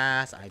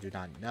 Last, I do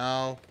not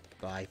know.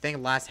 But I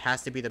think last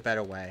has to be the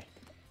better way.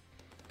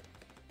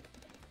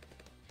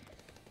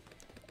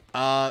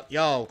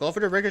 Yo, go for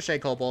the ricochet,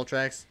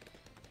 Coboltrex.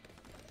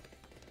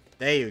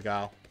 There you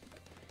go.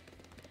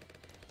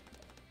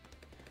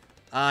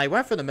 I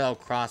went for the middle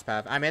cross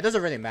path. I mean, it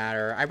doesn't really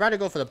matter. I'd rather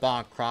go for the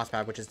bottom cross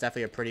path, which is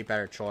definitely a pretty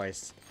better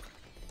choice.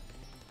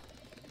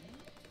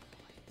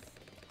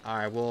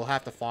 Alright, we'll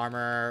have the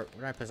farmer...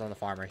 Where do I put on the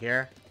farmer?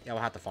 Here? Yeah,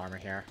 we'll have the farmer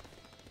here.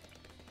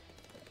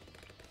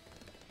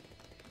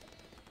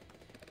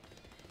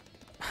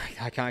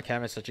 I can't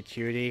Kevin such a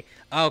cutie.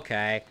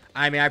 Okay.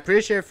 I mean, I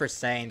appreciate it for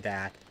saying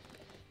that.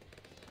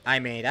 I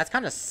mean, that's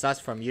kind of sus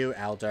from you,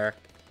 Elder.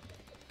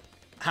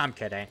 I'm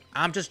kidding.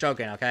 I'm just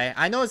joking, okay?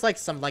 I know it's like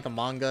some, like,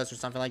 Among Us or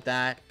something like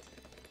that.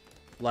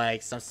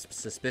 Like, some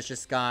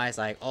suspicious guys,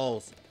 like,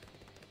 oh,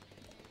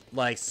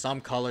 like, some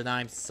color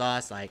name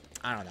sus, like,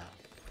 I don't know.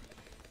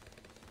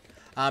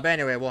 But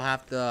anyway, we'll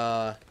have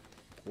the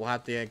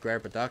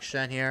great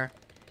production here.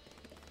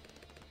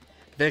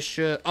 This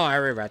should... Oh, I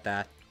already read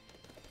that.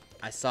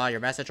 I saw your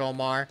message,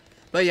 Omar.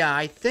 But yeah,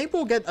 I think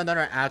we'll get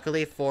another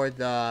accolade for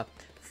the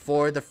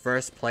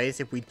first place.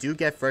 If we do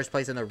get first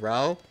place in a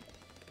row,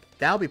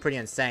 that'll be pretty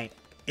insane.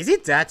 Is he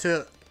dead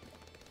to...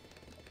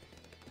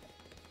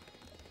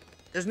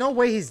 There's no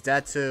way he's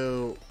dead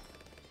to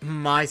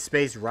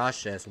MySpace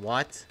rushes.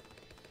 What?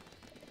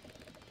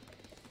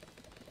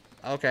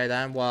 Okay,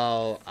 then.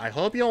 Well, I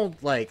hope you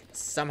don't, like,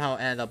 somehow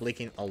end up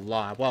leaking a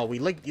lot. Well, you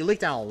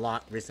leaked out a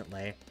lot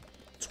recently.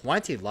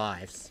 20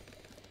 lives.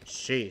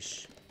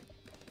 Sheesh.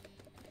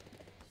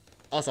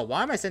 Also,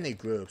 why am I sending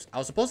groups? I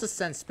was supposed to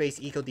send Space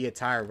Eco the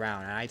entire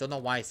round, and I don't know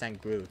why I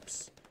sent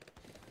groups.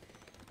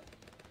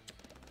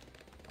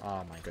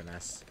 Oh my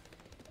goodness.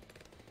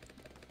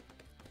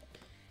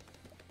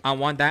 I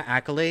want that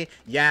accolade?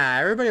 Yeah,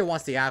 everybody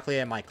wants the accolade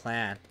in my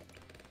clan.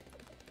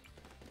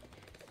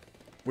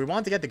 We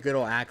want to get the good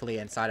old accolade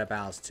inside of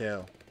battles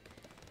too.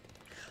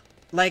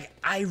 Like,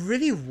 I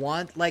really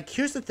want... Like,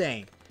 here's the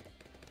thing.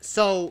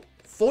 So,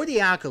 for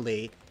the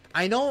accolade,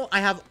 I know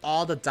I have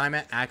all the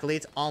diamond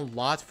accolades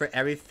unlocked for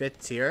every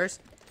 5th tiers.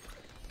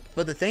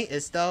 But the thing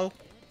is, though,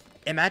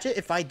 imagine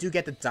if I do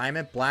get the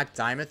diamond, black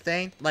diamond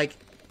thing. Like,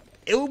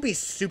 it will be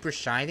super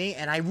shiny,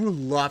 and I would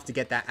love to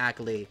get that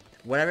accolade.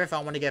 Whatever, if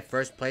I want to get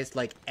first place,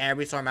 like,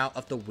 every sort amount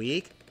of the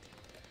week.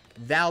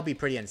 That would be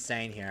pretty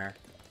insane here.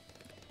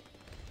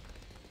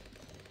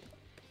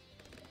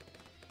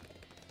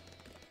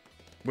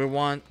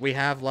 We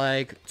have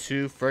like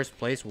 2 first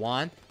place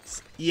ones.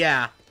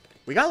 Yeah,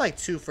 we got like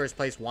 2 first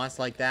place ones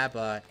like that,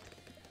 but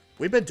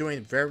we've been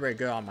doing very, very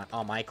good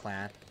on my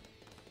clan.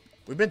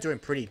 We've been doing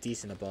pretty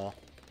decentable.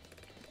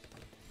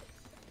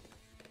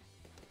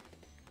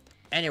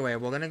 Anyway,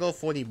 we're gonna go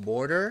for the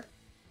mortar.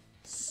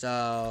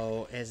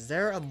 So, is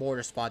there a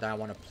mortar spot that I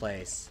want to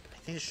place? I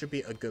think it should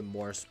be a good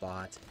mortar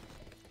spot.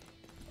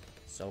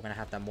 So, we're gonna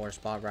have that mortar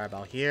spot right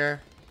about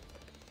here.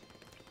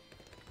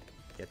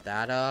 Get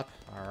that up.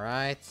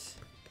 Alright.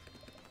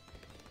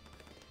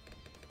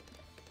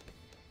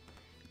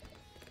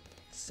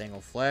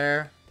 Single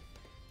flare.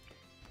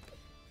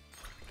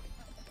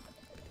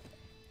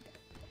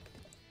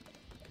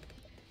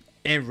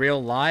 In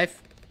real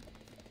life?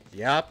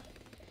 Yep.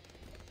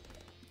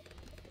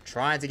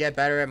 Trying to get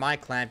better at my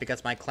clan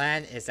because my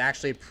clan is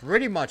actually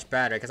pretty much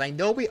better. Because I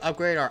know we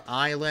upgraded our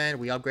island.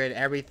 We upgraded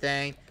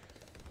everything.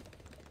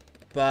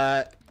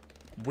 But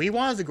we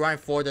wanted to grind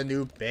for the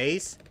new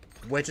base,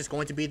 which is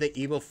going to be the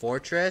Evil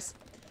Fortress,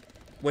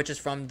 which is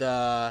from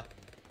the...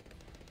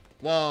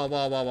 Whoa,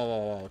 whoa, whoa, whoa,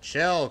 whoa, whoa.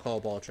 Chill,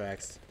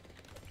 Cobaltrix.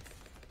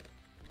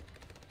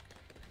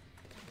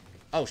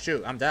 Oh,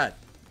 shoot. I'm dead.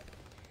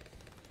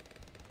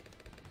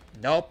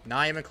 Nope,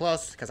 not even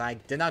close, because I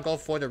did not go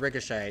for the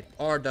Ricochet,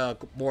 or the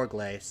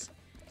Morglaives.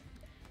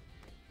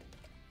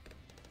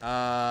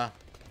 I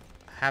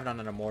have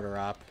another mortar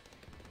up.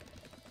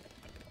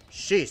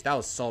 Sheesh, that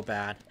was so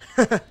bad.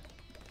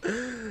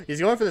 He's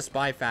going for the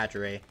Spy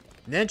Factory.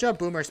 Ninja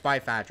Boomer Spy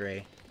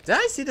Factory. Did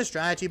I see the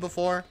strategy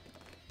before?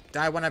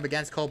 Did I went up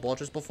against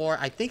Cobaltrix before?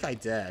 I think I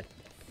did.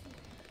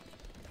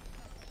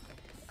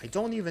 I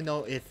don't even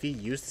know if he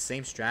used the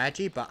same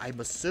strategy, but I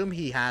assume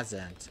he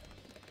hasn't.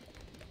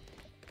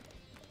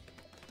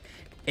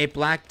 A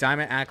black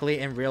diamond acolyte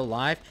in real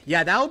life?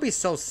 Yeah, that would be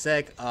so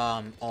sick,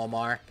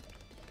 Omar.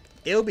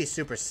 It would be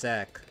super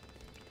sick.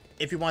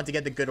 If you want to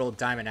get the good old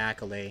diamond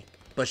acolyte.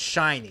 But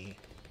shiny.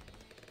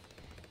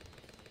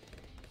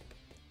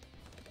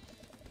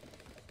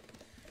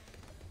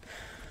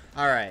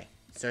 Alright.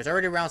 So it's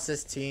already round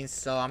 16,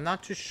 so I'm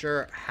not too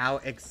sure how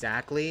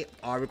exactly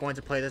are we going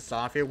to play this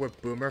off here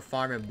with Boomer,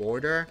 Farm, and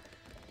Mortar.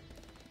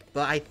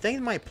 But I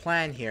think my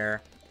plan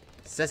here,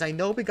 since I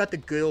know we got the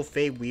good old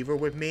Fateweaver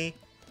with me,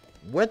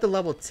 with the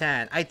level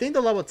 10, I think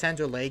the level 10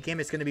 delay game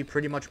is going to be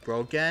pretty much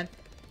broken.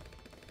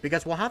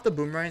 Because we'll have the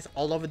boomerangs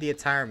all over the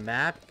entire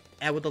map.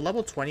 And with the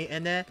level 20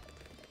 in it,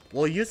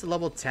 we'll use the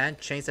level 10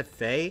 Chains of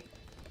Fate.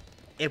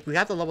 If we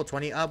have the level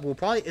 20 up, we'll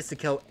probably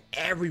insta-kill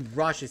every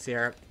rush is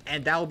here.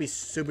 And that will be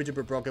super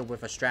duper broken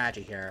with a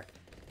strategy here.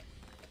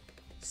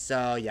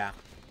 So yeah,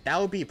 that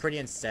would be pretty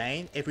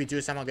insane if we do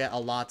somehow get a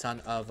lot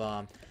ton of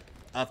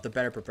the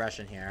better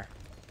progression here.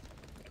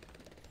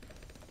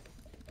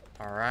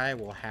 Alright,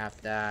 we'll have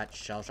that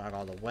shell shock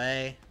all the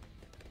way.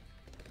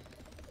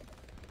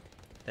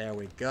 There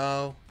we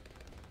go.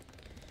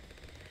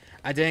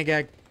 I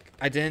didn't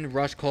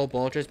rush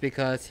Cobaltrix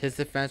because his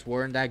defense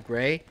weren't that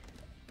great.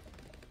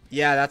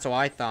 Yeah, that's what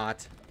I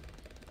thought.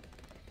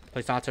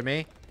 Please talk to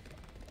me.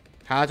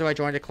 How do I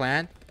join the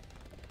clan?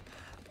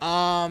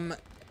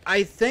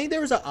 I think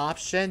there was an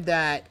option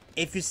that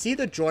if you see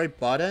the join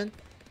button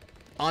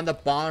on the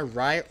bottom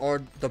right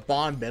or the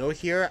bottom middle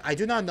here, I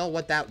do not know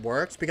what that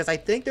works because I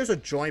think there's a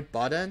join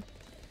button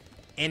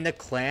in the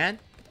clan,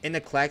 in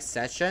the collect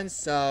session.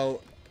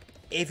 So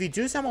if you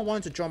do someone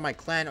want to join my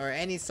clan or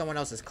someone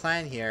else's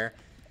clan here,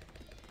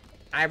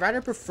 I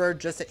rather prefer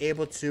just to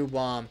able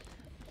to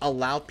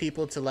allow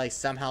people to like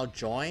somehow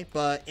join.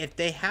 But if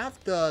they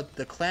have the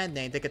clan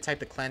name, they could type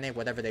the clan name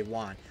whatever they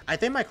want. I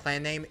think my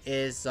clan name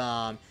is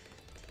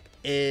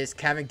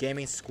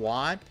KevinGaming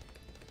Squad.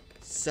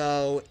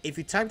 So if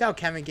you typed out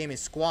KevinGaming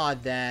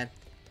Squad, then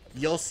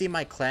you'll see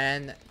my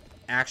clan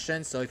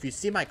action. So if you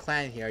see my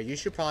clan here, you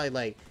should probably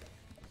like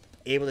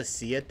able to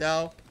see it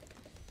though.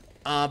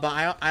 But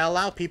I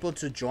allow people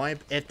to join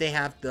if they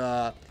have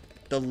the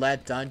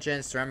lead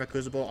dungeon, ceramic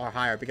crucible, or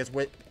higher. Because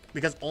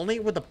only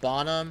with the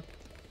bottom,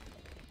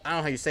 I don't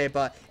know how you say it,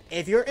 but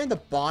if you're in the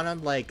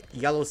bottom like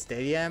yellow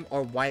stadium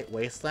or white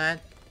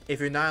wasteland, if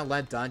you're not in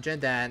lead dungeon,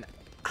 then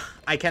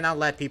I cannot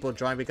let people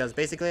join because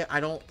basically I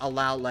don't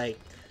allow like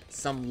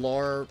some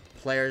lore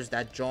players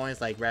that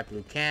joins like red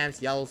blue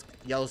camps,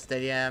 yellow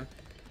stadium.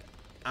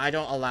 I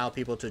don't allow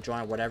people to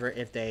join whatever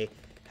if they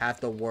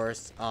have the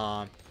worst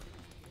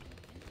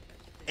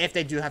if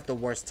they do have the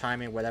worst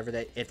timing, whatever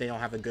if they don't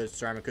have a good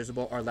ceramic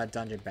crucible or lead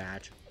dungeon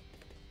badge.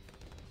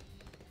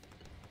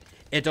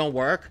 It don't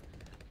work.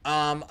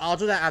 I'll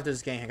do that after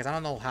this game because I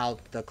don't know how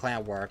the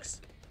clan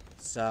works.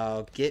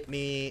 So give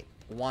me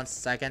 1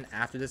 second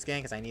after this game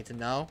because I need to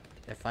know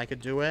if I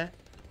could do it.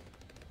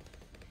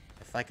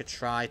 If I could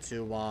try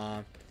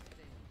to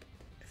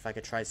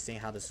seeing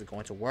how this is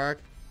going to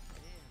work.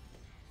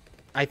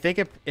 I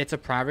think it's a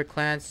private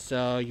clan,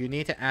 so you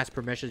need to ask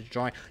permission to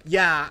join.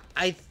 Yeah,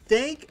 I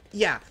think,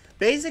 yeah.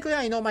 Basically,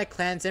 I know my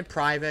clan's in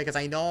private because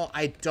I know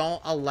I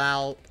don't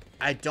allow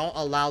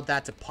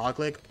that to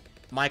public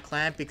my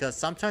clan because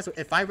sometimes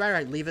if I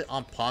rather leave it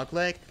on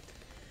public,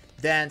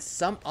 then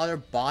some other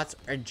bots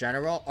in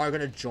general are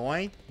gonna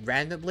join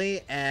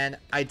randomly, and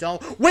I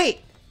don't...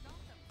 Wait!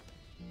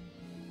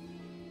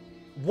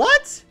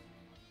 What?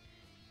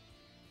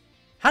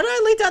 How did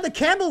I lay down the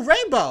camel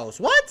rainbows?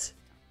 What?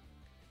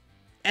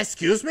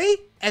 Excuse me?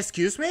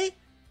 Excuse me?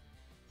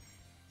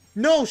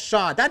 No,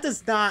 Sean, that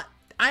does not...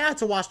 I have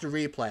to watch the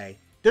replay.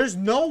 There's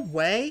no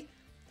way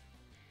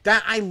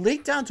that I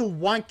linked down to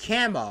one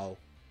camo.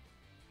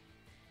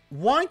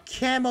 One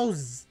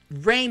camo's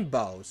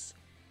rainbows.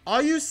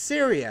 Are you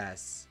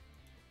serious?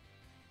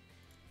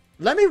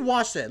 Let me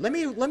watch it. Let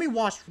me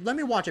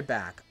watch it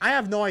back. I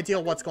have no idea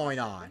what's going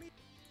on.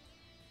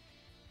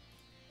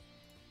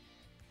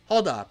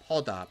 Hold up,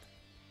 hold up.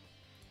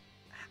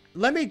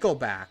 Let me go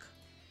back.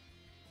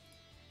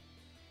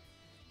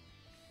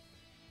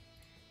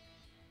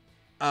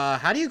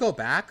 How do you go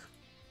back?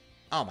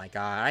 Oh my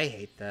god, I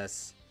hate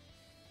this.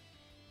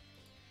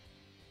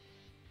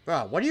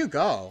 Bro, where do you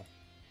go?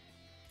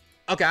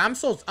 Okay, I'm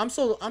so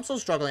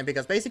struggling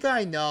because basically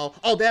I know...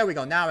 Oh, there we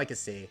go. Now I can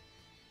see.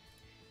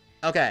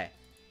 Okay.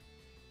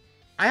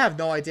 I have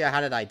no idea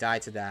how did I die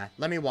to that.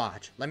 Let me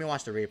watch. Let me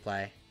watch the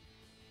replay.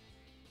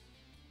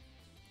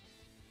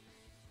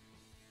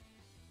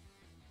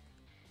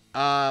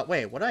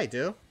 Wait, what did I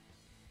do?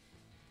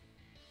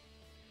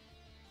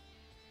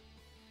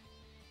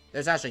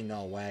 There's actually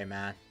no way,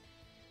 man.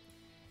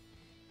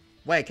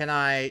 Wait, can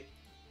I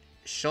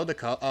show the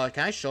code?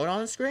 Can I show it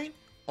on the screen?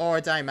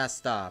 Or did I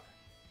messed up?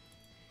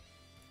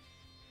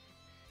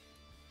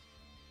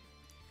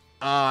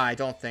 I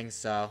don't think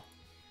so.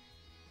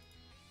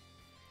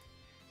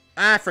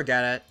 Ah,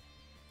 forget it.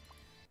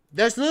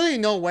 There's literally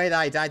no way that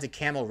I died to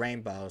camel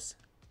rainbows.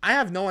 I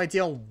have no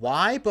idea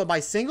why, but my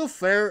single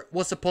flare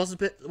was supposed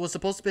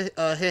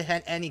to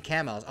hit any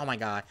camos. Oh my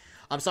god.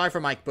 I'm sorry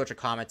for my butcher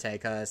commentate,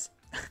 because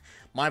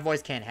my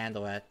voice can't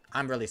handle it.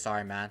 I'm really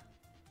sorry, man.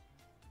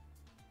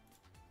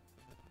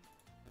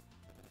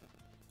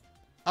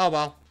 Oh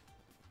well.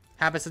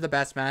 Happens to the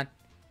best, man.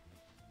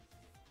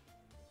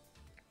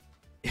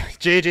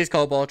 GG's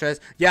Cold Ultras.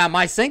 Yeah,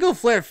 my single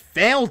flare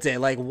failed it.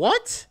 Like,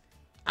 what?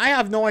 I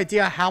have no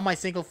idea how my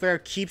single flare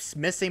keeps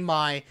missing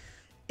my...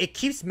 It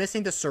keeps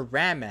missing the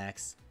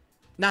ceramics.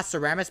 Not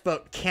ceramics,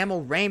 but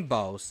camel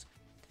rainbows.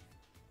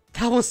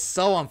 That was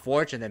so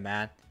unfortunate,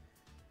 man.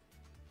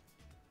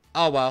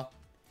 Oh, well.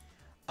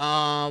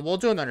 We'll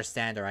do another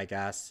standard, I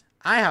guess.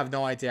 I have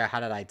no idea how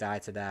did I die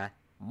to that.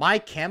 My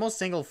camel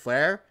single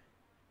flare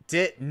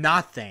did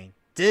nothing.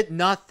 Did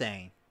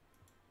nothing.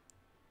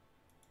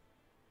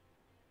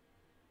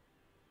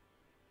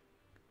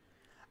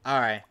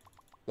 Alright.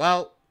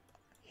 Well,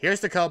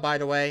 here's the code, by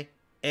the way.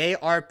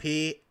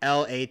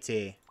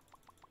 ARPLAT.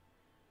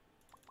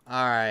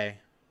 Alright.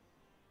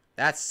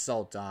 That's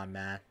so dumb,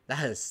 man.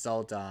 That is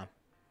so dumb.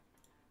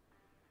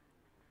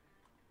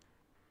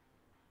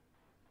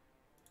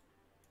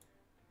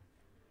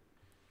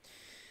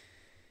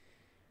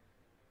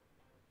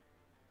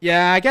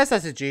 Yeah, I guess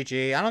that's a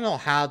GG. I don't know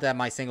how that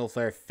my single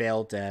flare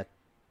failed it.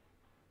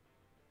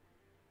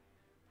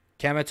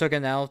 Kama took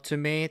an L to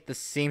me. This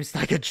seems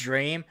like a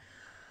dream.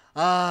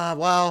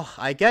 Well,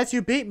 I guess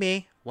you beat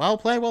me. Well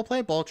played,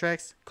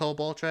 Boltrix. Cole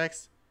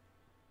Boltrix.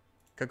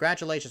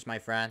 Congratulations, my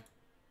friend.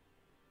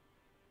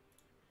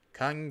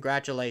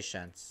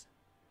 Congratulations.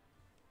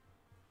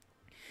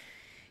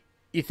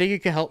 You think you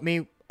can help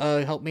me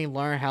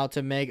learn how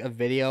to make a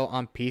video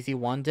on PC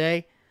one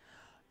day?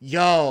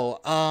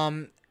 Yo,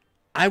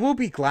 I will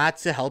be glad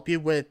to help you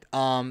with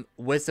some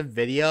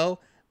video.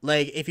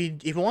 Like, if you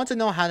want to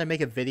know how to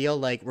make a video,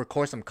 like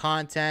record some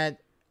content,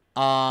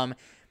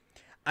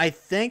 I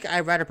think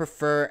I'd rather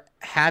prefer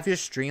have your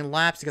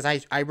Streamlabs, because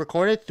I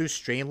record it through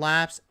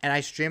Streamlabs and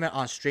I stream it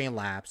on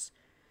Streamlabs.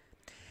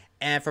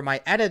 And for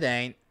my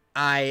editing,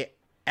 I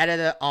edit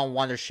it on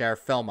Wondershare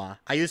Filma.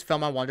 I use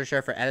Filma and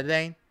Wondershare for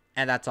editing,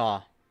 and that's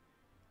all.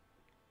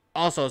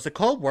 Also, is the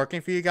code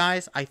working for you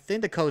guys? I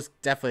think the code's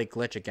definitely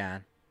glitch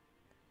again.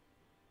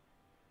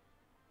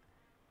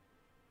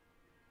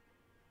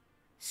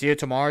 See you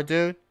tomorrow,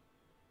 dude.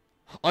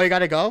 Oh, you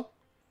gotta go?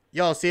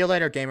 Yo, see you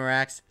later,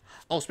 GamerX.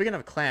 Oh, speaking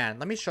of clan,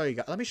 let me show you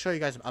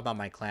guys about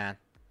my clan.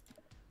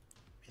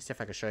 Let me see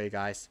if I can show you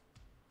guys.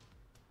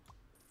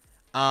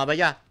 But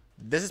yeah,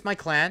 this is my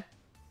clan.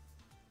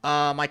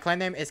 My clan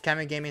name is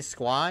KevinGaming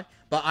Squad,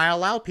 but I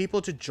allow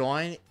people to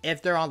join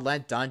if they're on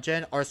Lent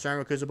Dungeon or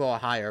Stern Crucible or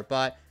higher.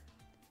 But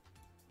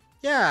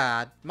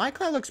yeah, my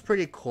clan looks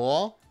pretty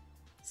cool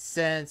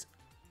since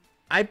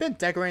I've been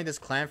decorating this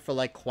clan for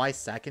like quite a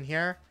second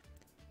here.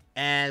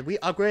 And we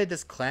upgraded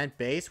this clan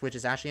base, which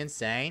is actually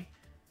insane.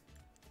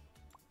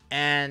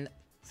 And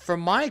for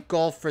my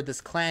goal for this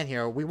clan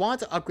here, we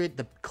want to upgrade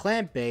the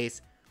clan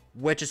base,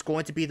 which is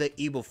going to be the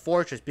Evil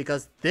Fortress.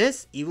 Because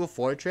this Evil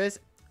Fortress,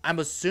 I'm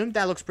assuming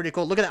that looks pretty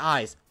cool. Look at the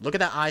eyes. Look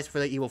at the eyes for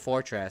the Evil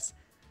Fortress.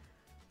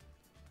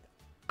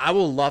 I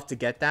would love to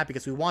get that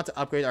because we want to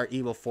upgrade our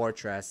Evil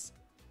Fortress.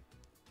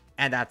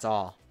 And that's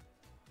all.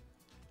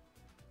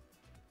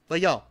 But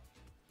yo,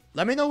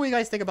 let me know what you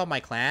guys think about my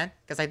clan.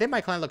 Because I think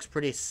my clan looks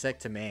pretty sick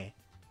to me.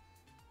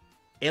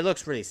 It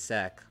looks pretty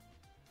sick.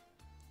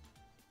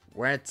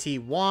 We're at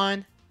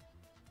T1.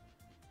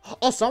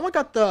 Oh, someone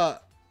got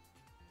the...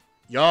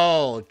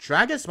 Yo,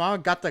 Dragon Smile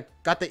got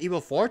the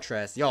Evil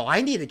Fortress. Yo,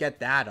 I need to get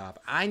that up.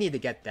 I need to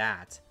get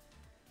that.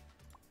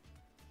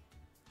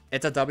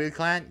 It's a W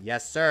clan?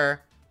 Yes,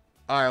 sir.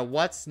 Alright,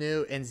 what's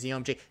new in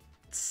ZMG?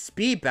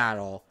 Speed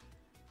battle.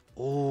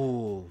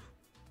 Ooh.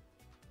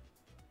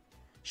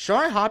 Should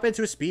I hop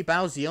into a speed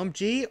battle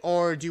ZMG,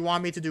 or do you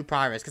want me to do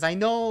privates? Because I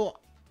know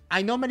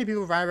many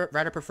people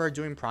rather prefer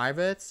doing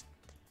privates.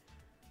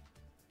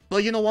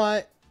 But you know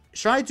what?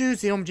 Should I do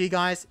ZMG,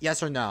 guys?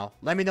 Yes or no?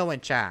 Let me know in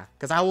chat,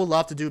 because I would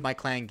love to do my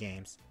clan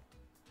games.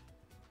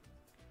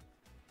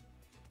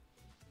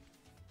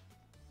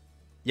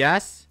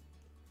 Yes?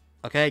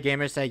 Okay,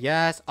 gamers say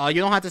yes. You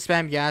don't have to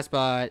spam yes,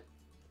 but...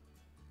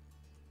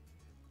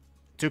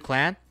 Do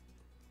clan?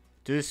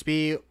 Do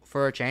speed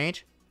for a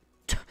change?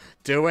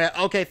 Do it.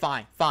 Okay,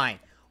 fine. Fine.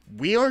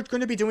 We are going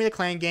to be doing the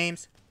clan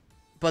games,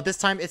 but this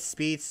time it's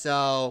speed,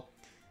 so...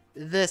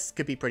 This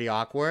could be pretty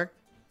awkward.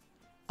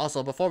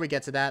 Also, before we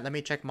get to that, let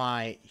me check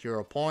my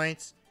hero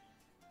points.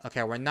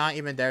 Okay, we're not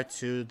even there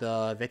to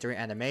the victory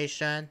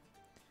animation.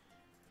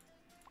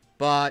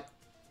 But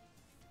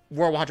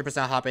we're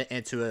 100% hopping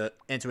into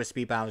a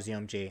speed battle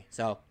ZMG.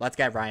 So, let's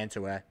get right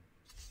into it.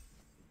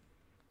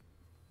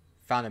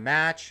 Found a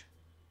match.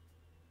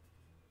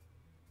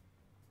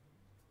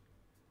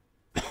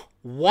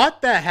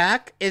 What the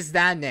heck is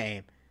that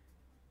name?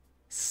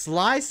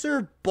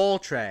 Slicer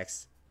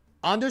Boltrex.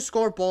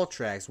 _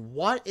 Boltrex.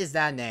 What is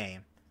that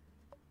name?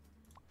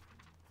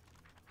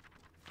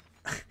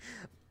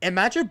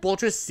 Imagine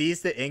Boltrex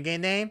sees the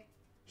in-game name.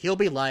 He'll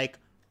be like,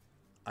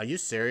 are you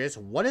serious?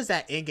 What is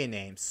that in-game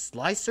name?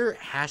 Slicer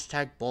 #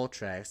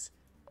 Boltrex.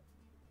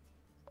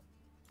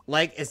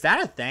 Like, is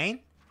that a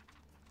thing?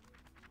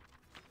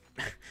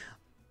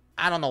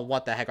 I don't know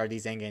what the heck are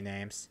these in-game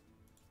names.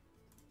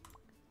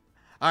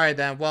 Alright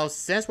then, well,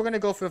 since we're gonna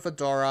go for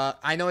Fedora,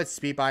 I know it's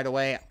speed by the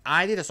way,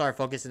 I need to start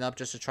focusing up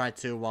just to try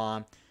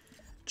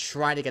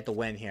to get the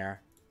win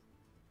here.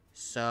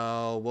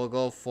 So, we'll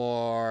go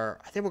for...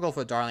 I think we'll go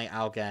for Darling,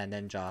 Alga, and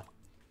Ninja.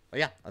 But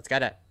yeah, let's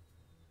get it.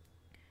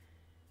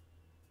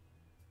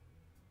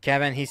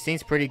 Kevin, he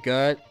seems pretty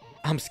good.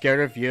 I'm scared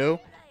of you.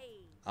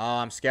 Oh,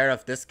 I'm scared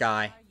of this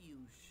guy.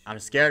 I'm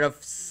scared of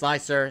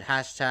Slicer #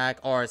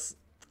 or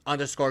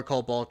 _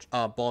 Cold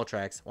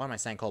Boltrex. What am I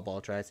saying? Cold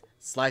Boltrex.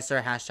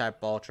 Slicer #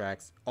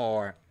 Boltrex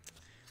or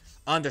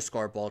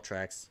 _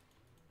 Boltrex.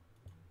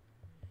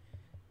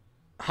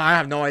 I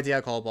have no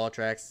idea. Cold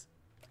Boltrex.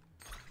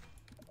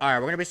 Alright,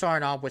 we're gonna be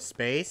starting off with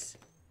space.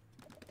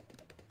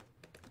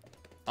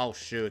 Oh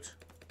shoot.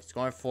 He's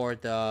going for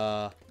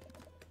the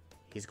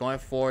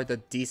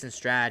decent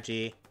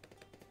strategy,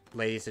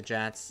 ladies and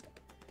gents.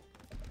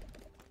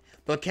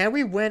 But can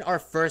we win our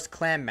first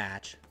clan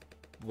match?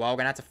 Well, we're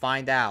gonna have to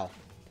find out.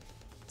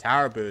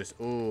 Tower boost.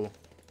 Ooh.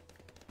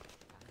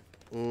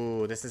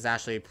 Ooh, this is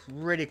actually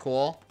pretty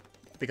cool.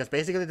 Because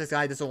basically this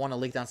guy doesn't want to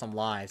leak down some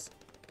lives.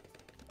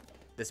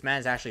 This man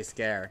is actually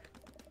scared.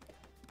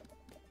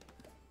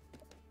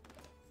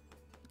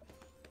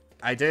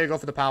 I did go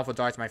for the powerful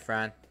darts, my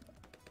friend.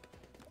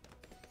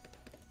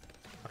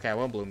 Okay, I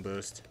will Bloom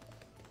boost.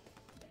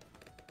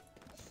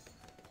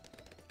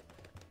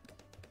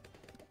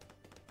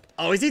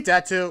 Oh, is he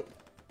dead too?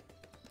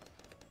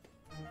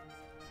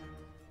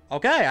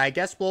 Okay, I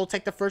guess we'll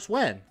take the first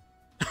win.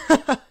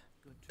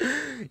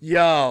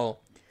 Yo.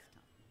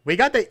 We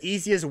got the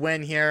easiest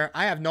win here.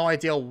 I have no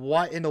idea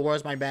what in the world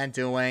is my man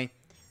doing.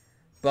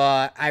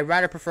 But I'd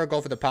rather prefer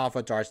go for the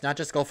powerful darts, not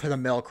just go for the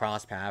middle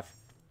cross path.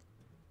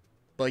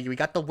 But we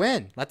got the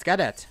win. Let's get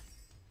it.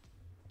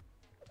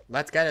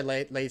 Let's get it,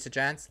 ladies and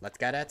gents. Let's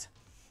get it.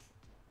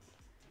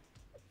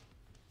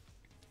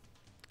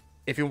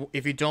 If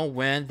you don't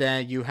win,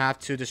 then you have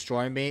to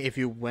destroy me. If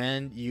you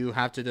win, you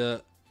have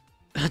to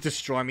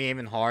destroy me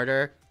even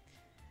harder.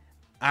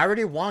 I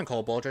already won,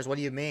 Cold Bolters. What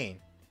do you mean?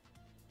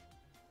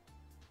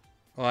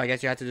 Well, I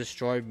guess you have to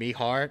destroy me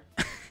hard.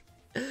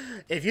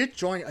 If you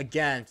join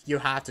again, you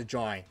have to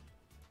join.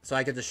 So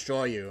I can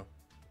destroy you.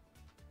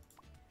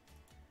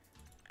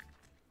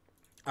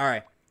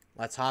 Alright.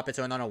 Let's hop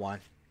into another one.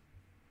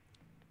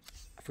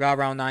 I forgot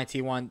round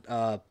 91.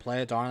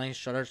 Play a Darling.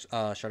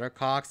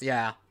 Shuttercocks.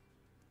 Yeah.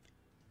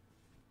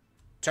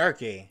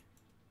 Turkey.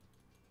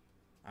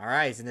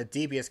 Alright, he's in the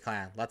Devious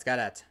clan. Let's get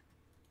it.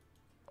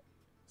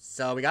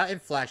 So we got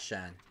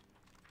Inflection.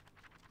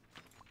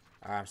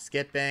 Alright, I'm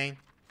skipping.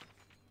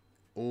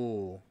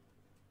 Ooh.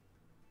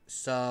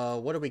 So,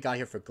 what do we got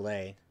here for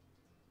Glade?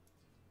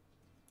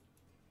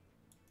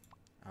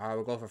 Alright,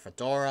 we'll go for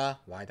Fedora.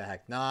 Why the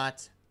heck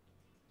not?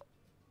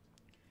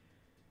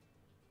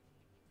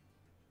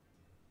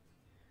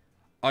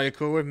 Are you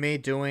cool with me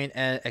doing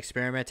an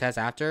experiment test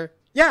after?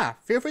 Yeah,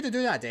 feel free to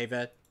do that,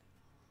 David.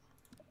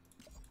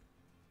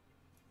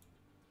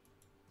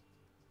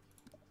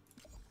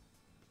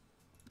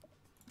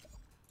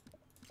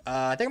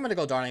 I think I'm gonna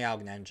go Darling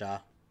Alg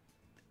Ninja.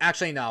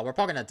 Actually, no, we're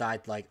probably gonna die,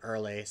 like,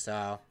 early,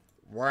 so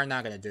we're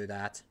not gonna do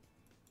that.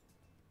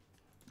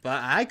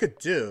 But I could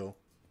do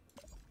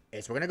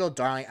is we're gonna go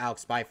Darling Alk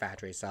Spy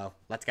Factory, so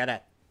let's get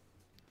it.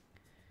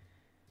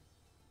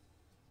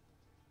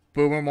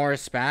 Boomer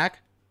Morris back.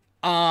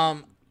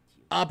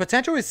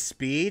 Potential is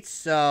speed,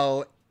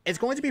 so it's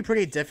going to be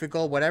pretty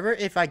difficult. Whatever,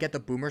 if I get the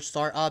Boomer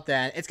start up,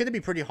 then it's gonna be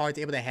pretty hard to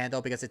be able to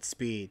handle because it's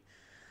speed.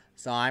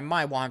 So I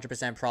might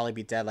 100% probably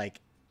be dead, like,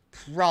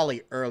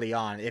 probably early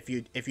on if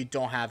you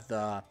don't have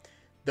the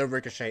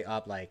Ricochet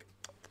up, like,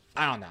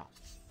 I don't know.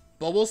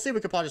 But we'll see. We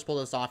could probably just pull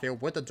this off here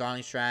with the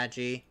Darling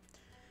strategy.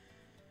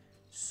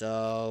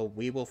 So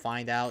we will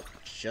find out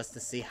just to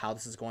see how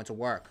this is going to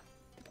work.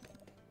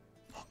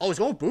 Oh, it's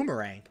going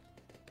Boomerang.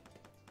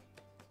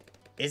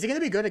 Is he going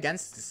to be good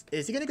against...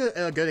 Is he going to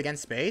go good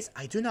against space?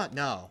 I do not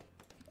know.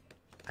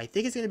 I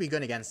think it's going to be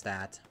good against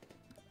that.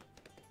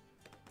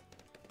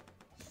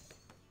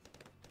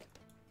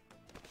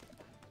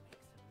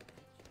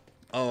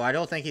 Oh, I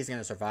don't think he's going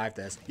to survive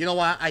this. You know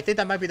what? I think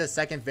that might be the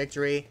second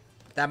victory.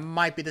 That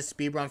might be the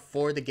speedrun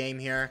for the game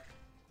here.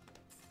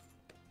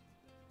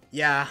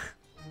 Yeah.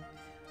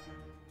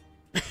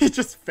 He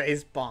just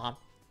face bombed.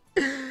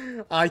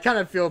 I kind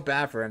of feel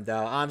bad for him,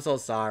 though. I'm so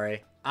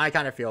sorry. I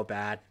kind of feel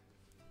bad.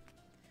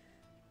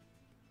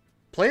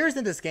 Players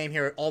in this game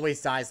here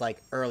always dies,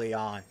 like, early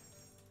on.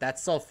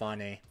 That's so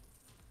funny.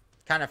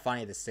 Kind of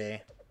funny to see.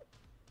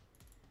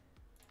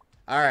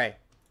 Alright.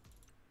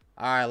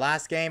 Alright,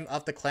 last game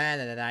of the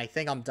clan, and then I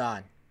think I'm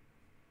done.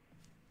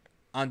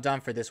 I'm done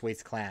for this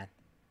week's clan.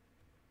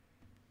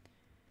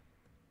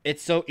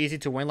 It's so easy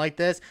to win like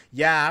this.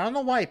 Yeah, I don't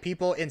know why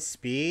people in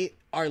speed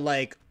are,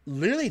 like,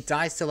 literally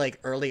dies to, like,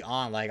 early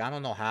on. Like, I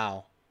don't know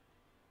how.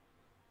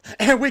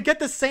 And we get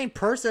the same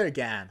person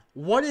again.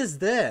 What is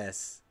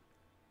this?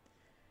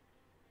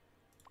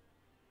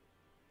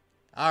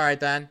 Alright,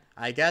 then.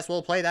 I guess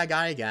we'll play that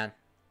guy again.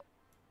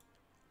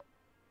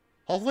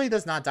 Hopefully he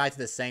does not die to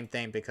the same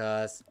thing,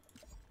 because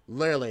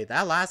literally,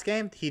 that last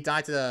game, he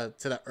died to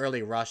the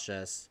early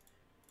rushes.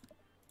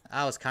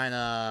 That was kind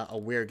of a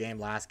weird game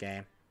last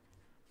game.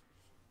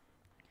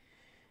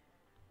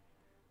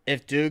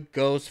 If Duke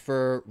goes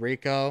for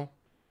Rico,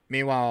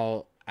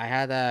 meanwhile, I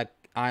had that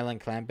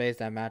island clan base.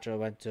 That match I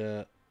went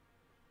to.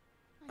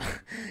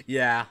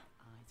 Yeah.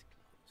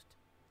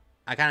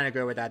 I kind of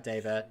agree with that,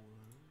 David.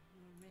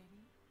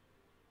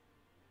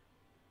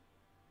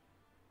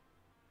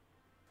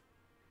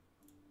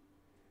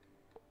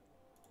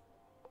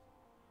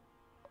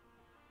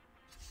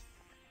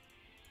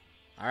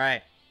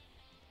 Alright.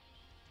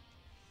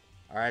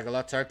 Alright, good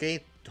luck,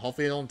 Turkey.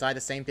 Hopefully you don't die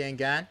the same thing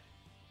again.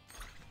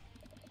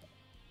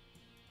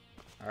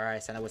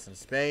 Alright, send it with some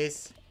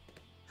space.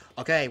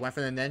 Okay, went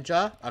for the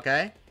ninja.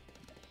 Okay.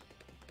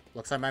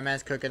 Looks like my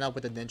man's cooking up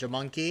with the ninja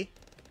monkey.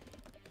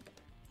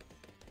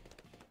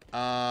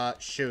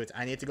 Shoot.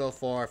 I need to go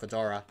for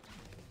Fedora.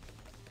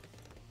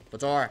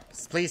 Fedora,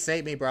 please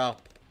save me, bro.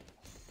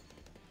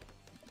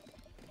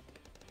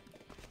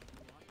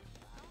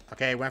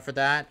 Okay, went for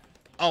that.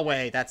 Oh,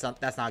 wait. That's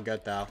not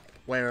good, though.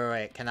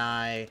 Wait. Can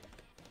I...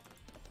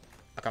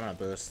 Okay, I'm gonna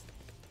boost.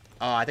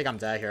 Oh, I think I'm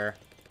dead here.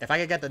 If I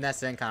could get the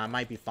nest income, I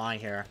might be fine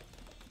here.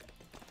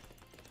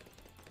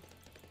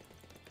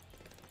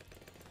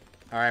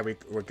 Alright,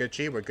 we're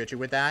Gucci. We're Gucci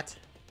with that.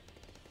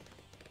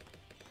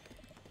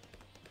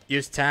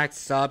 Use Tax,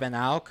 Sub, and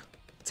Alk.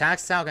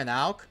 Tax, Alk, and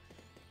Alk?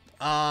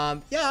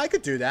 Yeah, I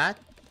could do that.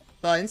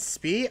 But in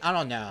speed, I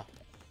don't know.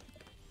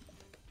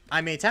 I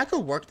mean, tag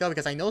could work, though,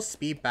 because I know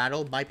speed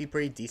battle might be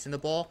pretty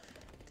decentable.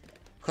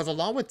 Because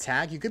along with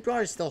tag, you could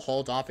probably still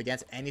hold off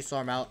against any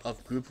sort of amount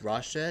of group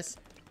rushes.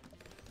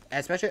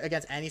 Especially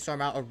against any sort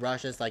of amount of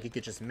rushes, like you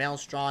could just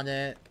Maelstrom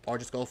it, or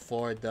just go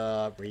for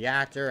the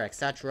reactor,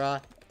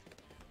 etc.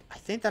 I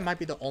think that might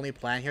be the only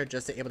plan here,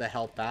 just to be able to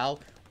help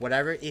out.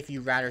 Whatever, if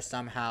you rather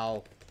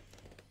somehow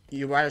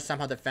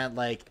defend,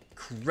 like,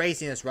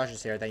 craziness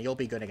rushes here, then you'll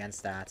be good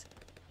against that.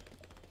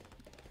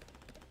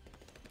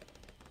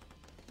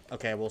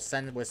 Okay, we'll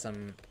send with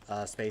some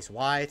space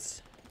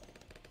whites.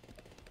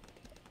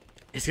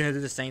 He's gonna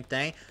do the same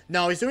thing.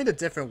 No, he's doing it a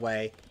different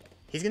way.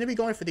 He's gonna be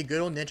going for the good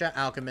old Ninja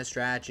Alchemist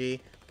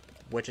strategy,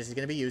 which is he's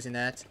gonna be using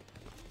it.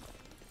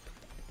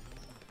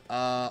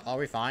 Are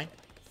we fine?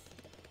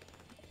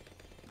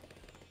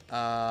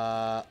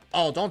 Oh,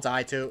 don't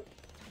die too.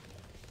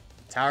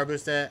 Tower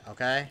boost it,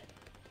 okay.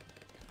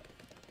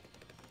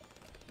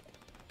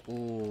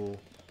 Ooh.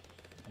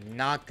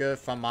 Not good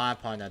from my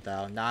opponent,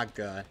 though. Not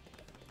good.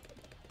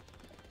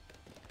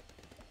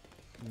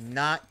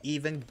 Not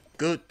even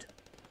good.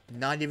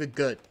 Not even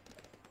good.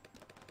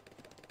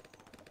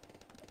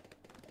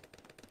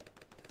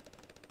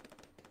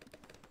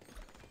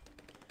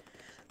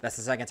 That's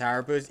the second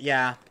tower boost?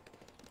 Yeah.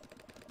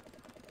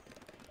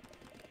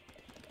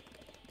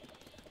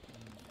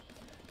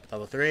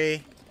 Level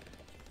 3.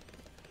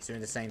 He's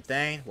doing the same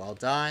thing. Well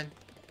done.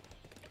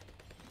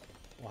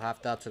 We'll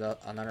have to up to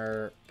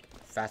another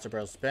faster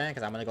barrel spin,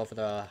 because I'm going to go for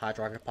the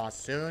hydraulic pause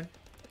soon.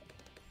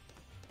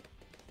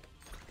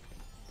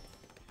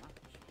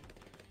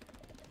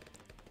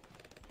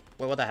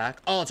 Wait, what the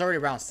heck? Oh, it's already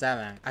round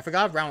 7. I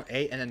forgot round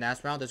 8, and the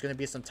next round, there's going to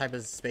be some type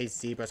of space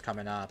zebras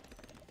coming up.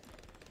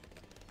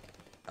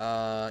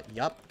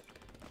 Yup.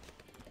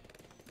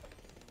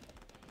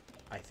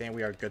 I think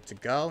we are good to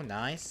go.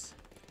 Nice.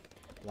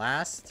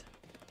 Last.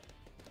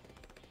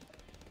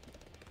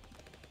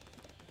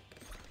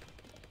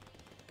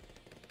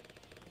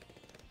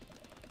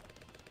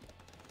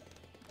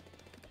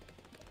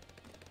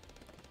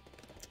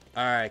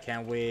 Alright,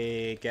 can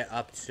we get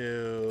up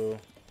to...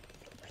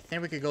 I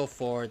think we could go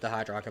for the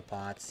Hydro Rocket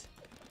Pots.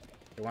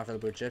 We went for the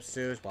Blue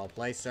Gypsies. Well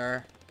played,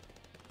 sir.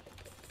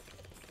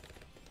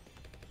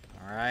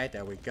 Alright,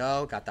 there we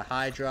go. Got the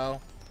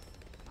Hydro.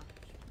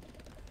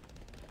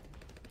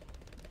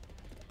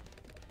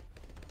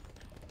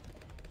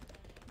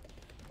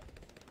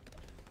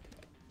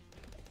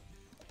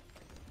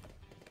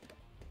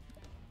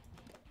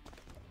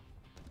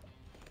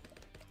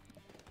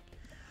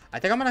 I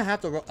think I'm gonna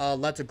have to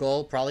let it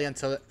go probably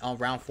until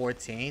round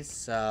 14.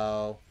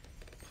 So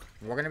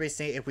we're gonna be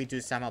seeing if we do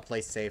somehow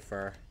play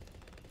safer.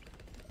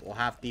 We'll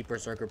have the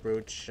Berserker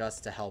Brute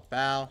just to help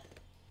out.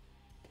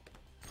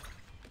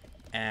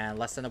 And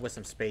let's end up with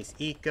some Space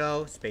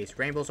Eco, Space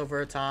Rainbows over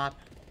the top.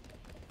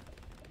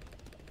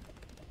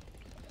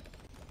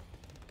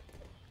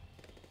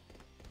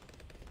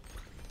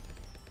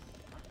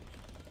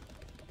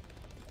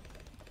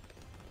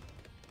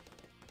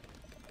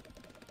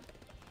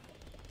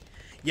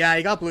 Yeah,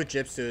 he got Blue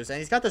Gypsies, and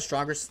he's got the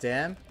stronger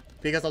stim,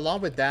 because along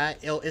with that,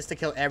 it'll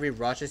insta-kill every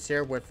rushes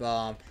here with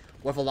along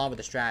with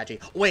the strategy.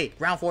 Wait,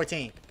 round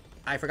 14.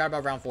 I forgot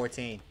about round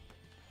 14.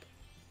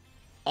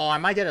 Oh, I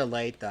might get it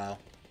late though.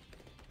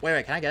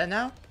 Wait, can I get it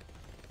now?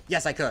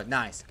 Yes, I could.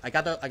 Nice. I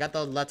got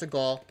the left to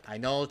goal. I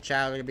know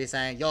chat are gonna be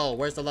saying, yo,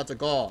 where's the left to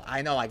goal?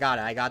 I know, I got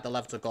it. I got the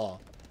left to goal.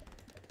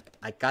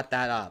 I got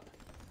that up.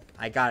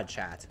 I got it,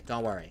 chat.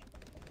 Don't worry.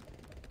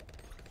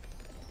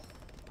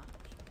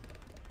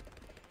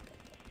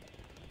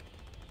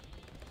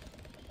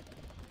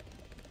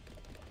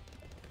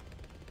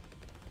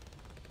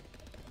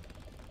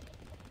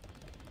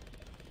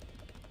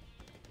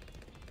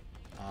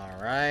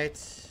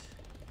 Alright.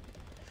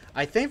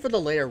 I think for the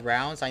later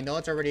rounds, I know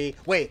it's already...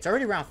 Wait, it's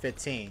already round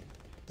 15.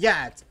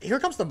 Yeah, here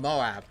comes the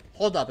Moab.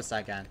 Hold up a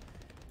second.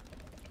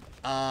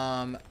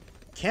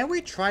 Can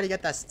we try to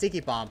get that Sticky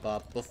Bomb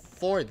up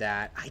before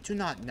that? I do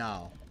not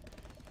know.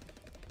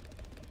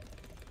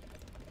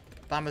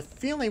 But I'm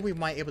feeling we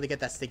might be able to get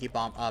that Sticky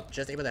Bomb up,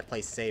 just able to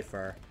play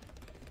safer.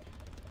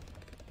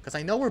 Because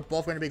I know we're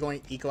both going to be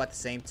going eco at the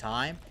same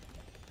time.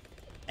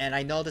 And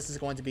I know this is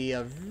going to be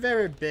a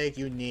very big,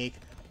 unique...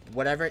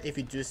 Whatever you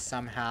do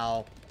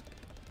somehow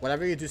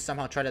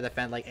try to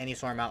defend like any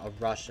sort of amount of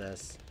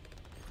rushes.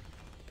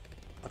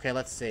 Okay,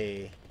 let's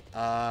see.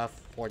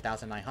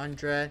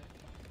 4,900.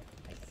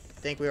 I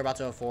think we're about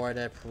to afford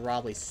it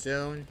probably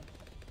soon.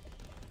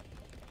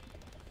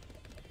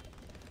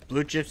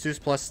 Blue Gypsies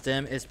plus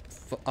stim is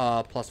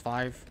plus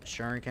 5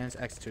 shurikens,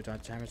 x2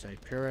 damage, a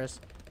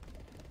purist.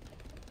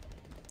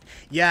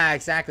 Yeah,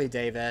 exactly,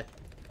 David.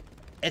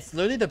 It's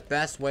literally the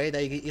best way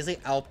that you can easily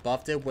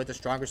out-buff it with a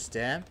stronger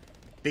stim.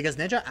 Because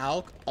Ninja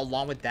Alk,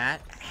 along with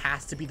that,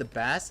 has to be the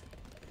best.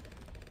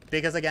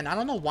 Because, again, I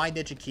don't know why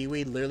Ninja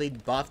Kiwi literally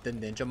buffed the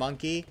Ninja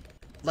Monkey.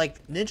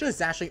 Like, Ninja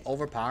is actually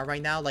overpowered right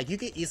now. Like, you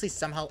can easily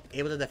somehow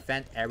able to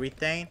defend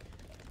everything.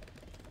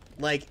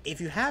 Like,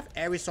 if you have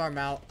every sort of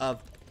amount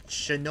of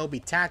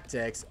Shinobi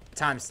Tactics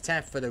times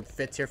 10 for the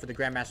 5th tier for the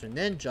Grandmaster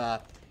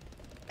Ninja,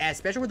 and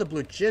especially with the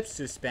Blue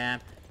Gypsy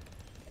spam,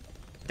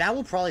 that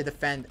will probably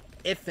defend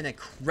infinite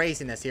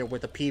craziness here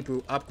with the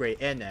P-Brew upgrade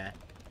in it.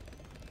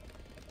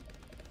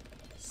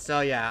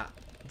 So yeah,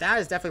 that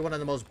is definitely one of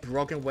the most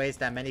broken ways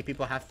that many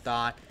people have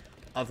thought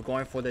of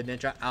going for the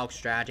Ninja Alk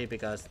strategy,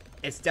 because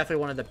it's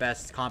definitely one of the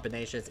best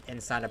combinations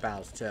inside of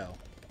battles too.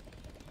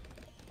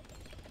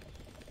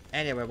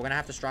 Anyway, we're gonna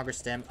have the stronger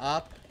stim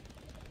up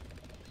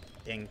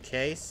in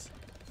case.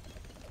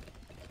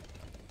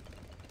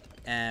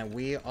 And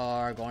we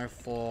are going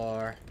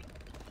for...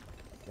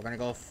 We're gonna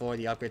go for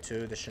the upgrade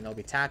to the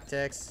Shinobi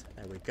Tactics.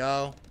 There we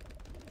go.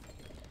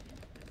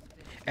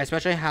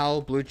 Especially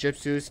how Blue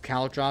Gypsies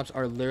Cal drops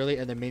are literally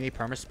in the mini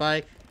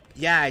permaspike.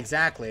 Yeah,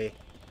 exactly.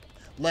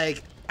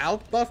 Like,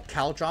 outbuff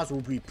Cal drops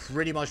will be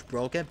pretty much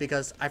broken,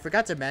 because I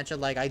forgot to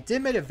mention, like, I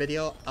did make a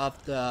video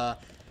of the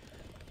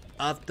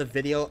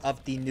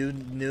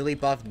newly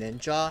buffed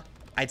Ninja.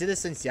 I did this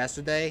since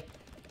yesterday,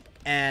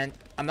 and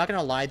I'm not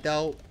gonna lie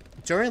though,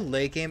 during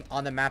late game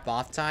on the map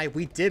off time,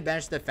 we did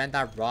manage to defend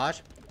that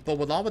rush, but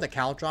along with the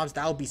Cal drops,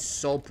 that would be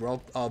so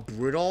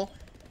brutal.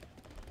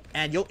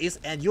 And you'll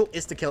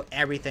insta-kill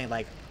everything.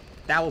 Like,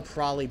 that will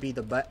probably be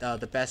the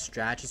best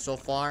strategy so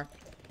far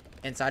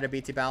inside of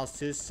BT battles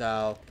too.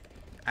 So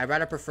I'd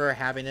rather prefer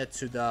having it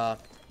to the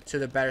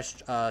better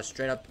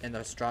straight up in the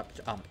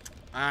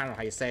I don't know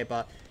how you say it,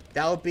 but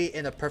that would be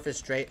in the perfect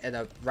straight in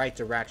the right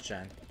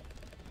direction.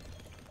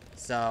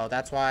 So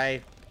that's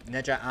why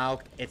Ninja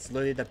Alk, it's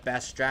literally the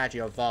best strategy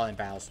of all in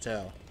battles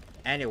too.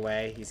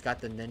 Anyway, he's got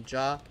the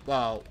Ninja.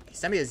 Well, he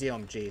sent me a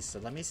ZOMG, so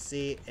let me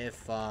see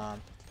if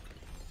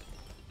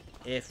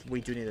we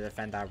do need to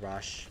defend that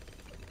rush.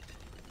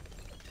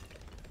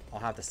 I'll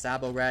have the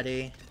Sabo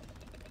ready.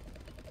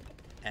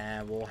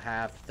 And we'll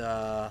have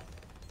the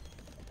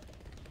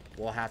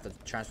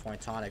Transform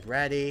Tonic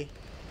ready.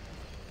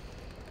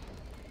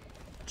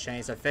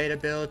 Chains of Fate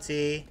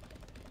ability.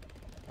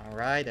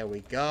 Alright, there we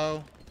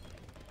go.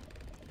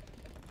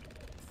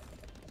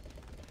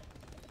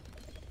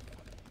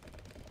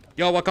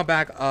 Yo, welcome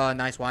back.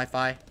 Nice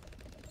Wi-Fi.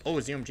 Oh,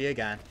 ZMG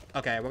again.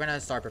 Okay, we're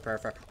gonna start prepare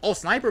for... Oh,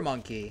 Sniper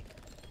Monkey.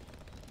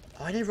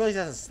 Oh, I didn't realize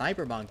that's a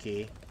Sniper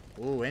Monkey.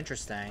 Ooh,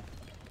 interesting.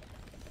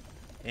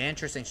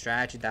 Interesting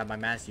strategy that my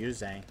man's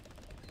using.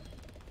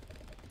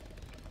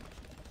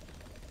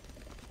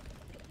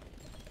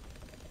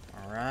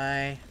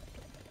 Alright.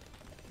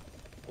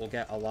 We'll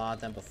get a lot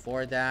of them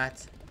before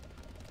that.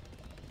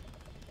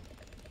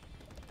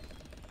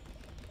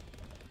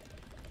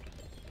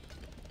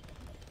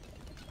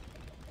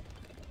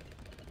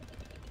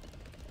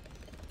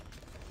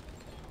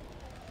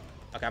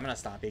 Okay, I'm gonna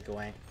stop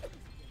ecoing.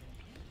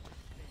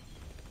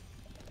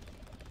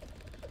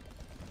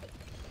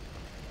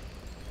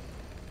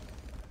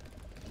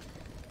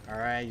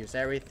 Alright, use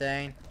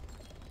everything.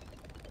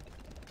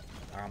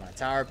 Alright, I'm gonna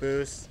tower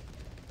boost.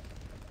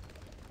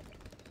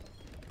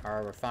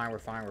 Alright, we're fine, we're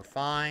fine, we're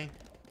fine.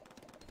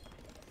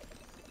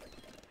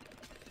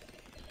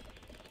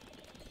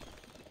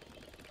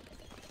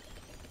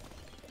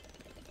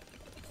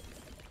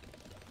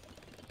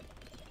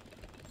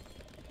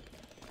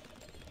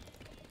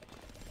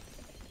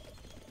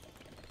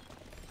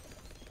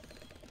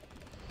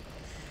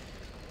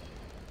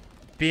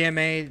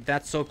 BMA,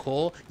 that's so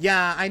cool.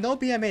 Yeah, I know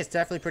BMA is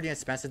definitely pretty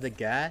expensive to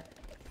get,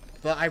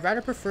 but I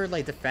rather prefer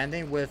like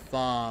defending with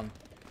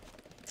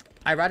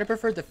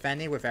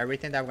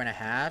everything that we're gonna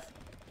have,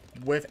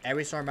 with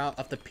every sort amount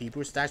of the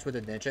P-Boost stacks with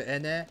a ninja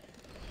in it.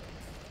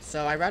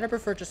 So I rather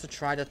prefer just to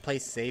try to play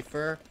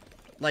safer.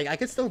 Like I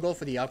could still go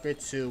for the upgrade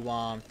to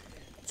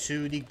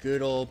the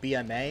good old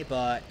BMA,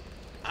 but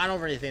I don't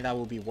really think that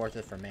will be worth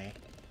it for me.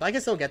 But I can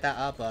still get that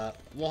up, but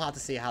we'll have to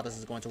see how this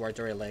is going to work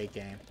during late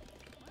game.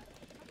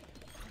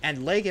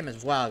 And late game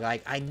as well,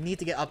 like, I need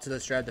to get up to the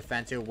Shred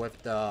Defense here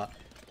with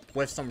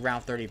some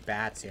round 30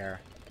 bats here.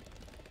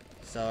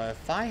 So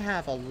if I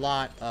have a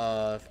lot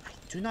of... I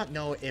do not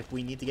know if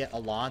we need to get a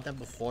lot of them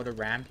before the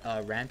ramp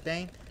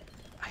thing.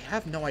 I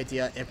have no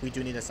idea if we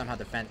do need to somehow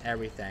defend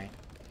everything.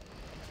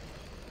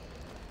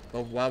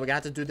 But, well, we're gonna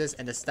have to do this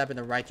and to step in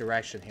the right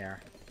direction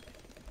here.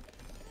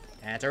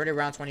 And it's already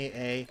round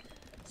 28.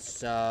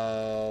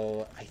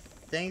 So, I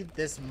think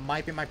this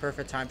might be my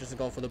perfect time just to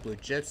go for the Blue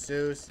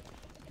Gypsies.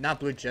 Not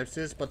Blue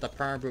Gypsies, but the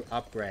Perma-Brew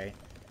upgrade.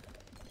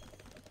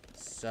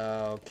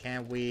 So,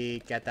 can we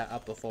get that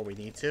up before we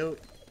need to?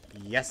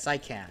 Yes, I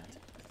can.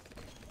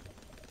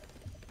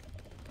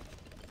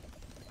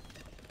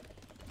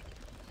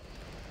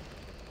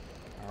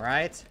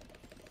 Alright.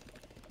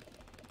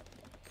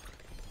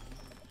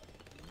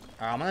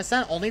 Alright, I'm gonna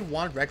send only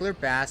one regular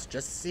bass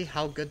just to see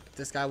how good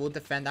this guy will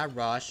defend that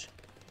rush.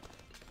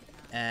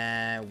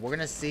 And we're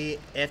gonna see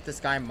if this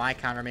guy might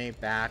counter me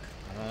back.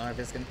 I don't know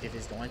if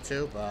he's going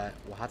to, but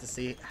we'll have to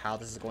see how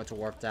this is going to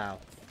work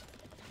out.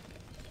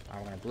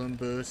 Alright, we're gonna Bloom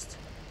Boost.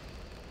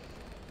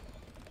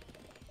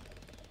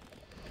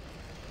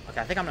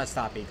 Okay, I think I'm gonna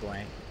stop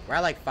ecoing. We're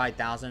at like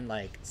 5,000,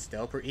 like,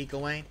 still per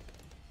ecoing.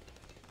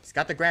 He's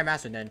got the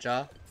Grandmaster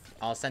Ninja.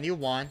 I'll send you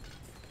one.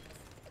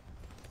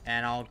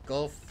 And I'll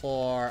go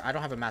for... I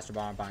don't have a Master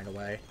Bomb, by the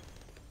way.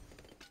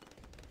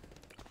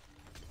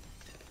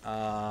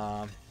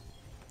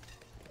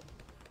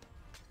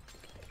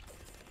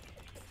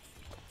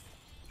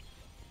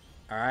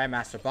 Alright,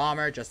 Master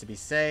Bomber, just to be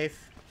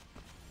safe.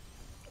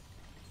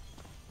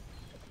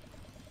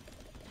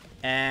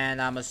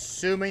 And I'm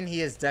assuming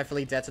he is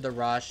definitely dead to the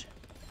rush.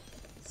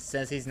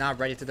 Since he's not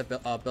ready to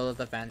build a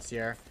defense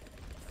here.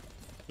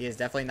 He is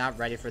definitely not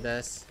ready for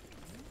this.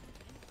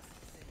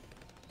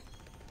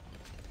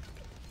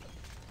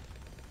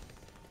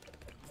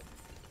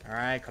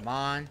 Alright, come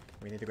on.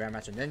 We need the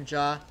Grandmaster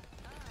Ninja.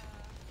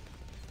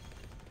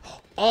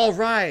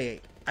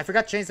 Alright! I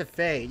forgot Chains of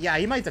Fate. Yeah,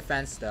 he might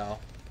defend still.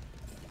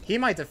 He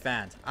might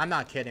defend. I'm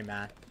not kidding,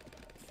 man.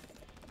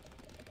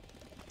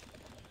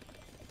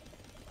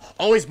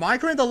 Oh, he's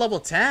microing the level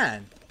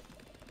 10.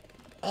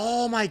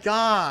 Oh my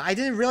god. I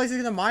didn't realize he's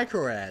gonna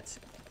micro it.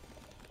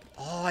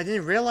 Oh, I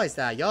didn't realize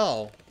that.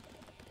 Yo.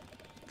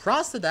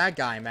 Props to that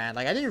guy, man.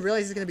 Like, I didn't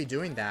realize he's gonna be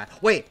doing that.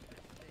 Wait.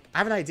 I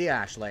have an idea,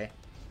 actually.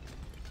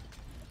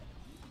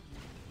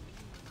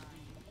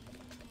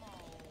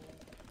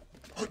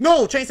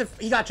 No!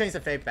 He got Chains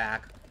of Fate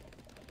back.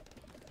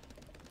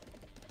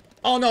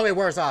 Oh, no, it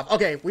wears off.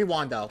 Okay, we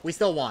won, though. We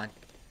still won.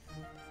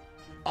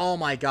 Oh,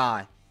 my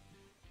God.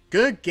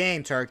 Good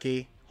game,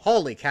 Turkey.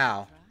 Holy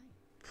cow.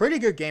 Pretty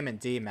good game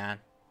indeed, man.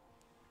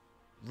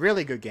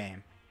 Really good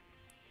game.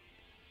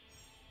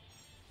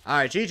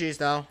 Alright, GG's,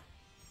 though.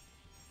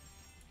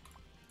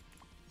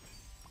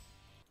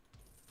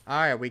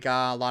 Alright, we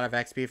got a lot of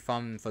XP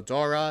from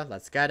Fedora.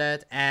 Let's get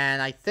it.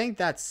 And I think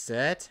that's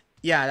it.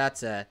 Yeah,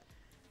 that's it.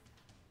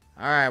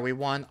 Alright, we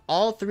won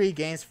all 3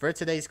 games for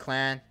today's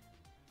clan.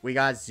 We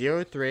got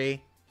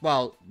 0-3.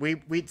 Well, we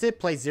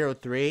did play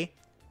 0-3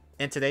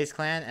 in today's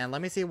clan. And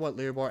let me see what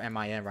leaderboard am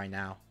I in right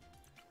now.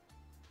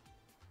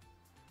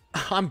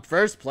 I'm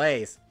first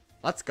place.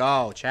 Let's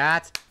go,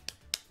 chat.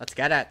 Let's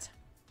get it.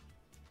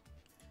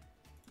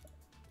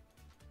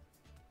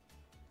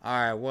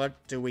 Alright,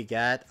 what do we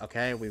get?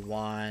 Okay, we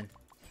won.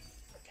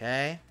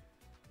 Okay.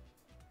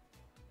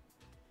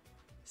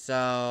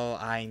 So,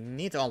 I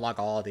need to unlock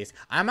all of these.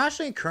 I'm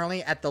actually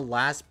currently at the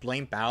last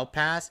Blame Battle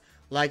Pass.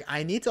 Like,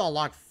 I need to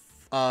unlock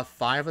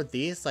 5 of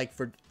these, like,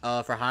 for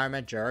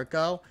Hireman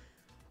Jericho.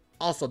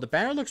 Also, the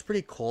banner looks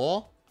pretty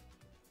cool.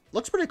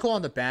 Looks pretty cool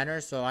on the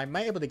banner, so I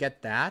might be able to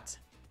get that.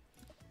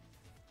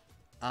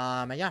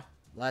 And yeah.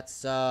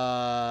 Let's,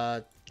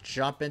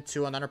 jump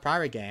into another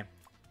pirate game.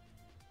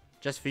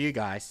 Just for you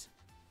guys.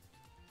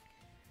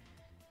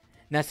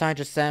 Next time,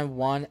 just send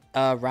one,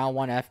 round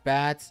 1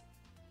 F-Bats.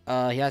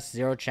 He has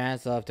 0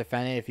 chance of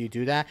defending if you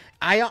do that.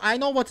 I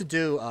know what to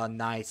do,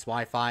 nice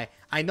Wi-Fi.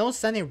 I know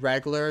sending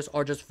regulars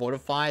or just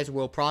fortifies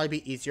will probably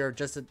be easier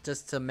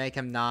just to make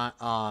him not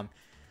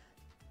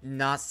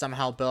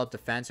somehow build up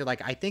defense.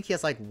 Like, I think he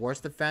has, like, worse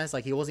defense.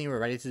 Like, he wasn't even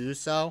ready to do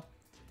so.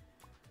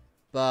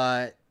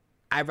 But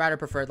I'd rather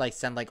prefer, like,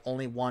 send, like,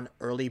 only 1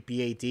 early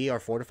BAD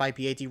or fortified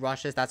BAD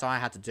rushes. That's all I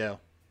had to do.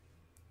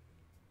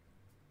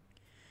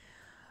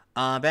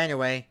 But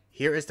anyway,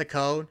 here is the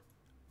code.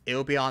 It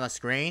will be on the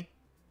screen.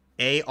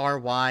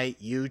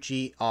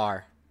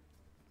 ARYUGR.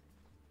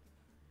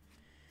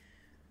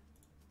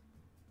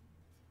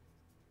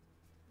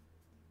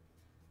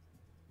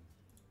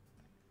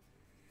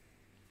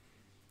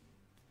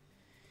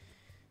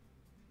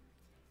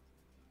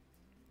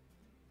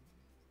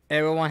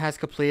 Everyone has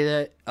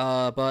completed,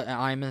 but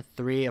I'm in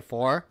 3 or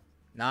 4.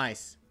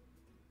 Nice.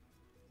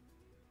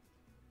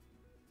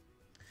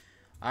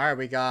 Alright,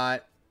 we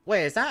got...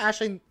 Wait, is that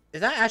actually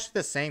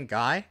the same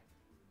guy?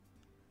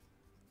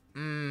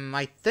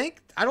 I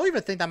don't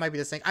even think that might be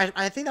the same.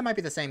 I think that might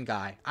be the same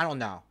guy. I don't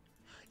know.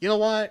 You know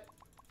what?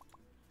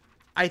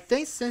 I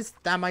think since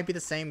that might be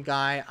the same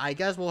guy, I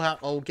guess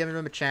we'll give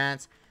him a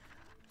chance.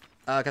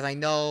 Because I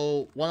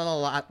know one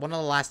of the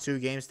last 2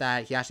 games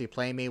that he actually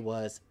played me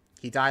was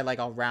he died like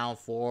on round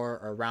 4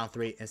 or round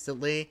 3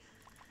 instantly.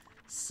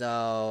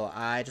 So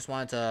I just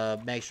wanted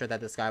to make sure that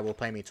this guy will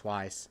play me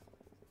twice.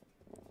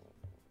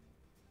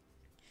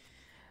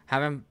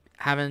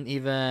 Haven't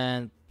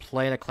even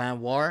played a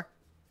clan war.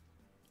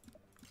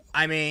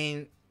 I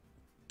mean,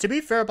 to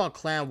be fair about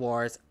clan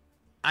wars,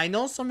 I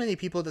know so many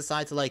people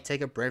decide to like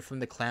take a break from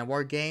the clan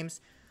war games.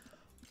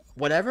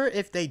 Whatever,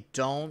 if they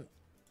don't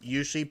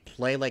usually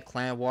play like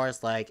clan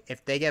wars, like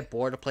if they get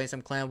bored of playing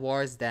some clan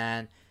wars,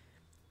 then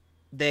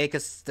they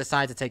could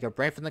decide to take a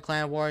break from the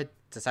clan war,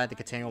 decide to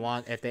continue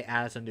on if they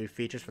add some new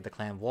features for the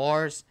clan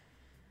wars.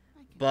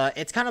 But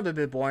it's kind of a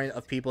bit boring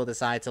if people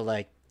decide to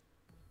like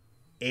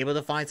able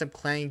to find some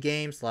clan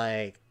games.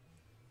 Like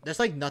there's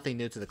like nothing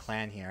new to the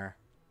clan here.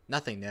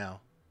 Nothing new.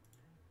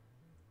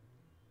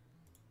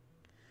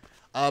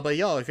 But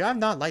yo, if you have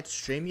not liked the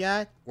stream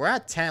yet, we're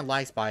at 10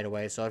 likes by the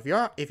way. So if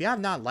you have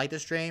not liked the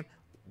stream,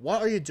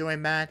 what are you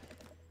doing, man?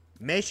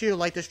 Make sure you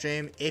like the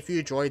stream if you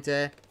enjoyed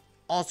it.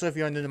 Also, if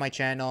you're new to my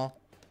channel,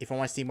 if you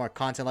want to see more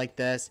content like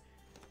this,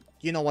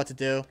 you know what to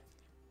do.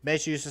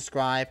 Make sure you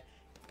subscribe.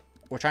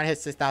 We're trying to hit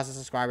 6,000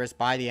 subscribers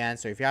by the end.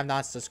 So if you have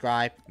not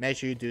subscribed, make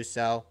sure you do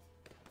so.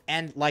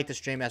 And like the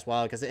stream as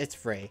well, because it's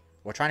free.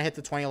 We're trying to hit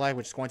the 20 likes,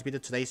 which is going to be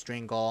today's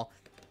stream goal.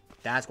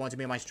 That's going to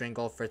be my stream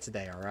goal for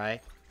today,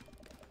 alright?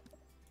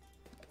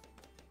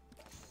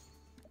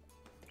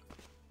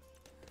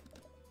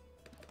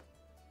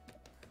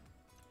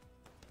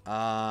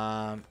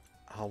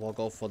 We'll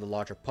go for the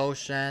larger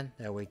potion.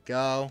 There we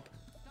go.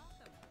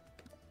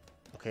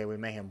 Okay, we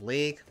made him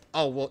leak.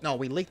 Oh, well, no,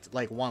 we leaked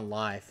like 1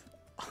 life.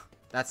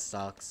 That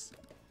sucks.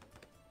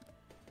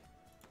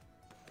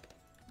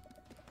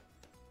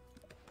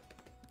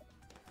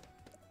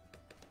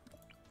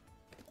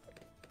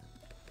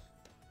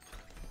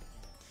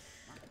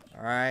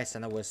 Alright,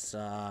 send it with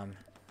some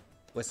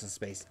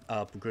space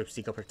group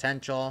secret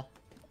potential.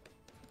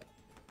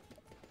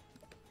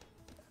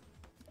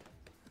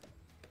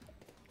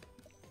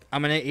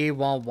 I'm gonna eat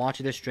while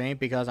watching the stream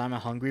because I'm a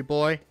hungry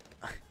boy.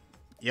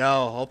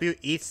 Yo, hope you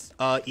eat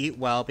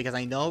well because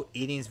I know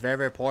eating is very,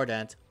 very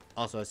important.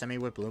 Also, send me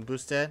with balloon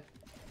boosted.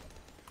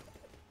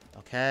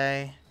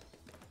 Okay.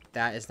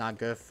 That is not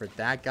good for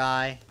that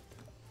guy.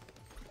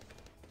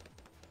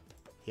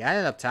 He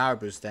ended up tower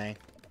boosting.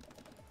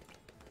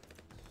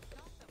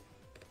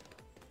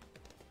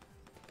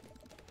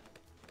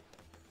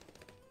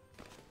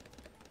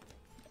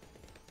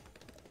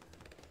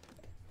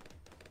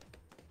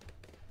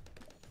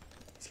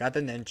 He's got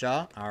the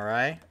ninja.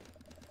 Alright.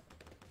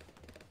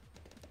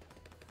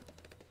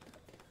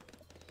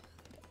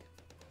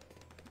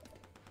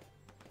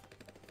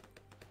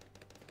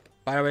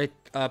 By the way,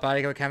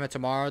 Kevin,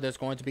 tomorrow there's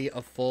going to be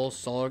a full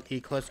solar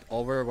eclipse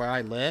over where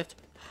I lived.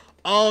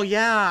 Oh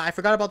yeah, I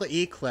forgot about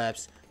the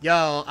eclipse.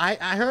 Yo,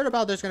 I heard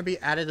about there's going to be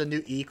added a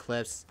new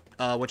eclipse,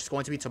 which is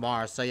going to be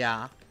tomorrow. So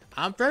yeah,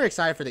 I'm very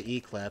excited for the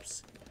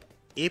eclipse.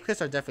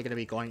 Eclipses are definitely going to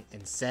be going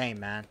insane,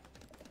 man.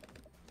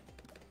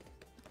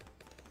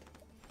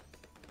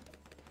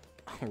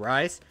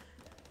 Rice?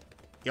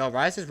 Yo,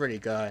 rice is really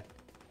good.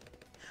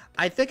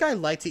 I think I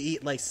like to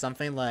eat like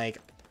something like...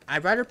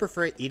 I'd rather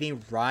prefer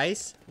eating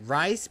rice,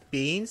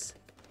 beans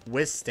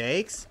with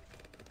steaks.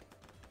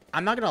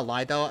 I'm not gonna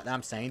lie though, that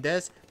I'm saying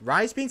this.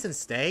 Rice, beans, and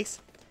steaks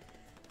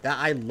that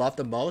I love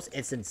the most,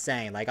 it's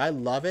insane. Like, I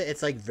love it.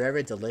 It's, like,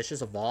 very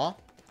delicious of all.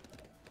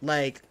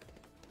 Like,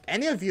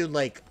 any of you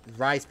like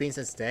rice, beans,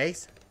 and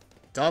steaks?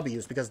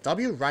 W's, because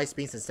W, rice,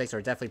 beans, and steaks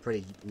are definitely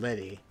pretty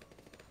litty.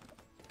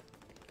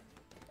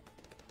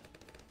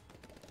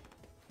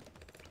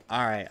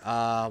 Alright,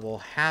 we'll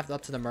have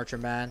up to the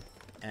merchantman,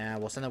 and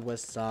we'll send it with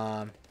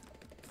some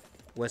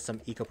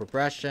eco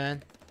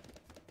progression.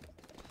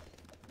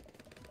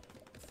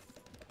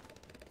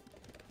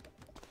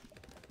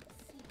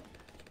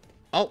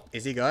 Oh,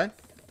 is he good?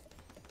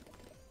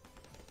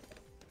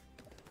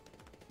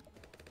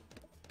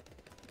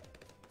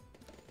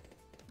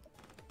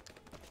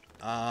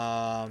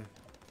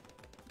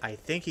 I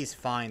think he's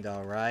fine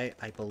though, right?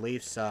 I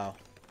believe so.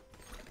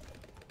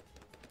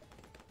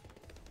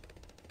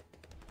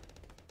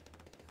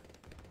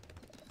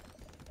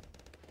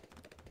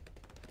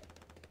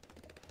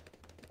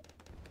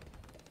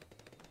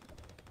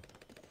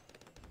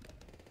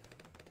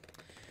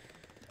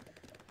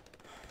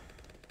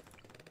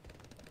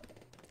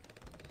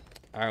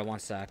 Alright, one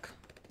sec.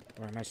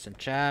 What am I in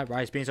chat?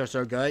 Rice beans are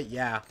so good.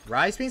 Yeah,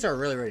 rice beans are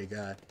really, really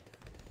good.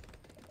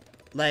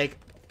 Like,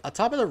 on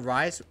top of the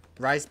rice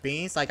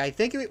beans, like, I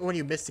think when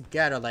you mix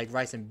together, like,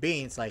 rice and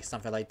beans, like,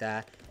 something like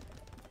that,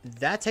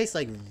 that tastes,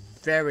 like,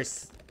 very,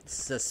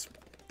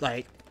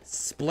 like,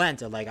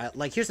 splendid.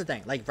 Like, here's the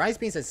thing. Like, rice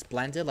beans is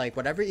splendid. Like,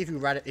 whatever, if you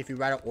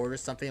rather order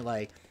something,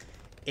 like,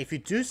 if you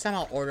do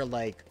somehow order,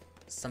 like,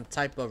 some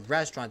type of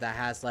restaurant that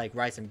has, like,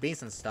 rice and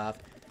beans and stuff,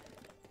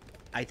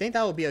 I think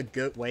that would be a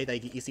good way that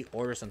you can easily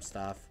order some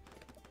stuff.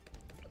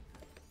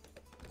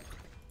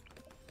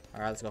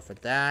 Alright, let's go for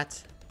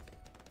that.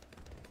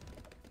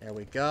 There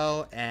we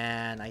go.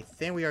 And I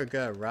think we are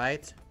good,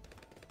 right?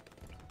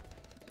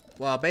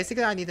 Well,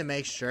 basically, I need to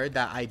make sure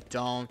that I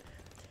don't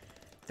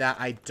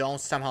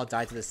somehow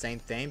die to the same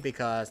thing,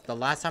 because the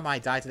last time I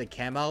died to the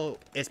camo,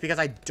 it's because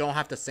I don't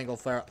have the single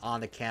flare on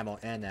the camo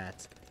in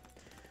it.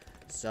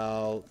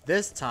 So,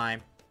 this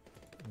time,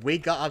 we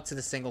got up to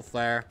the single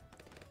flare.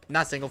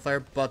 Not single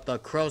flare, but the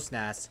crow's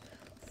nest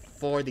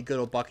for the good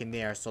old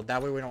Buccaneer. So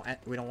that way we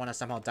don't want to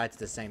somehow die to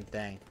the same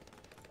thing.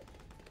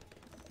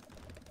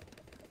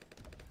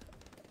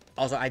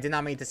 Also, I did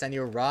not mean to send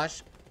you a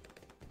rush.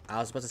 I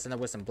was supposed to send it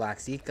with some black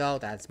Seco.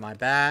 That's my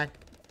bad.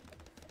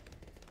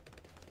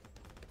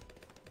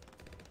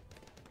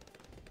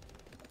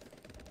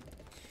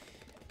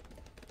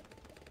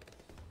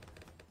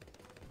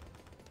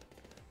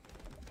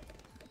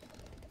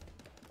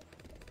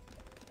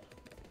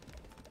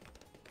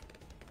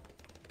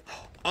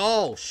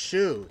 Oh,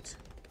 shoot.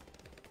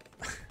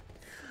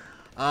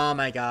 Oh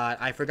my god.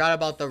 I forgot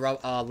about the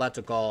Let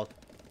to Gold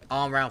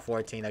on round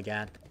 14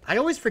 again. I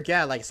always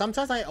forget. Like,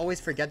 sometimes I always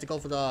forget to go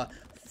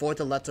for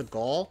the Let to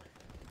Gold.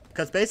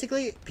 Because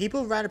basically,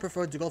 people rather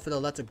prefer to go for the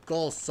Let to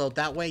Gold, so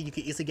that way you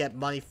can easily get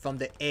money from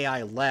the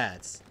AI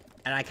LEDs.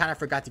 And I kind of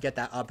forgot to get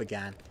that up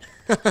again.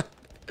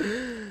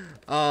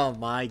 Oh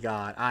my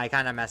god. I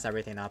kind of messed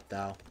everything up,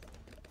 though.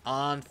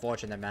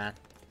 Unfortunate, man.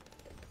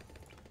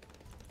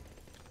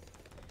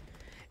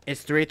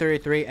 It's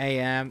 3:33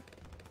 a.m.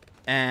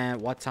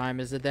 And what time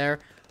is it there?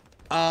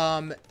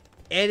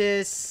 It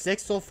is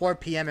 6:04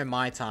 p.m. in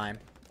my time.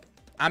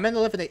 I'm in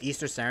the live in the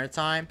Eastern Standard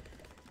Time.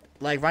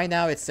 Like, right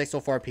now, it's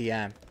 6:04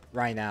 p.m.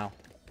 Right now.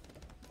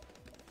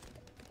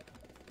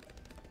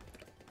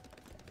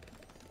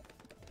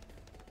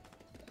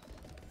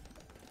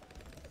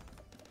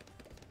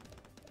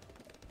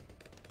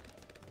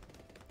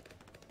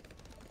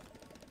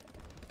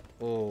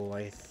 Oh,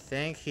 I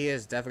think he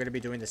is definitely going to be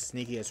doing the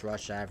sneakiest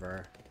rush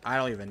ever. I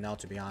don't even know,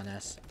 to be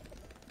honest.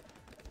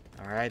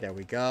 Alright, there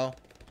we go.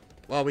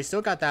 Well, we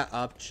still got that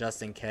up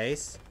just in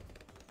case.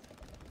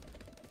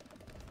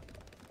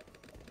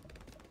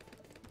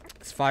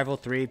 It's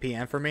 5:03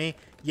 p.m. for me.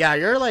 Yeah,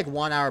 you're like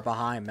 1 hour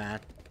behind,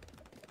 man.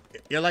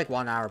 You're like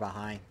 1 hour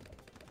behind.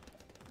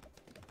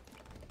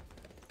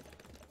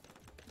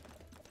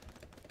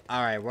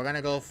 Alright, we're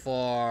gonna go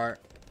for...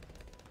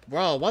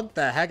 Bro, what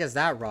the heck is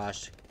that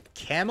rush?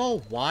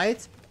 Camel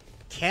white?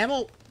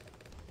 Camel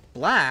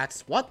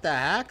blacks? What the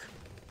heck?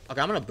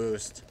 Okay, I'm gonna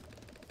boost.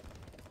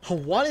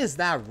 What is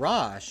that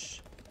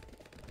rush?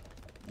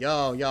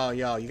 Yo, yo,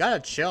 yo. You gotta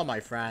chill, my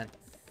friend.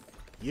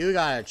 You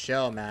gotta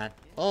chill, man.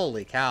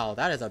 Holy cow.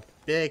 That is a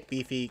big,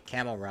 beefy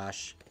camel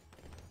rush.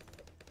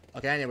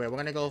 Okay, anyway, we're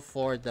gonna go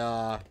for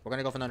the... We're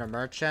gonna go for another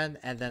merchant.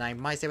 And then I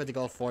might be able to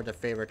go for the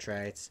favorite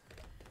trades.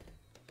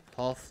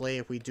 Hopefully,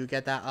 if we do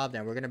get that up,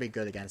 then we're gonna be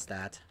good against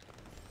that.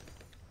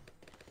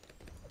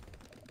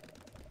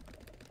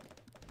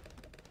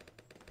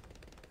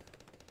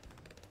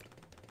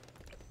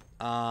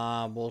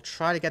 We'll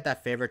try to get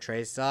that favorite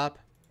trace up.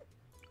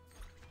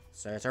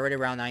 So it's already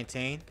round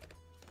 19.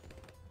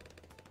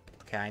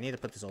 Okay, I need to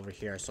put this over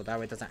here so that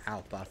way it doesn't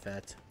outbuff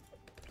it.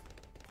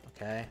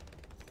 Okay.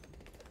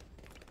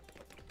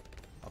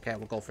 Okay,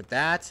 we'll go for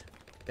that.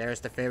 There's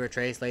the favorite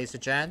trace, ladies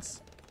and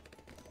gents.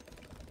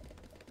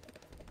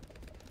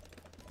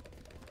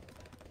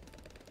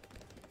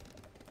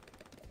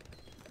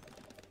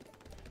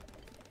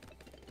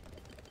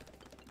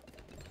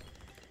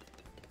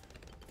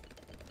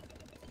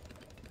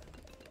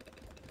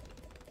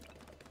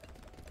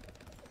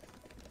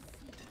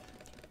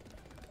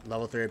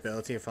 Level 3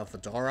 ability from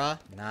Fedora.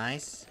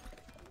 Nice.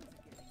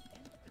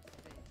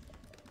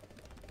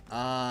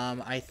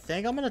 I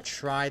think I'm gonna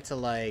try to,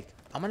 like...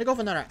 I'm gonna go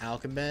for another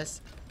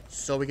Alchemist.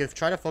 So we can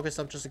try to focus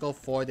up just to go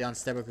for the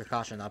Unstable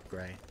Concussion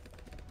upgrade.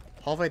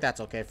 Hopefully that's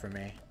okay for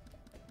me.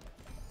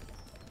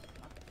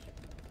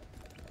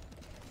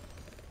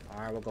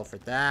 Alright, we'll go for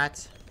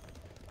that.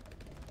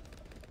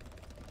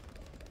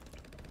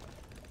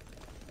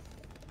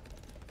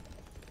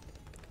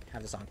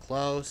 Have this on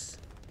close.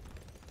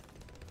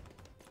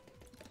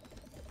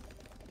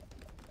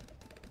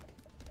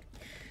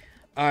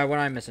 Alright, what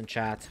am I missing,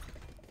 chat?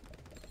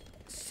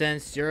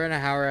 Since you're an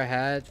hour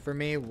ahead for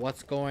me,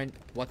 what's going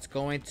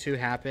to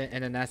happen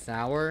in the next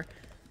hour?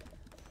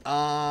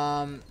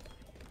 I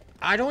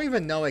don't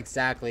even know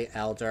exactly,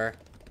 Elder.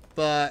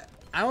 But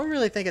I don't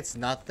really think it's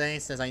nothing,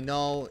 since I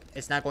know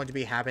it's not going to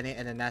be happening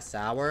in the next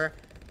hour.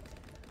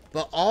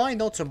 But all I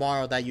know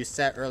tomorrow that you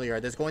said earlier,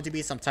 there's going to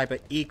be some type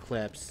of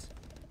eclipse.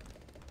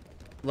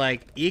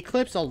 Like,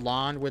 eclipse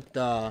along with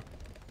the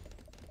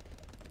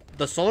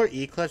solar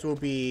eclipse will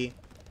be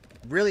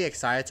really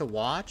excited to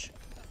watch.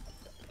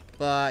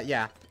 But,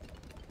 yeah.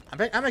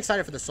 I'm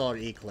excited for the solar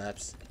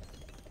eclipse.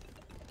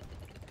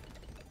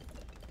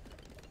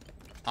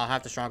 I'll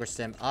have the stronger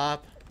sim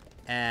up.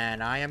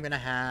 And I am gonna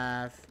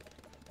have...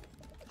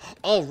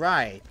 Oh,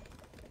 right.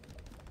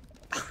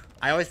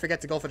 I always forget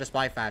to go for the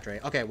Spy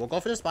Factory. Okay, we'll go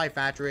for the Spy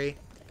Factory.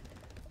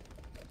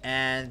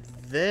 And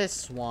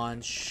this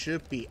one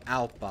should be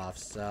out buff.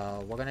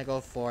 So, we're gonna go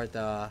for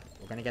the...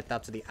 We're gonna get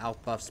up to the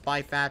out buff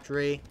Spy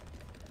Factory.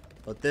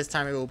 But this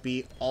time it will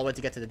be all the way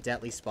to get to the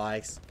Deadly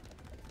Spikes.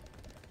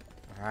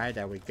 Alright,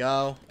 there we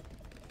go.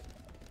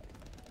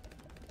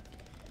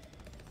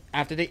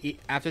 After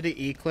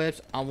the eclipse,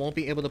 I won't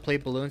be able to play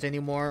Bloons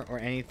anymore or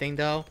anything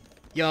though.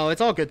 Yo, it's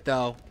all good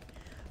though.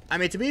 I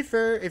mean, to be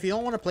fair, if you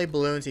don't want to play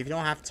Bloons, if you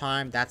don't have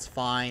time, that's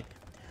fine.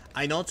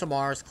 I know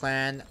tomorrow's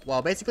clan,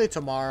 well, basically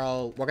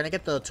tomorrow, we're going to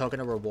get the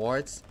token of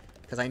rewards.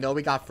 Because I know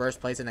we got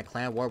first place in the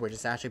clan war, which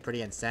is actually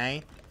pretty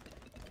insane.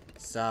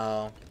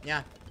 So,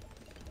 yeah.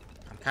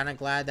 I'm kind of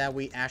glad that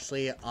we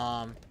actually,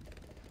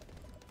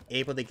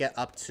 able to get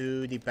up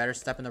to the better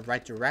step in the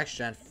right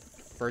direction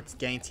for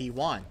getting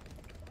T1.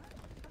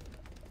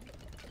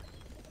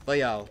 But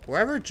yo,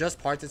 whoever just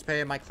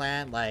participated in my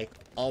clan, like,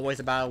 always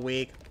about a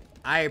week,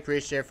 I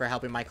appreciate it for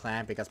helping my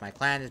clan, because my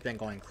clan has been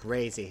going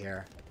crazy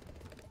here.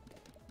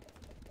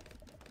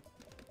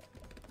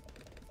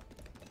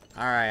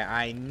 Alright,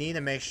 I need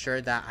to make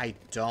sure that I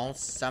don't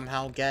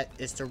somehow get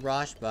is to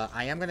rush, but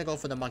I am going to go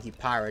for the Monkey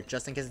Pirate,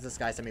 just in case this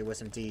guy sent me with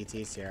some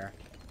DETs here.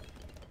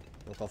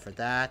 We'll go for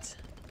that.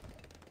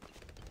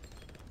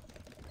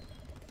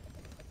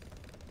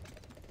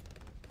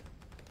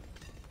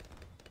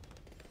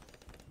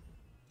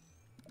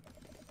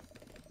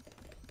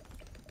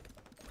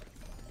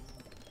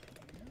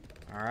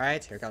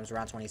 Alright, here comes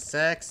round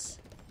 26.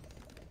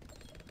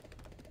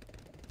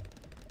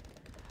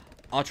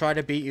 I'll try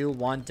to beat you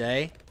one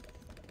day.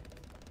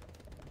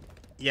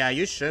 Yeah,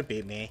 you should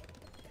beat me.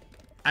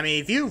 I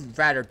mean, if you'd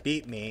rather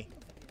beat me,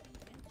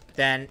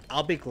 then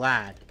I'll be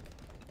glad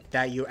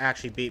that you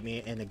actually beat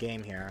me in the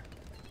game here.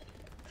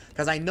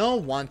 Because I know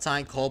one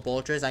time Cole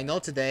Bolters, I know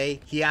today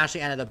he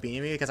actually ended up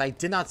beating me because I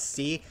did not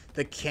see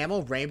the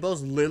camo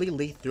rainbows literally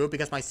leak through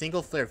because my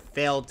single flare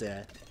failed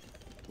it.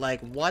 Like,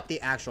 what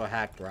the actual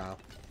heck, bro?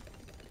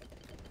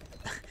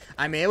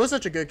 I mean, it was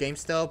such a good game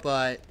still,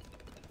 but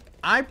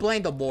I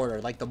blame the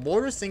mortar. Like, the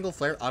mortar single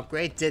flare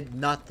upgrade did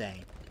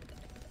nothing.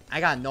 I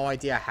got no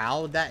idea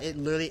how that it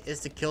literally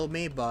is to kill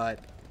me, but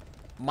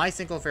my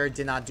single flare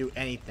did not do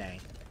anything.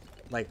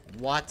 Like,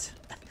 what?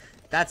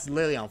 That's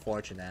literally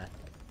unfortunate.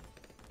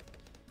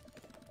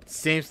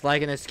 Seems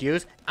like an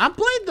excuse. I'm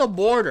blaming the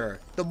mortar.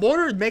 The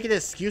mortar is making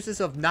excuses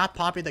of not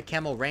popping the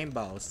camo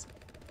rainbows.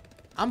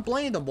 I'm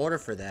blaming the mortar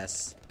for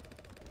this.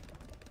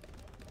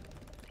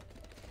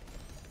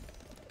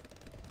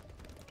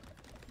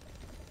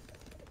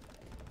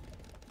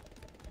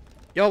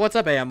 Yo, what's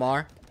up,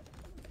 AMR?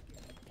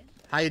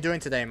 How you doing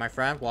today, my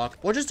friend? Well,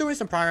 we're just doing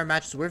some primary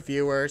matches with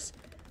viewers.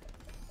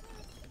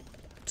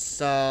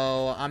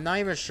 So, I'm not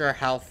even sure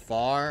how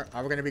far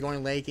are we going to be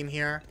going late game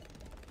here.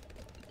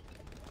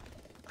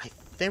 I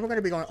think we're going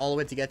to be going all the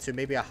way to get to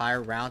maybe a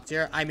higher round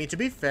tier. I mean, to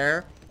be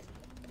fair,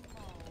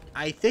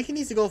 I think he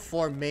needs to go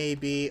for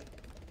maybe...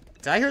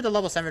 Did I hear the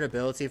level 7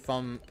 ability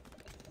from...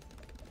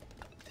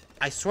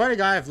 I swear to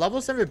God, if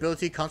level 7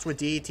 ability comes with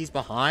DETs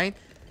behind,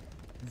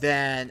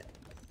 then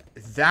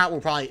that will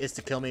probably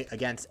insta-kill me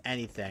against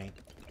anything.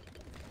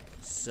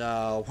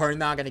 So, we're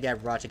not going to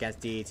get rushed against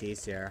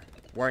DETs here.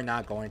 We're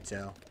not going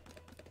to.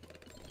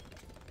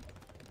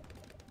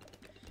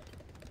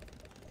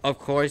 Of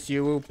course,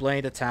 you will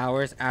blame the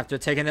towers after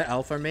taking the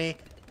L from me.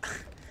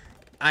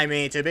 I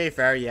mean, to be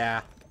fair,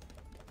 yeah.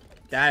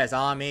 That is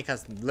on me,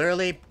 because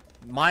literally,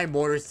 my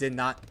mortars did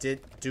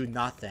do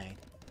nothing.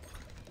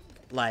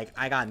 Like,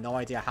 I got no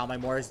idea how my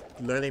mortars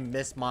literally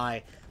missed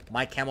my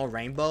camo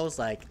rainbows.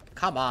 Like,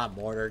 come on,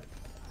 mortar.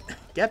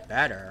 Get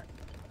better.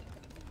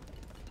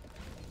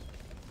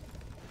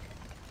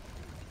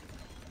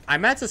 I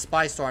meant a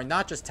Spy Storm,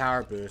 not just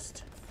Tower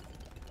Boost.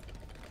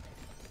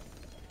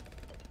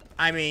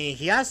 I mean,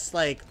 he has,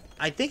 like...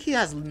 I think he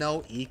has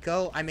no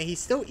eco. I mean, he's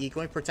still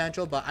ecoing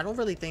potential, but I don't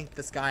really think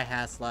this guy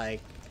has,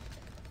 like...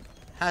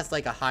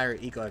 a higher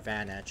eco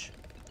advantage.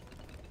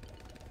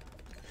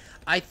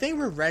 I think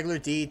with regular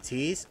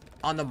DETs,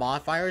 on the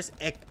modifiers,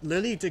 it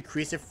literally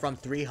decreases it from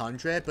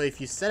 300, but if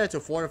you set it to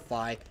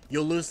Fortify,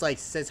 you'll lose, like,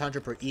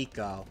 600 per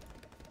eco.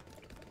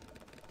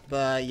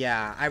 But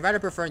yeah, I'd rather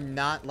prefer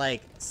not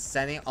like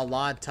sending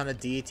a ton of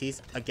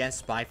DETs against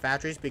spy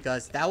factories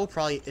because that will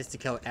probably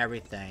insta-kill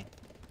everything.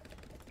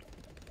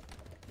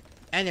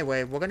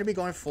 Anyway, we're going to be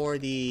going for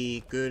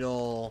the good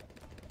old...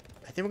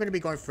 I think we're going to be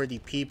going for the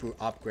P-Brute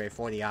upgrade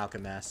for the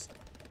Alchemist.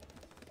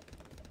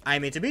 I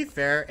mean, to be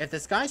fair, if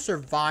this guy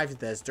survives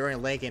this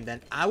during late game,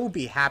 then I will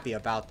be happy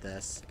about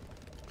this.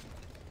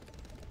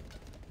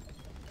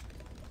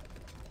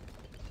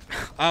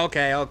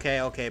 Okay,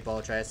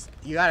 Boltres.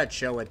 You gotta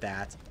chill with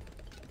that.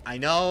 I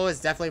know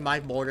it's definitely my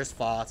mortar's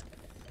fault.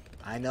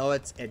 I know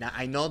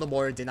I know the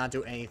mortar did not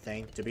do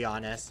anything, to be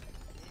honest.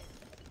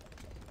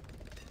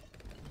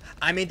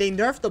 I mean, they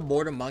nerfed the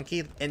mortar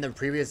monkey in the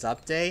previous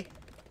update.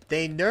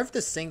 They nerfed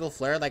the single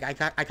flare. Like,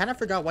 I kind of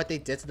forgot what they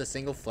did to the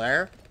single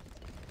flare.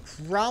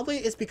 Probably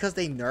it's because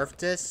they nerfed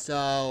this,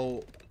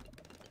 so...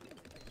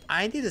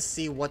 I need to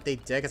see what they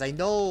did, because I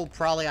know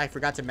probably I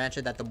forgot to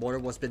mention that the mortar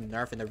was been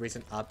nerfed in the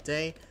recent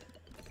update.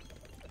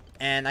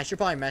 And I should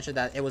probably mention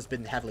that it was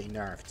been heavily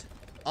nerfed.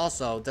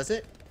 Also, does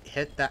it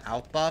hit the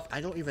out buff?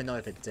 I don't even know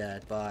if it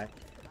did, but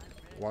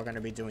we're going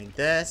to be doing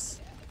this.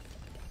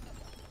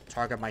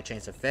 Target my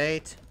Chains of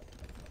Fate.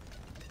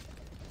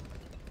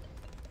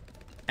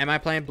 Am I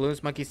playing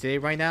Bloons Monkey City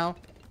right now?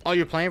 Oh,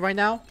 you're playing right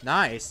now?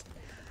 Nice.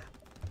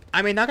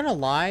 I mean, not gonna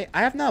lie, I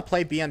have not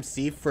played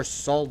BMC for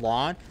so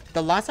long.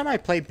 The last time I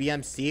played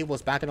BMC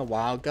was back in a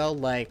while ago.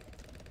 Like,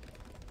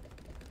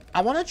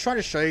 I want to try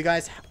to show you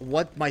guys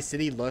what my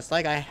city looks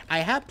like. I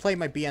have played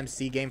my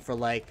BMC game for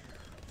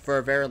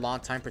a very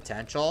long time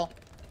potential.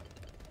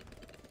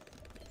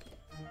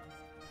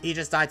 He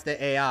just died to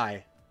the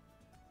AI.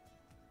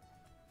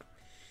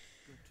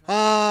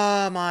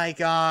 Oh my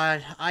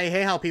god. I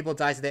hate how people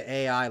die to the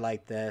AI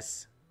like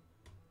this.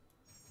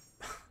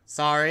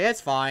 Sorry,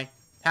 it's fine.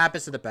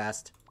 Happens to the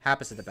best.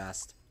 Happens to the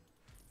best.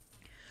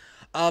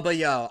 But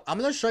yo, I'm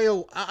gonna show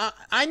you.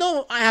 I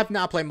know I have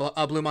not played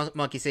Blue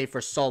Monkey City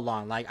for so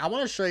long. Like, I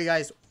want to show you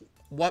guys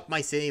what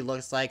my city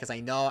looks like, because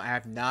I know I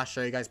have not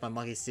shown you guys my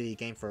Monkey City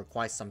game for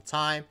quite some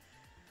time.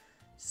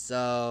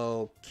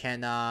 So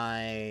can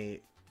I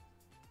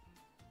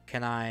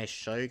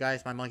show you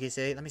guys my Monkey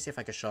City? Let me see if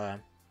I can show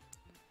them.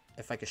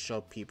 If I can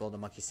show people the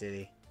Monkey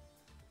City.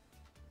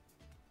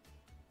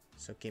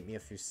 So give me a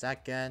few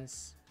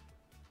seconds.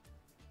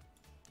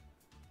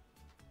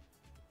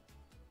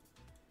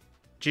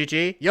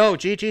 GG. Yo,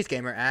 GG's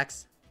Gamer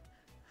X.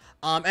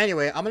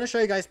 Anyway, I'm gonna show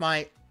you guys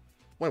my...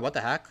 Wait, what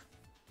the heck?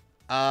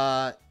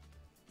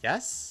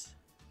 Yes?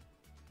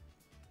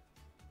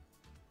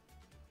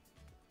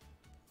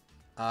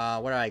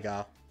 Where do I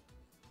go?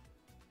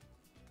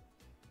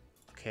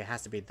 Okay, it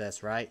has to be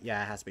this, right?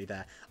 Yeah, it has to be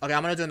that. Okay,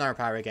 I'm gonna do another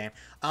pirate game.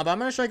 But I'm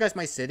gonna show you guys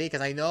my city,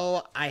 because I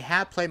know I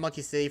have played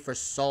Monkey City for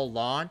so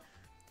long,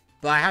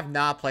 but I have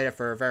not played it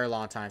for a very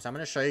long time. So I'm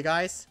gonna show you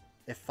guys,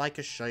 if I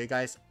could show you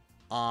guys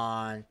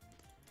on...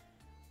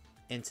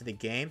 into the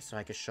game, so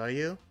I can show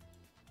you.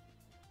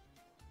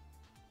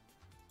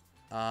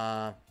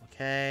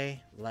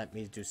 Okay, let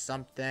me do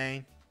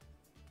something.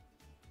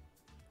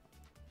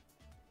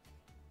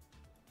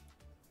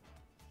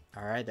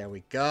 Alright, there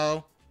we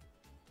go.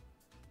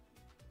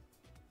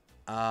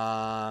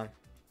 And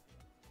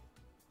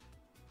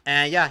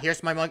yeah,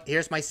 here's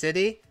my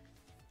city.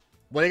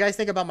 What do you guys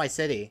think about my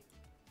city?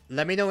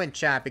 Let me know in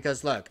chat,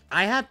 because look,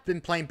 I have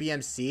been playing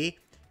BMC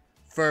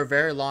for a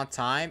very long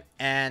time,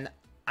 and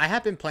I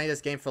have been playing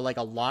this game for like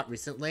a lot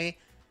recently.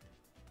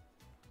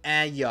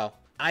 And yo,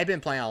 I've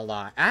been playing a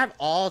lot. I have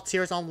all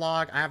tiers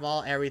unlocked. I have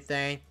all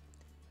everything.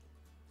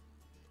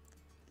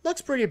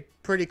 Looks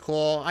pretty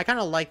cool. I kind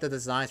of like the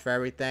designs for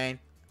everything.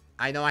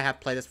 I know I have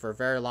played this for a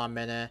very long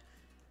minute.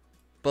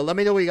 But let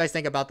me know what you guys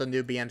think about the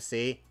new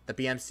BMC. The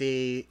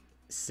BMC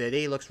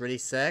city looks really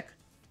sick.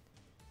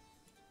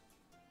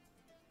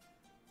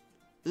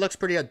 Looks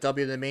pretty a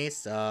W to me,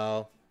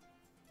 so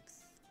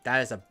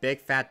that is a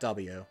big fat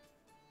W.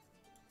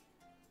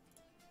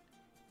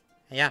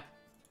 Yeah,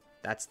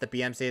 that's the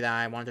BMC that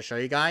I wanted to show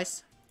you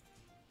guys.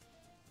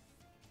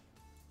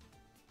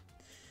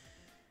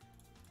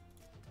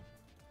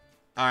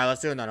 Alright,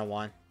 let's do another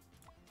one.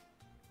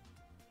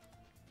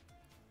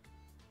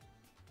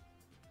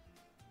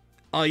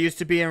 Oh, used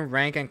to be in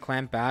rank and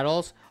clan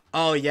battles?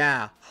 Oh,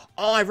 yeah.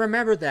 Oh, I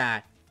remember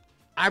that.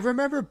 I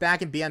remember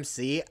back in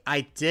BMC,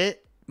 I did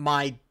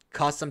my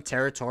custom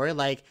territory.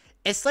 Like,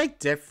 it's like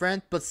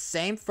different, but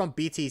same from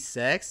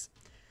BT6.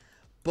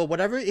 But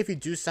whatever, if you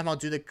do somehow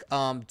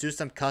do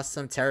some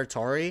custom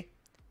territory,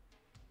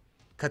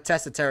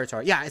 contested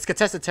territory. Yeah, it's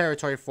contested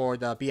territory for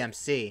the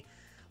BMC.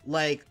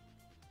 Like,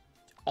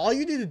 all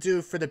you need to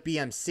do for the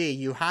BMC,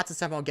 you have to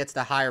somehow get to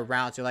the higher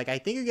rounds. So, like, I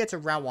think you get to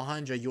round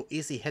 100, you'll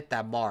easily hit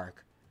that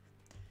mark.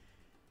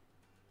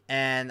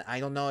 And I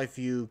don't know if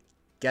you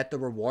get the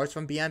rewards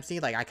from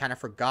BMC. Like, I kind of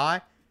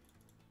forgot.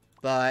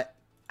 But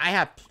I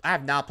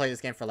have not played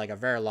this game for, like, a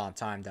very long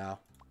time, though.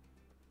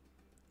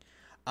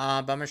 But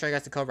I'm going to show you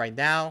guys the code right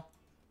now.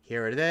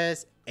 Here it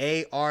is.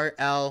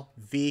 ARLVKS.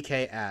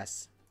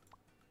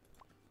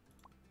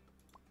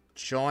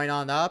 Join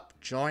on up.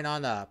 Join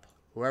on up.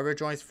 Whoever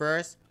joins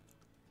first,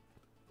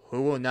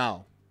 who will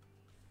know?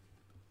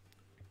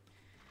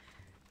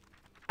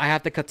 I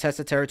have the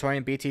contested territory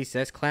in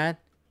BT6 clan.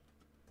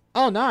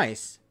 Oh,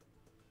 nice.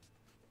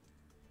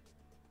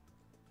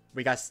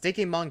 We got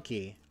Sticky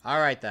Monkey.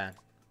 Alright then.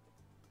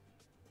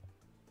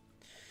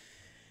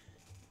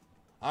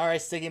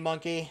 Alright, Sticky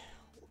Monkey.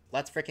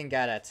 Let's freaking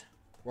get it.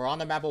 We're on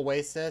the map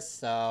Oasis,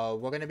 so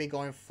we're gonna be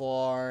going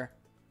for...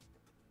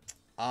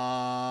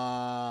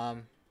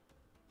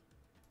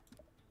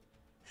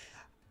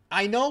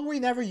 I know we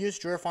never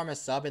used Druid Farm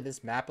as sub in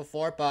this map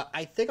before, but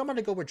I think I'm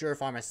gonna go with Druid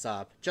Farm as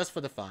sub, just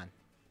for the fun.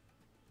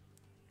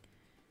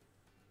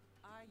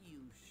 Are you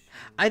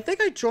sure? I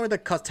think I joined the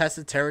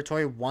contested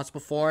territory once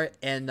before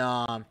in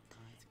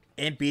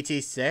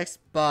BT6,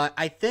 but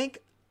I think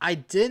I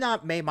did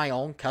not make my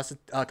own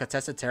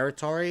contested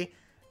territory.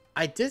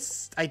 I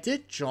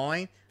did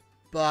join,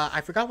 but I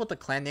forgot what the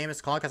clan name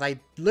is called because I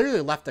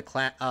literally left the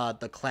clan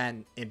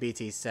in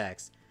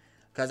BT6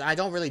 because I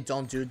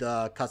don't do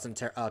the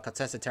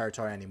contested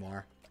territory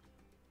anymore.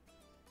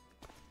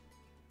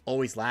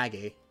 Always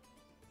laggy.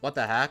 What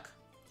the heck?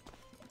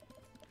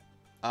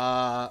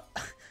 I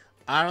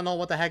don't know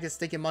what the heck is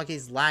Sticky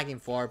Monkey's lagging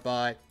for,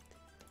 but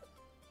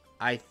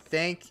I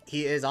think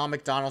he is on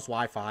McDonald's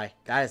Wi-Fi.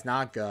 That is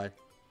not good.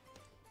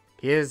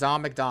 He is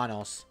on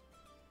McDonald's.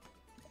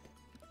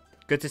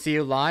 Good to see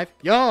you live.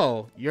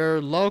 Yo,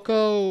 your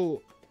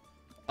loco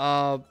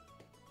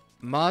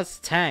Muzz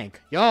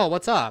Tank. Yo,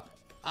 what's up?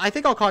 I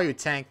think I'll call you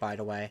Tank, by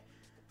the way.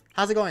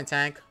 How's it going,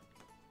 Tank?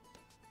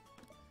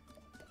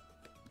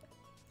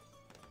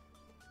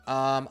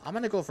 I'm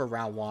gonna go for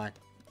round 1.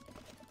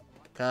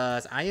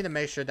 Cause I need to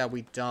make sure that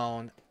we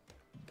don't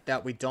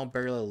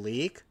barely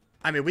leak.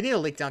 I mean, we need to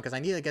leak down because I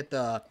need to get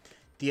the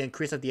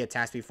increase of the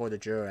attacks before the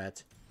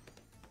Druid.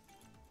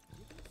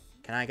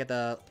 Can I get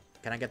the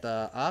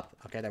up?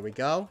 Okay, there we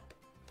go.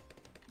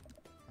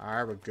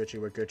 Alright, we're Gucci,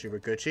 we're Gucci, we're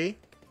Gucci.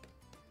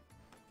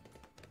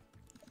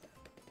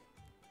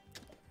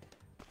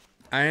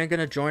 I ain't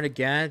gonna join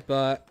again,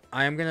 but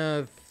I am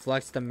gonna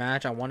flex the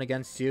match I won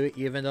against you,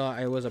 even though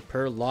I was a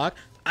pure luck.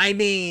 I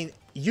mean,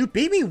 you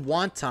beat me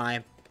one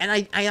time,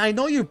 and I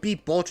know you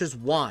beat Boltrix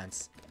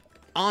once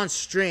on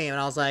stream,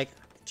 and I was like,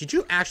 did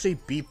you actually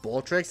beat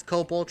Boltrix,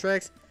 Cole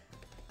Boltrix?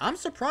 I'm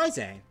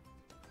surprising.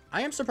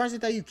 I am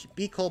surprised that you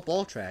beat Cole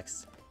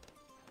Boltrix.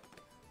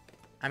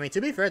 I mean,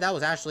 to be fair, that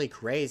was actually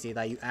crazy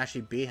that you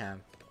actually beat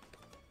him.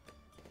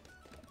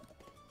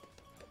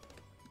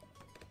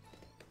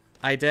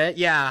 I did?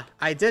 Yeah,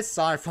 I did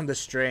saw it from the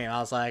stream. I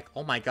was like,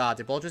 oh my god,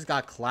 the Boltrix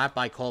got clapped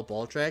by Cole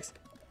Boltrix.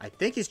 I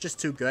think he's just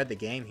too good at the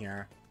game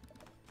here.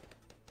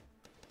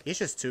 He's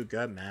just too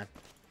good, man.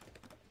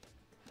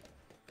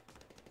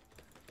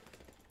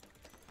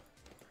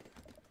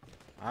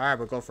 Alright,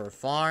 we'll go for a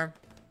farm.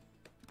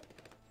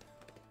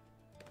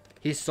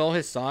 He stole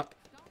his song.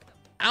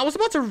 I was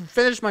about to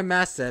finish my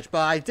message,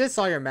 but I did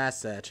saw your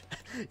message.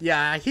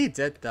 Yeah, he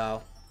did,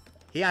 though.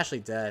 He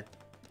actually did.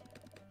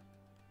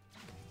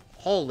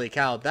 Holy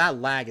cow, that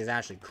lag is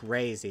actually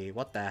crazy.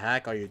 What the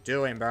heck are you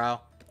doing,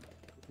 bro?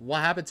 What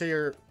happened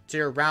to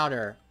your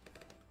router?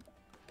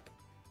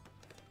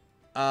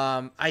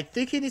 I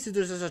think he needs to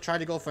do this to try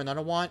to go for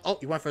another one. Oh,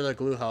 he went for the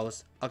glue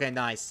hose. Okay,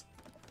 nice.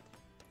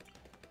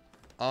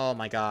 Oh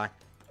my god.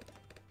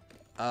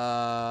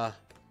 I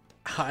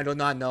do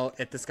not know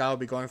if this guy will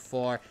be going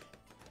for...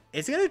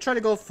 Is he gonna try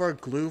to go for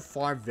Glue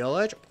Farm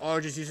Village or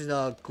just using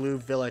the Glue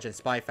Village and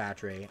Spy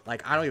Factory?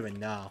 Like, I don't even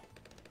know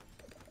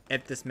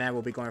if this man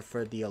will be going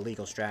for the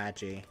illegal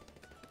strategy.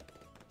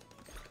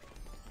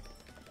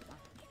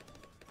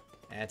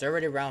 And it's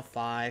already round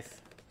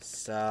 5,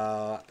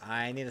 so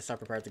I need to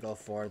start prepared to go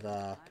for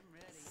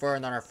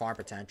another farm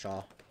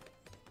potential.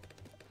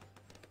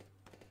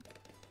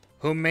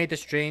 Who made the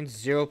stream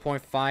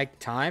 0.5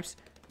 times?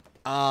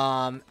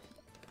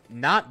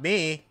 Not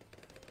me.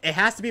 It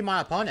has to be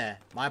my opponent.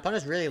 My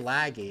opponent's really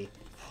laggy.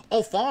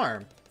 Oh,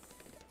 farm.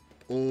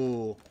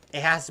 Ooh. It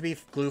has to be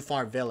Glue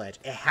Farm Village.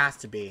 It has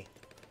to be.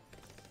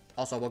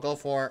 Also, we'll go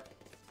for...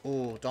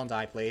 Ooh, don't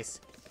die, please.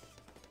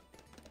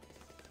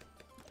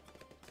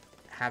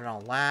 Have it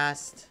on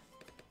last.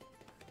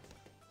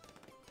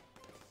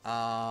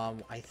 I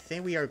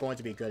think we are going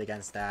to be good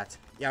against that.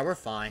 Yeah, we're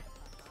fine.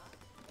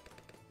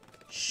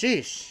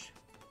 Sheesh.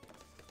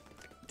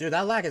 Dude,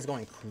 that lag is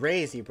going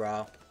crazy,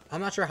 bro. I'm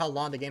not sure how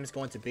long the game is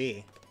going to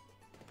be.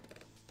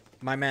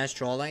 My man's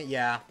trolling?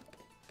 Yeah.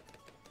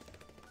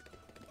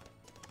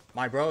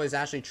 My bro is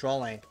actually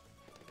trolling.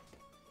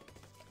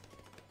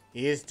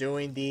 He is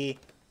doing the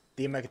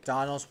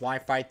McDonald's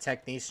Wi-Fi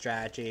technique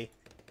strategy.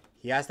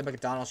 He has the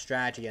McDonald's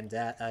strategy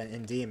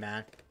indeed,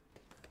 man.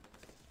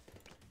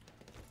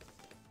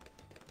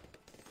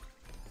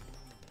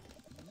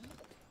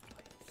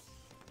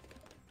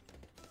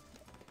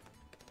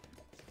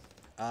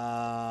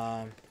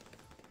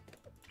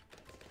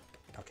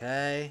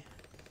 Okay.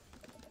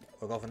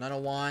 We'll go for another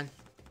one.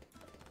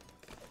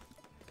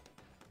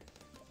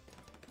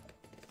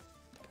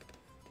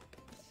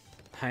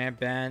 High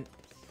bent.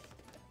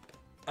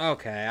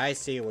 Okay, I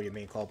see what you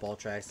mean,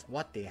 Coboltrex.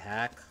 What the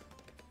heck?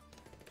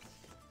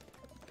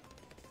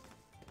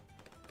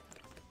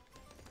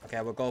 Okay,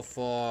 we'll go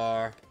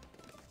for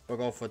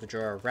the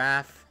Jura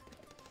Wrath.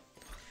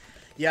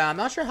 Yeah, I'm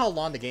not sure how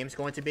long the game's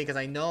going to be, because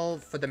I know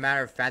for the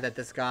matter of fact that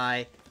this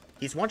guy,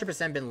 he's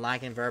 100% been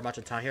lagging very much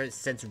a ton here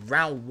since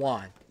round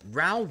 1.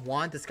 Round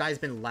 1, this guy's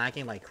been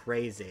lagging like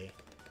crazy.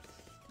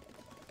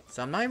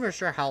 So I'm not even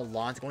sure how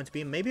long it's going to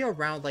be. Maybe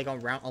around, like, on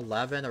round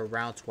 11 or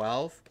round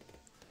 12.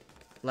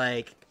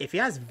 Like, if he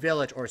has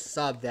Village or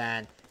Sub,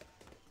 then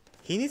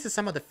he needs to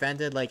somehow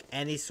defend it, like,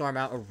 any sort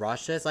amount of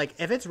rushes. Like,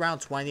 if it's round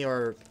 20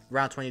 or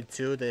round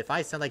 22, then if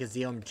I send, like, a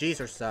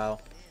ZOMGs or so,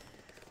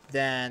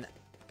 then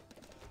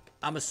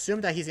I'm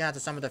assuming that he's gonna have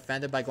to somehow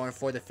defend it by going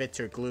for the 5th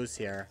tier glues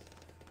here.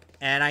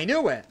 And I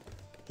knew it!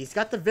 He's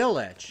got the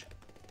Village.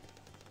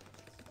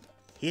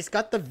 He's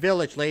got the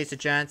Village, ladies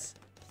and gents.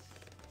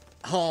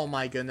 Oh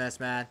my goodness,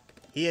 man.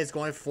 He is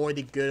going for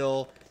the good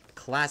old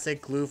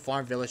classic glue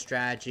farm village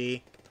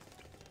strategy.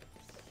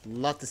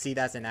 Love to see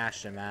that in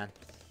action, man.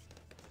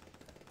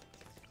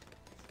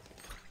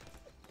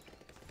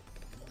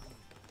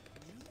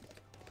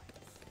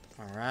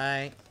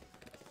 Alright.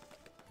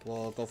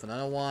 We'll go for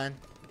another one.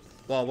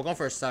 Well, we're going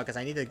for a sub because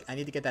I need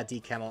to get that D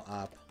camo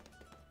up.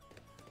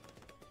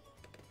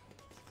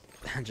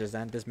 Just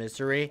end this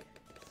mystery.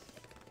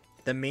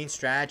 The main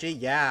strategy?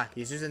 Yeah,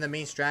 he's using the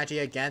main strategy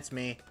against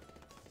me.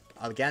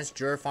 Against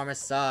Jura Farmer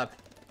Sub.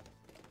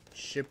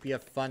 Should be a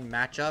fun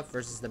matchup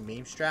versus the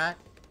meme strat.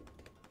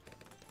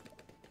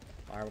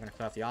 Alright, we're going to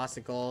clear off the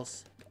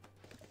obstacles.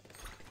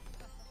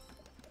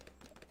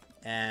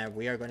 And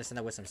we are going to send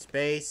it with some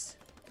space.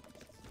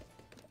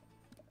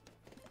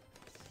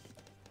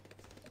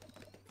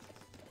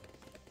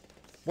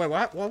 Wait,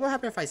 what will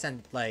happen if I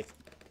send, like...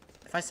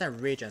 If I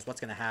send regions, what's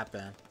going to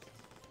happen?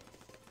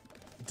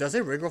 Does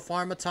it Wriggle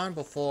farm a ton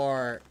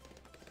before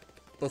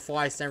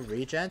I send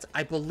regions?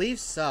 I believe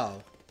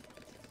so.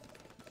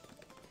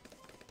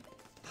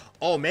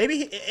 Oh,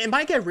 maybe it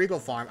might get Regal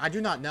farm. I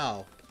do not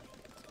know.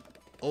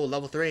 Oh,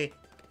 level 3.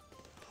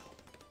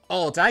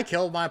 Oh, did I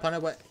kill my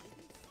opponent? What?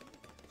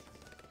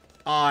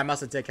 Oh, I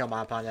must have did kill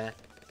my opponent.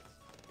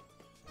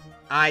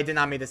 I did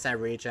not mean to send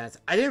regions.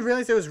 I didn't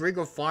realize it was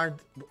Regal farm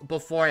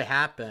before it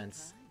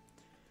happens.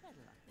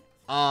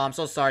 Oh, I'm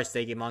so sorry,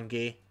 Steaky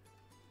Monkey.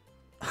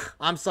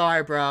 I'm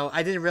sorry, bro.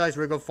 I didn't realize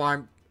Regal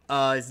farm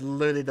is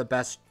literally the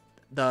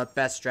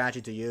best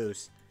strategy to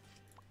use.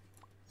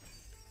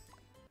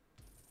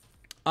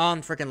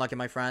 Freaking lucky,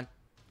 my friend.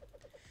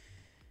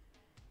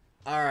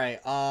 Alright,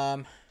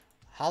 how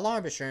long have I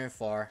been streaming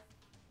for?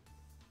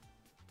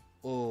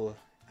 Ooh,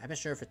 I've been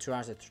streaming for 2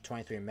 hours and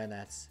 23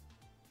 minutes.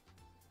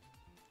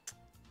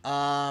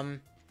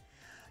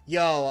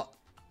 Yo,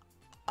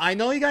 I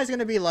know you guys are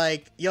gonna be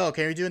like, yo,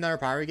 can we do another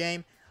power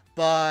game?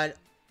 But,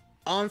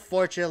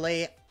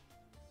 unfortunately,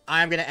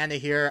 I'm gonna end it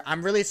here.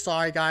 I'm really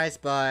sorry, guys,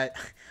 but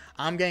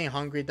I'm getting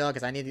hungry, though,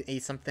 because I need to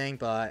eat something,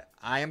 but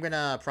I am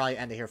gonna probably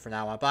end it here for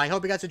now on. But I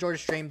hope you guys enjoyed the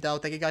stream, though.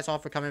 Thank you guys all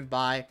for coming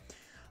by.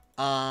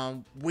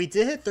 We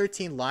did hit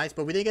 13 likes,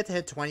 but we didn't get to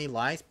hit 20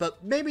 likes.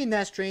 But maybe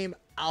next stream,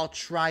 I'll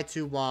try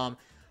to,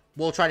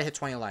 we'll try to hit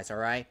 20 likes,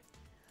 alright?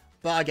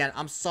 But again,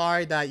 I'm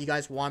sorry that you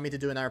guys want me to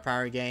do another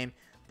power game,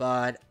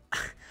 but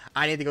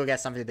I need to go get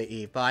something to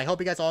eat. But I hope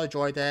you guys all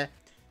enjoyed it.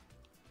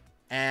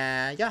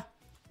 And, yeah.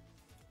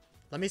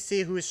 Let me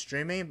see who is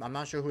streaming. I'm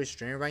not sure who is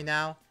streaming right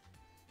now.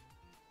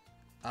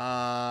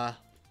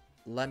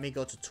 Let me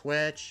go to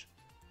Twitch.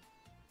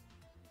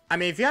 I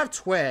mean, if you have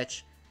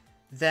Twitch,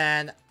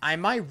 then I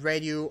might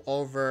raid you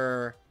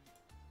over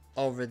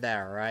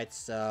there, right?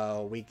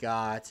 So we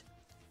got,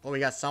 oh, we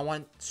got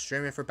someone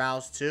streaming for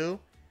Battles 2.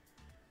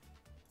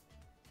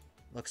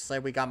 Looks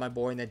like we got my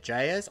boy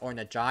Najaeus or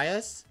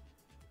Najaeus.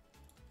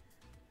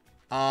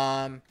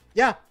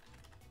 Yeah,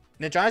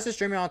 Najaeus is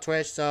streaming on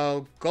Twitch,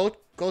 so go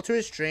to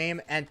his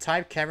stream and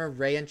type Kevin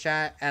Ray in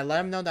chat and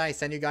let him know that I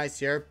send you guys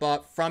here,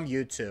 but from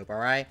YouTube,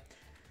 alright?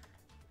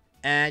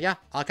 And yeah,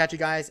 I'll catch you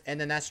guys in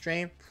the next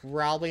stream,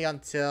 probably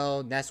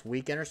until next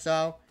weekend or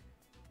so.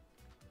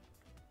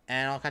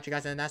 And I'll catch you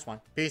guys in the next one.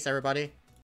 Peace, everybody.